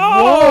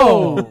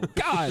 Oh,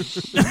 God.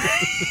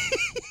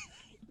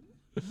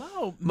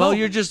 Mo,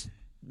 you're just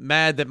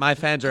mad that my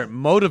fans aren't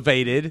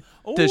motivated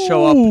to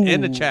show up in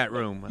the chat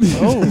room.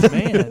 Oh,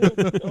 man.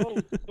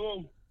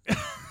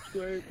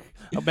 Great.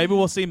 Maybe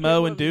we'll see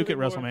Mo and Duke at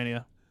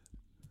WrestleMania.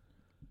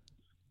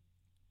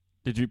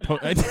 Did you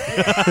put?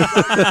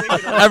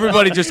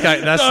 Everybody just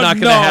got. That's not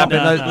going to happen.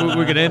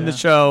 We're going to end the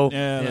show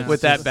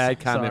with that bad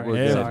comment. Sorry.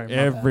 We're good. Sorry.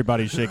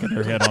 Everybody's shaking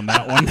their head on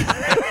that one.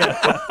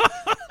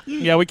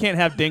 Yeah, we can't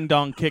have ding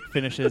dong kick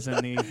finishes in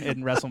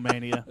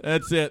WrestleMania.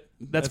 That's it.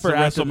 That's for the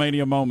after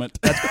WrestleMania moment.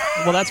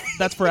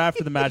 That's for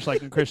after the match,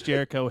 like when Chris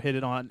Jericho hit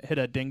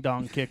a ding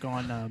dong kick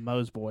on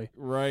Mo's boy.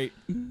 Right.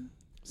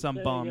 Some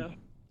There bum. you go.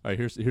 All right,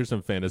 here's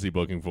some fantasy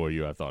booking for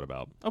you I've thought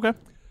about. Okay.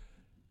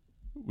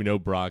 We know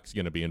Brock's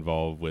going to be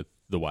involved with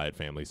the Wyatt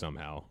family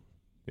somehow.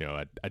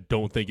 I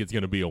don't think it's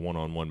going to be a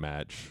one-on-one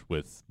match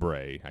with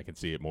Bray. I can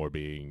see it more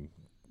being,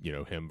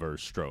 him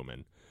versus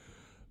Strowman.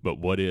 But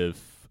what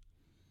if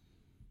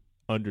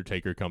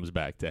Undertaker comes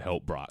back to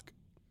help Brock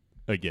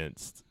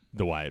against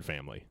the Wyatt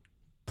family?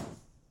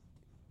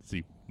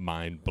 See,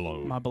 mind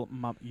blown.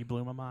 You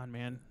blew my mind,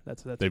 man.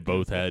 That's They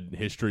both had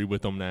history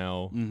with them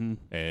now,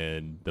 Mm-hmm.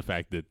 and the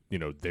fact that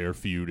their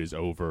feud is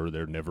over,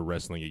 they're never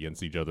wrestling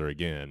against each other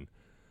again.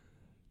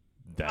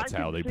 That's I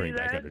how can they bring see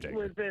back that Undertaker.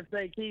 with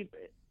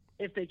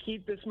if they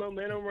keep this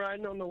momentum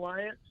riding on the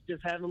Wyatts,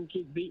 just have them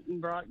keep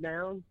beating Brock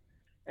down,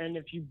 and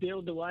if you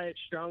build the Wyatt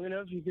strong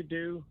enough, you could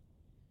do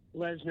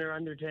Lesnar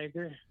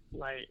Undertaker.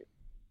 I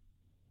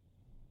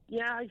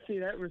see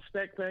that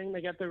respect thing.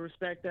 They got their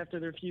respect after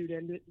their feud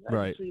ended. I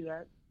Right. can see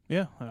that.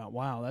 Yeah.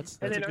 Wow. That's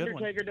And a then good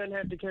Undertaker doesn't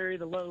have to carry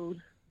the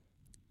load.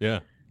 Yeah.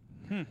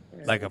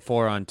 Like a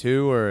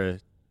 4-on-2 or a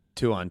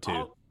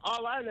 2-on-2?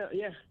 All I know,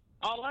 yeah.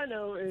 All I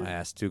know is I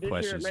asked two this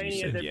questions year at and you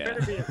Mania, said there's yeah.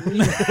 better be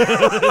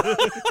at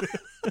least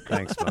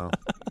Thanks, Mo.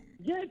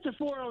 yeah, it's a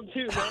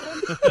 4-on-2,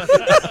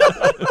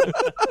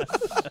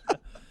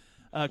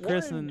 man.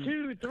 Chris 1, and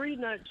 2, 3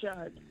 nut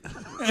shots.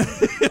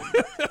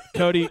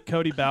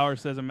 Cody Bauer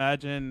says,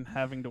 "Imagine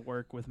having to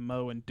work with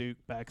Mo and Duke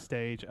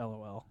backstage."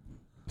 LOL.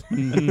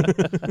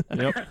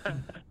 Yep.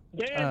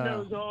 Dan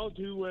knows all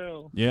too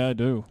well. Yeah, I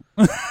do.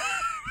 I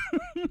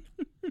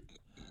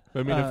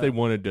mean, if they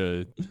wanted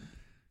to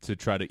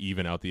try to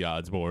even out the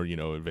odds more,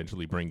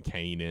 eventually bring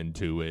Kane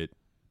into it,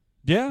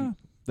 Yeah,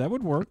 that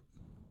would work.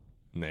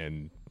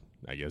 and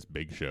I guess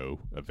Big Show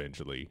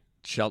eventually.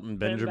 Shelton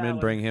Ben Benjamin,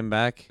 Balor. bring him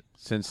back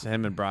since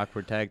him and Brock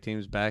were tag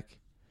teams back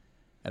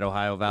at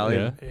Ohio Valley.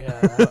 Yeah.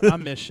 Yeah, I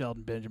miss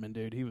Sheldon Benjamin,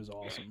 dude. He was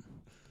awesome.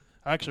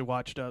 I actually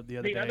watched the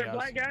other The day. other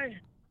black guy?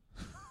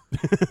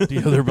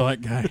 The other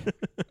black guy.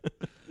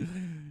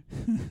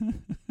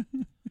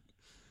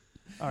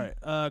 All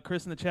right.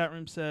 Chris in the chat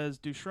room says,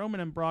 do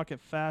Strowman and Brock at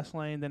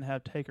Fastlane, then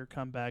have Taker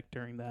come back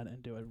during that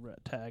and do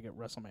a tag at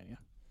WrestleMania?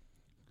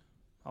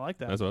 I like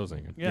that. That's what I was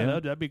thinking. Yeah,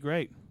 that'd be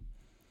great.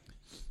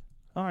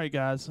 All right,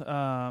 guys.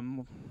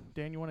 Dan,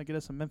 you want to get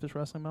us a Memphis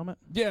wrestling moment?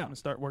 Yeah. And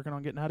start working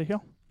on getting out of here?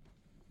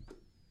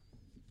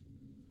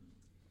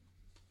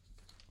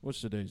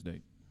 What's today's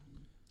date?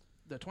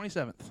 The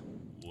 27th.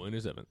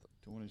 27th.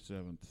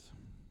 27th.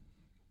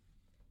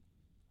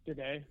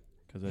 Today.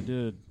 Because I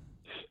did,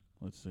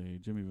 let's see,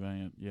 Jimmy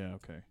Valiant. Yeah,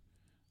 okay.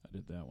 I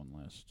did that one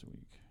last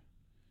week.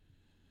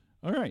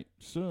 All right,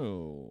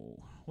 so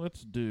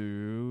let's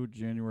do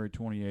January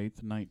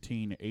 28th,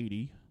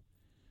 1980.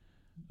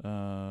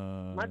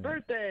 My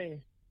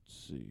birthday.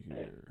 Let's see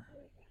here.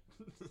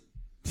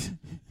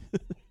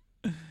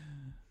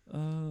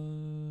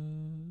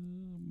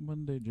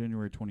 Monday,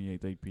 January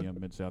 28th, 8 p.m.,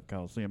 Mid-South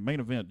Coliseum. Main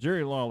event,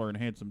 Jerry Lawler and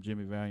Handsome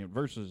Jimmy Valiant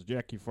versus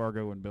Jackie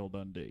Fargo and Bill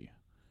Dundee.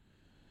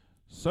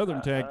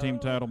 Southern Tag Team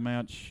title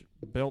match,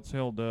 belts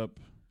held up,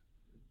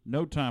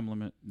 no time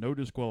limit, no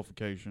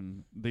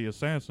disqualification. The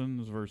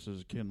Assassins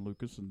versus Ken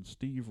Lucas and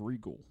Steve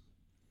Regal.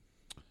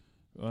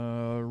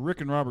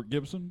 Rick and Robert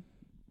Gibson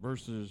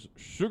versus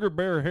Sugar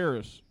Bear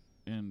Harris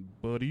and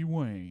Buddy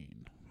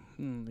Wayne.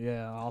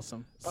 Yeah,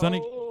 awesome.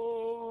 Sonny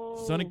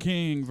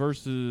King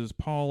versus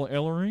Paul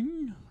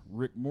Ellering.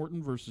 Rick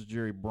Morton versus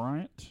Jerry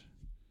Bryant.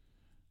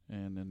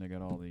 And then they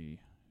got all the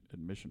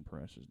admission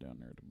prices down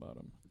there at the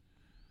bottom.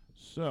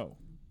 So,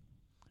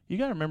 You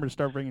got to remember to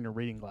start bringing your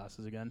reading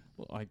glasses again.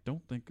 well, I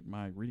don't think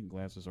my reading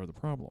glasses are the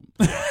problem.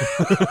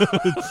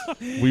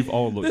 We've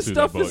all looked This through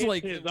stuff that book. is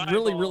like His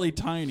really, eyeball. really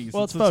tiny.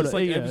 Well, Since it's photo- just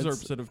like yeah, it's-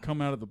 excerpts that have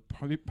come out of the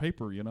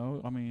paper, you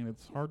know? I mean,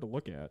 it's hard to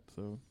look at,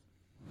 so.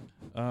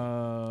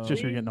 It's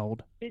just you're getting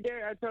old. See,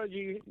 Derek, I told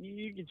you,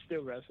 you could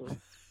still wrestle.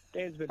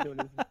 Dan's been doing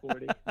this for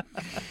 40.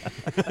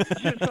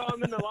 Just saw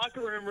him in the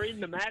locker room reading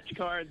the match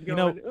cards You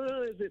going,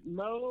 know- is it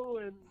Moe?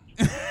 And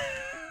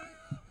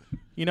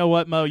You know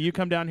what, Mo? You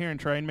come down here and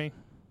train me.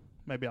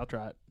 Maybe I'll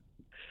try it.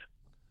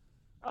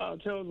 oh,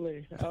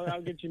 totally.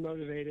 I'll get you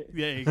motivated.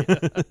 Yeah, you go.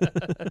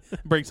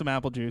 Bring some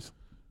apple juice.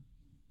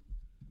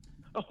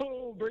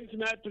 Oh, bring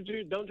some apple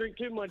juice. Don't drink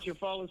too much. You'll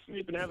fall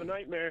asleep and have a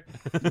nightmare.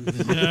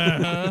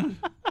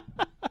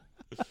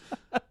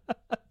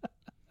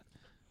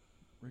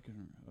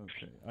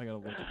 Okay, I gotta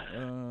look.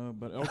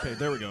 But okay,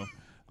 there we go.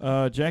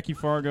 Jackie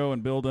Fargo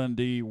and Bill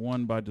Dundee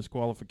won by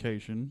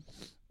disqualification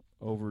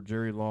over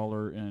Jerry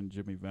Lawler and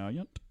Jimmy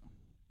Valiant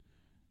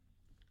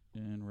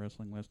in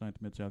wrestling last night at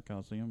the Mid-South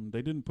Coliseum.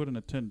 They didn't put an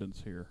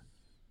attendance here.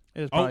 It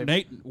was Oh, probably,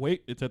 Nate,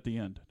 wait, it's at the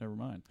end. Never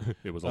mind.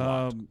 It was a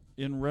lot.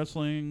 In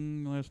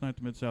wrestling last night at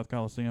the Mid-South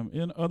Coliseum.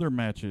 In other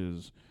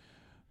matches,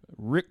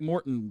 Rick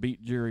Morton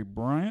beat Jerry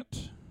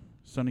Bryant.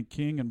 Sonny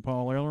King and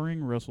Paul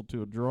Ellering wrestled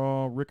to a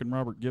draw. Rick and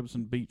Robert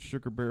Gibson beat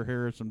Sugar Bear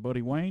Harris and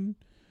Buddy Wayne.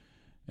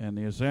 And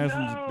the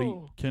Assassins beat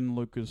Ken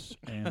Lucas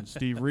and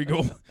Steve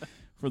Regal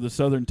for the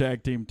Southern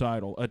Tag Team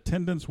title.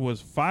 Attendance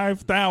was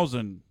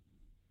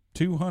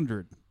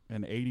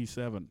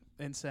 5,287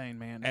 insane,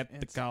 man. at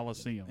the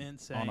Coliseum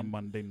Insane. on a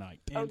Monday night.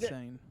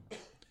 Insane.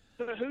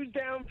 So who's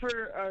down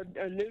for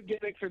a new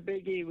gimmick for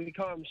Big E? We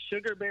call him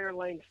Sugar Bear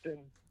Langston.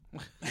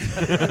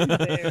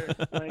 Bear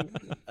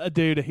Langston.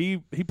 Dude, he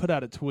put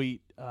out a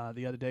tweet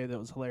the other day that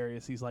was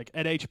hilarious. He's like,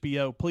 at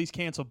HBO, please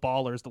cancel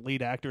Ballers. The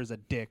lead actor is a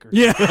dick. Or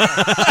Yeah.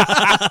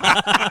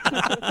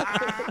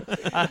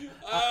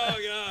 Oh,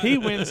 God. He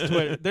wins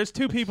Twitter. There's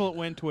two people that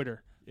win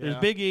Twitter. There's Yeah.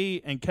 Big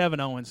E and Kevin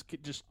Owens.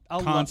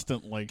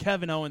 Constantly.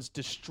 Kevin Owens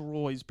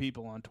destroys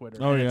people on Twitter.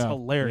 Oh, and It's yeah.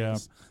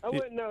 hilarious. I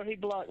wouldn't know. He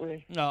blocked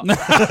me. No.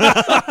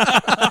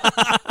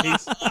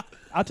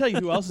 I'll tell you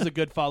who else is a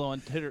good follow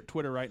on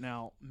Twitter right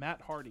now.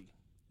 Matt Hardy.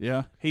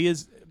 Yeah. He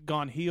has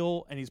gone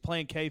heel, and he's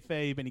playing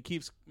kayfabe, and he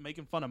keeps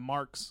making fun of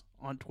Marks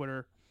on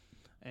Twitter,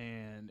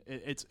 and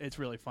it's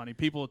really funny.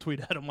 People will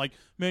tweet at him like,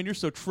 "Man, you're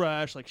so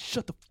trash!" Like,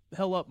 shut the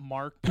hell up,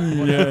 Mark.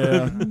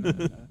 Yeah.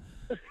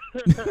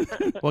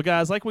 Well,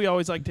 guys, like we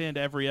always like to end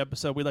every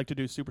episode, we like to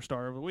do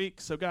Superstar of the Week.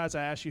 So, guys,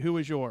 I ask you, who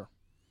is your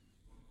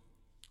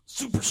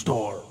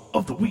Superstar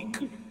of the week.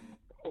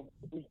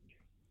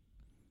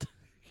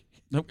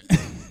 Nope.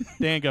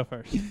 Dan? Go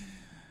first.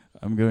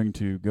 I'm going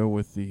to go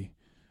with the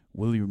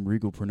William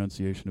Regal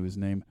pronunciation of his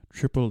name,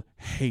 Triple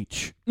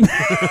H.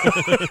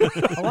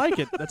 I like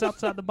it. That's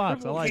outside the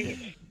box. I like it.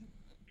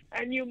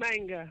 And you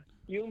manga.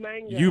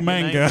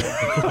 Umanga.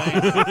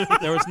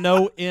 There was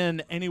no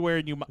N anywhere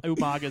in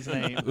Umaga's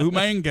name.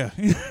 Umanga.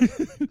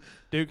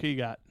 Duke, who you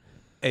got?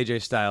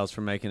 AJ Styles for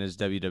making his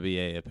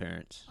WWA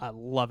appearance. I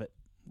love it.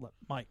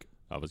 Mike.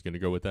 I was going to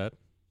go with that,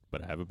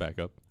 but I have a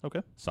backup.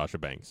 Okay. Sasha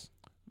Banks.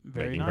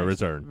 Very Making nice. her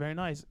return. Very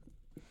nice.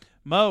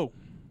 Mo.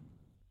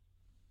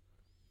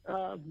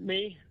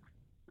 Me.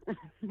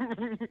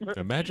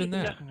 Imagine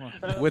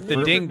that. With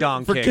the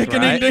ding-dong For kick, kicking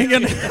right? and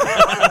dinging.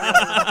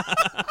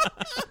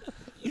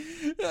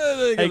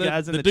 Hey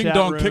guys, in the ding chat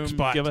dong room, kick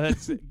spot.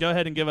 go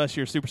ahead and give us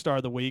your superstar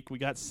of the week. We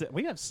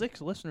have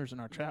 6 listeners in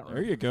our chat room.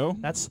 There you go.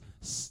 That's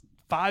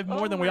 5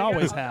 more than we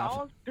always have.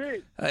 All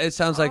good. It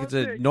sounds like it's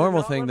a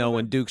normal thing, though,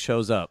 when Duke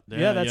shows up.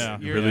 Yeah, that's yeah.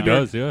 It you're- really you're-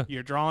 does, yeah.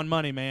 You're drawing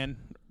money, man,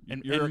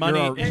 and You're money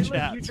our- in Hey, look,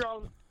 chat. you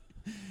draw.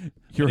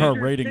 Your These heart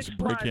are ratings 6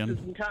 break slices in.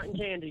 and cotton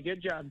candy.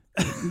 Good job.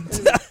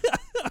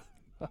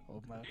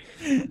 Oh, man.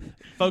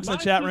 Folks in the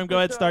My chat room, go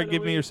ahead and superstar start of the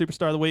giving me your week.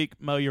 superstar of the week.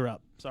 Mo, you're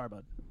up. Sorry,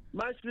 bud.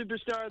 My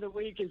superstar of the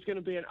week is going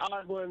to be an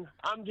odd one.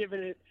 I'm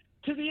giving it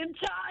to the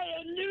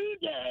entire New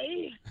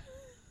Day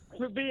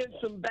for being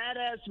some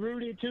badass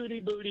Rudy Tooty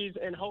Booties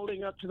and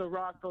holding up to the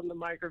Rock on the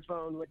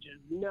microphone, which is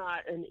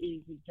not an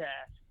easy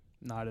task.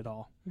 Not at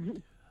all.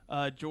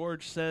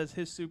 George says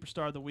his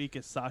superstar of the week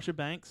is Sasha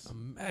Banks.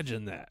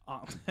 Imagine that.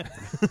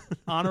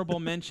 Honorable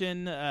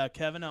mention,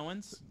 Kevin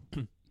Owens.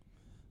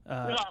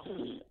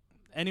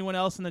 Anyone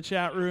else in the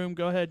chat room,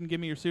 go ahead and give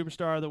me your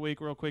superstar of the week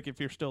real quick if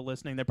you're still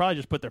listening. They probably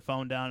just put their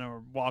phone down and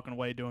are walking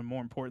away doing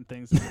more important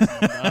things than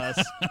listening to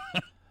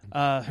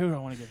us. Who do I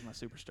want to give my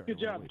superstar? Good of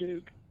the job, week?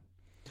 Duke.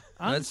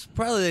 That's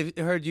probably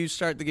they heard you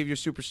start to give your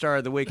superstar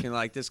of the week and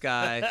like this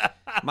guy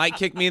might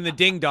kick me in the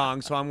ding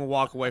dong, so I'm gonna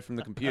walk away from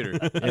the computer.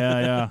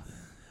 Yeah.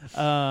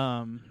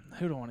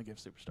 Who do I want to give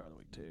superstar of the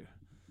week to?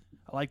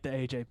 I like the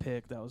AJ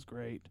pick. That was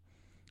great.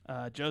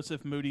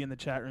 Joseph Moody in the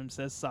chat room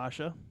says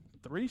Sasha.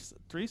 Three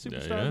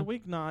superstar of the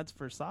week nods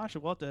for Sasha.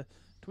 We'll have to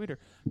tweet her.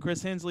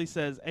 Chris Hensley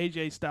says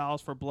AJ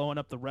Styles for blowing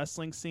up the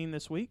wrestling scene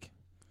this week.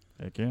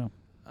 Heck yeah.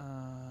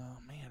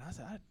 Man,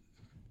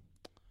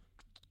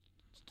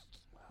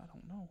 I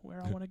don't know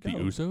where I want to The go.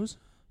 Usos?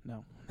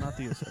 No, not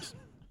the Usos.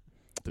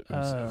 The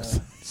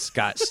Usos.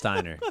 Scott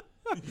Steiner.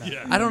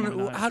 Yeah. I don't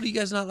know. How do you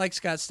guys not like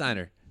Scott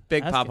Steiner?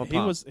 Big Papa He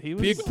Pump. was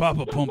Big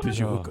Papa Pump is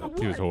your hookup.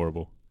 He was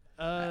horrible.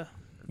 uh,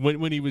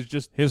 When he was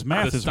just His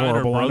math the is Steiner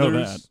horrible. I know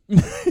brothers,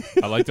 that.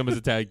 I liked him as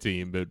a tag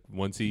team, but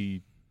once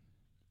he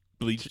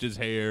bleached his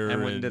hair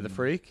and went into the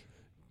freak.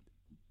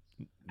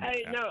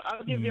 Hey, no,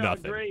 I'll give y'all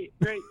Nothing. a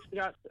great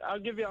Scott. I'll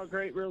give y'all a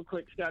great, real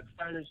quick Scott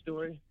Steiner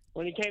story.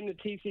 When he came to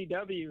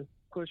TCW, of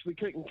course, we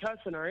couldn't cuss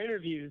in our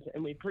interviews,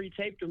 and we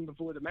pre-taped them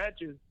before the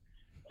matches.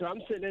 So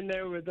I'm sitting in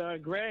there with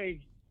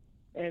Greg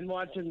and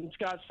watching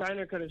Scott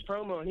Steiner cut his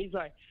promo, and he's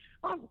like,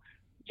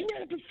 "You're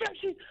not a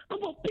profession. I'm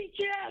gonna beat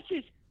your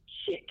asses."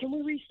 Shit, can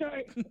we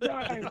restart?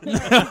 Sorry.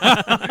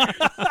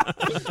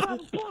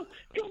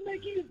 Gonna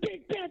make you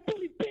big bad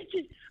booty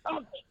bitches.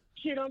 Oh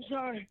shit, I'm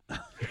sorry.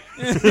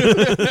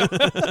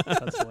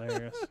 that's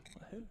hilarious.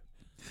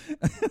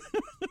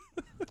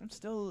 I'm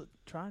still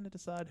trying to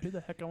decide who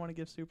the heck I want to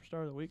give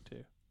superstar of the week to.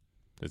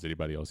 Has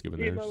anybody else given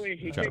Yeah, theirs? but in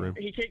the chat room?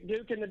 he kicked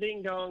Duke in the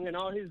ding dong, and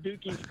all his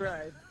dookies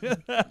cried.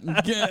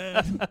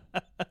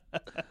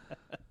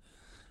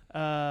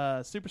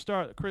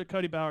 Superstar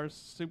Cody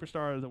Bowers,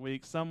 superstar of the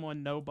week.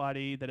 Someone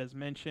nobody that has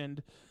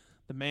mentioned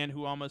the man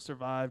who almost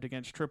survived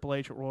against Triple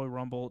H at Royal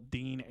Rumble,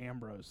 Dean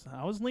Ambrose.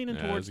 I was leaning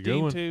Yeah, towards that's a good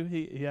Dean one.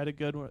 too. He had a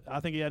good one. I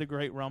think he had a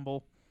great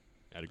Rumble.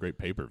 Had a great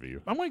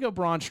pay-per-view. I'm going to go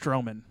Braun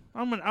Strowman.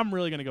 I'm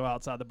really going to go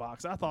outside the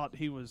box. I thought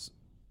he was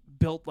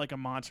built like a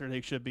monster.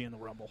 They should be in the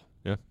Rumble.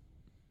 Yeah.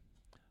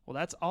 Well,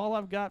 that's all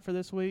I've got for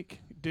this week.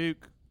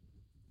 Duke,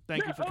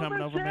 thank you for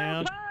coming over,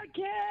 man.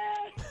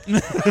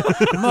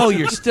 Mo,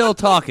 you're still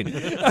talking.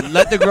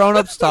 Let the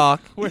grown-ups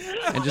talk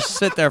and just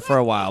sit there for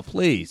a while,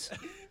 please.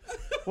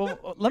 Well,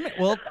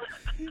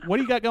 what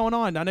do you got going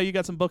on? I know you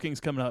got some bookings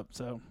coming up,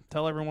 so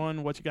tell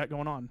everyone what you got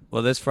going on.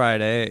 Well, this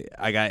Friday,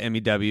 I got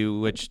MEW,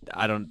 which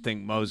I don't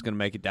think Mo's going to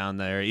make it down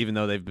there, even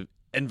though they've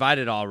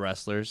invited all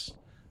wrestlers.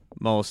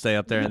 Mo will stay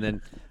up there. And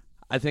then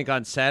I think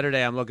on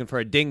Saturday, I'm looking for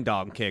a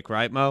ding-dong kick,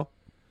 right, Mo?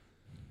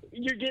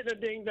 You're getting a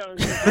ding dong.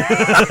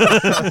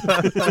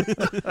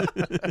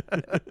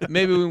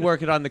 Maybe we can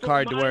work it on the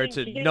card to where it's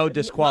a no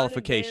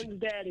disqualification.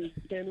 Daddy,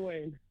 Ken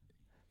Wayne.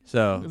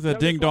 So The No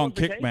ding dong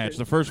kick disqualification. match.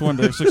 The first one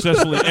to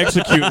successfully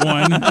execute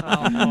one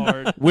Oh,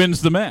 Lord.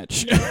 wins the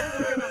match. We're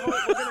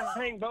gonna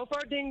hang both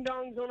our ding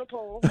dongs on a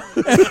pole. Ding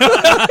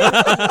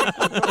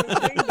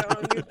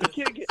dong, you have to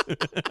kick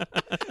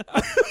it.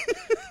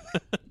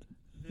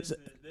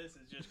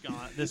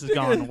 This has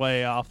gone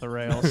way off the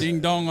rails. Ding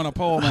dong on a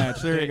pole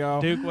match. There you go.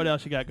 Duke, what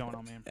else you got going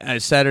on, man?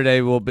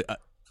 Saturday, we'll be,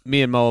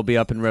 me and Mo will be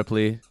up in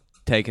Ripley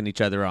taking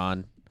each other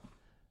on.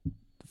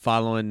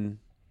 Following,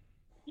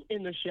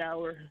 In the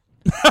shower.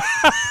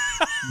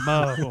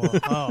 Mo.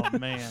 Oh,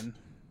 man.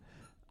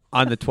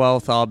 on the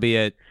 12th, I'll be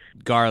at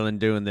Garland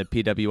doing the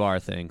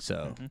PWR thing.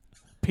 So,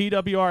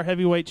 PWR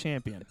heavyweight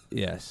champion,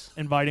 yes.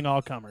 inviting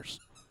all comers.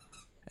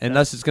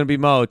 Unless it's going to be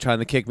Mo trying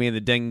to kick me in the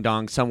ding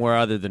dong somewhere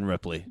other than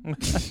Ripley.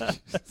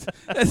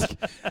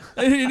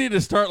 You need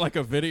to start like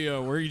a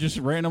video where you just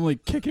randomly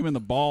kick him in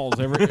the balls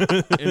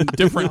in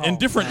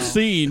different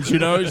scenes. You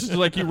know, it's just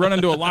like you run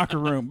into a locker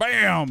room,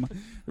 bam,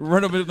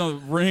 run up in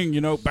the ring,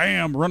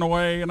 bam, run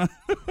away.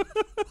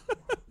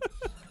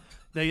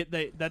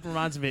 That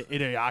reminds me of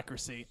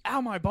Idiocracy. Ow,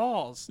 my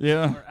balls.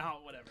 Yeah. Or ow,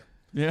 whatever.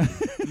 Yeah.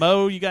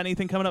 Mo, you got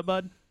anything coming up,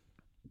 bud?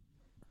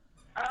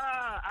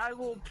 I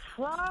will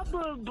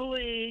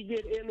probably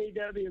get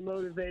MEW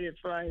motivated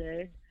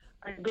Friday.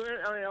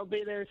 I'll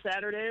be there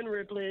Saturday in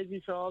Ripley, as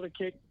you saw, to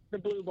kick the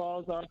blue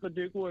balls off of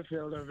Duke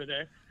Warfield over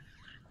there.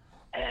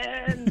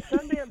 And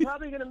Sunday, I'm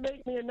probably going to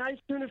make me a nice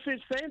tuna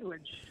fish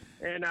sandwich.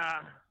 And,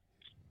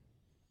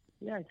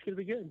 yeah, it's going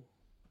to be good.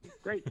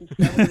 Great.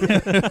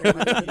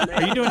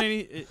 Are you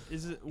doing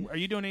Are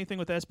you doing anything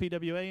with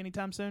SPWA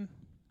anytime soon?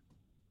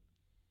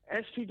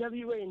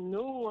 SPWA,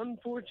 no,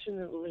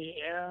 unfortunately.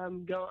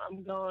 I'm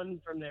gone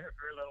from there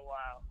for a little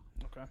while.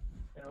 Okay.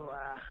 So,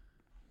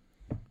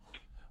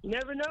 you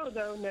never know,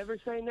 though. Never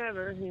say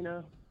never, you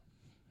know.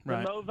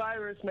 Right. The Mo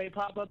virus may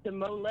pop up to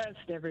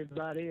molest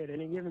everybody at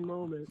any given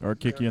moment. Or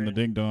kick you in the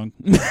ding dong.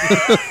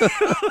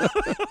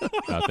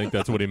 I think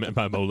that's what he meant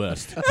by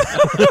molest.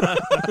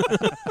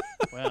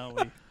 Well,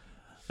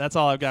 that's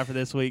all I've got for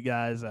this week,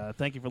 guys.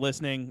 Thank you for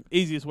listening.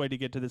 Easiest way to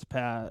get to this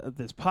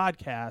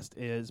podcast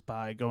is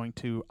by going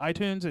to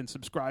iTunes and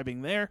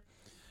subscribing there.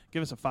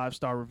 Give us a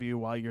 5-star review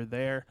while you're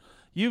there.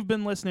 You've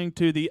been listening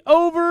to the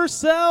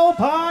Oversell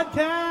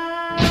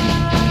Podcast.